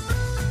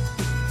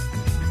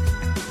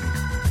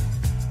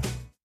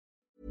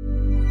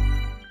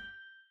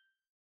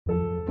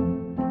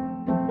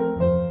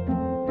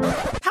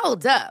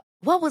 Hold up.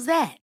 What was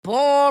that?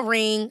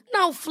 Boring.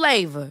 No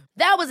flavor.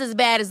 That was as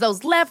bad as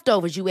those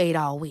leftovers you ate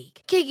all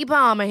week. Keke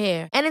Palmer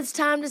here, and it's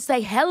time to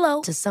say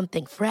hello to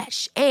something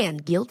fresh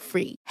and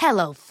guilt-free.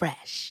 Hello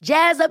Fresh.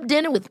 Jazz up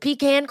dinner with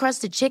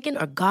pecan-crusted chicken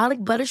or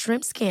garlic butter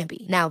shrimp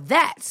scampi. Now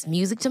that's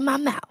music to my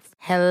mouth.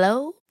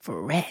 Hello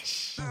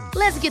Fresh.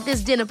 Let's get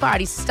this dinner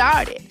party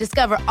started.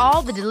 Discover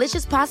all the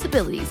delicious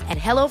possibilities at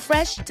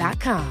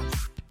HelloFresh.com.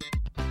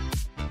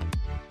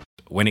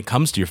 When it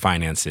comes to your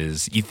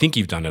finances, you think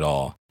you've done it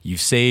all. You've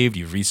saved,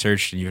 you've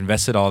researched, and you've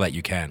invested all that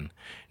you can.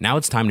 Now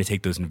it's time to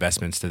take those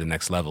investments to the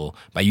next level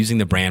by using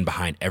the brand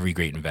behind every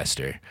great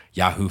investor,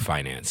 Yahoo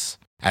Finance.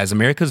 As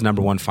America's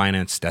 #1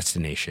 finance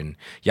destination,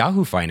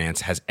 Yahoo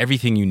Finance has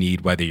everything you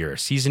need, whether you're a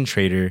seasoned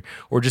trader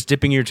or just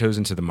dipping your toes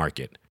into the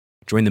market.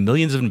 Join the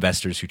millions of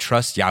investors who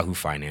trust Yahoo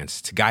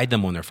Finance to guide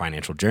them on their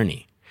financial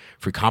journey.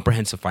 For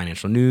comprehensive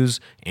financial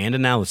news and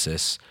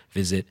analysis,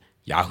 visit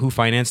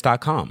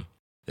yahoofinance.com,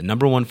 the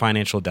 #1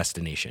 financial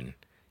destination,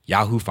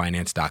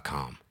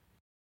 yahoofinance.com.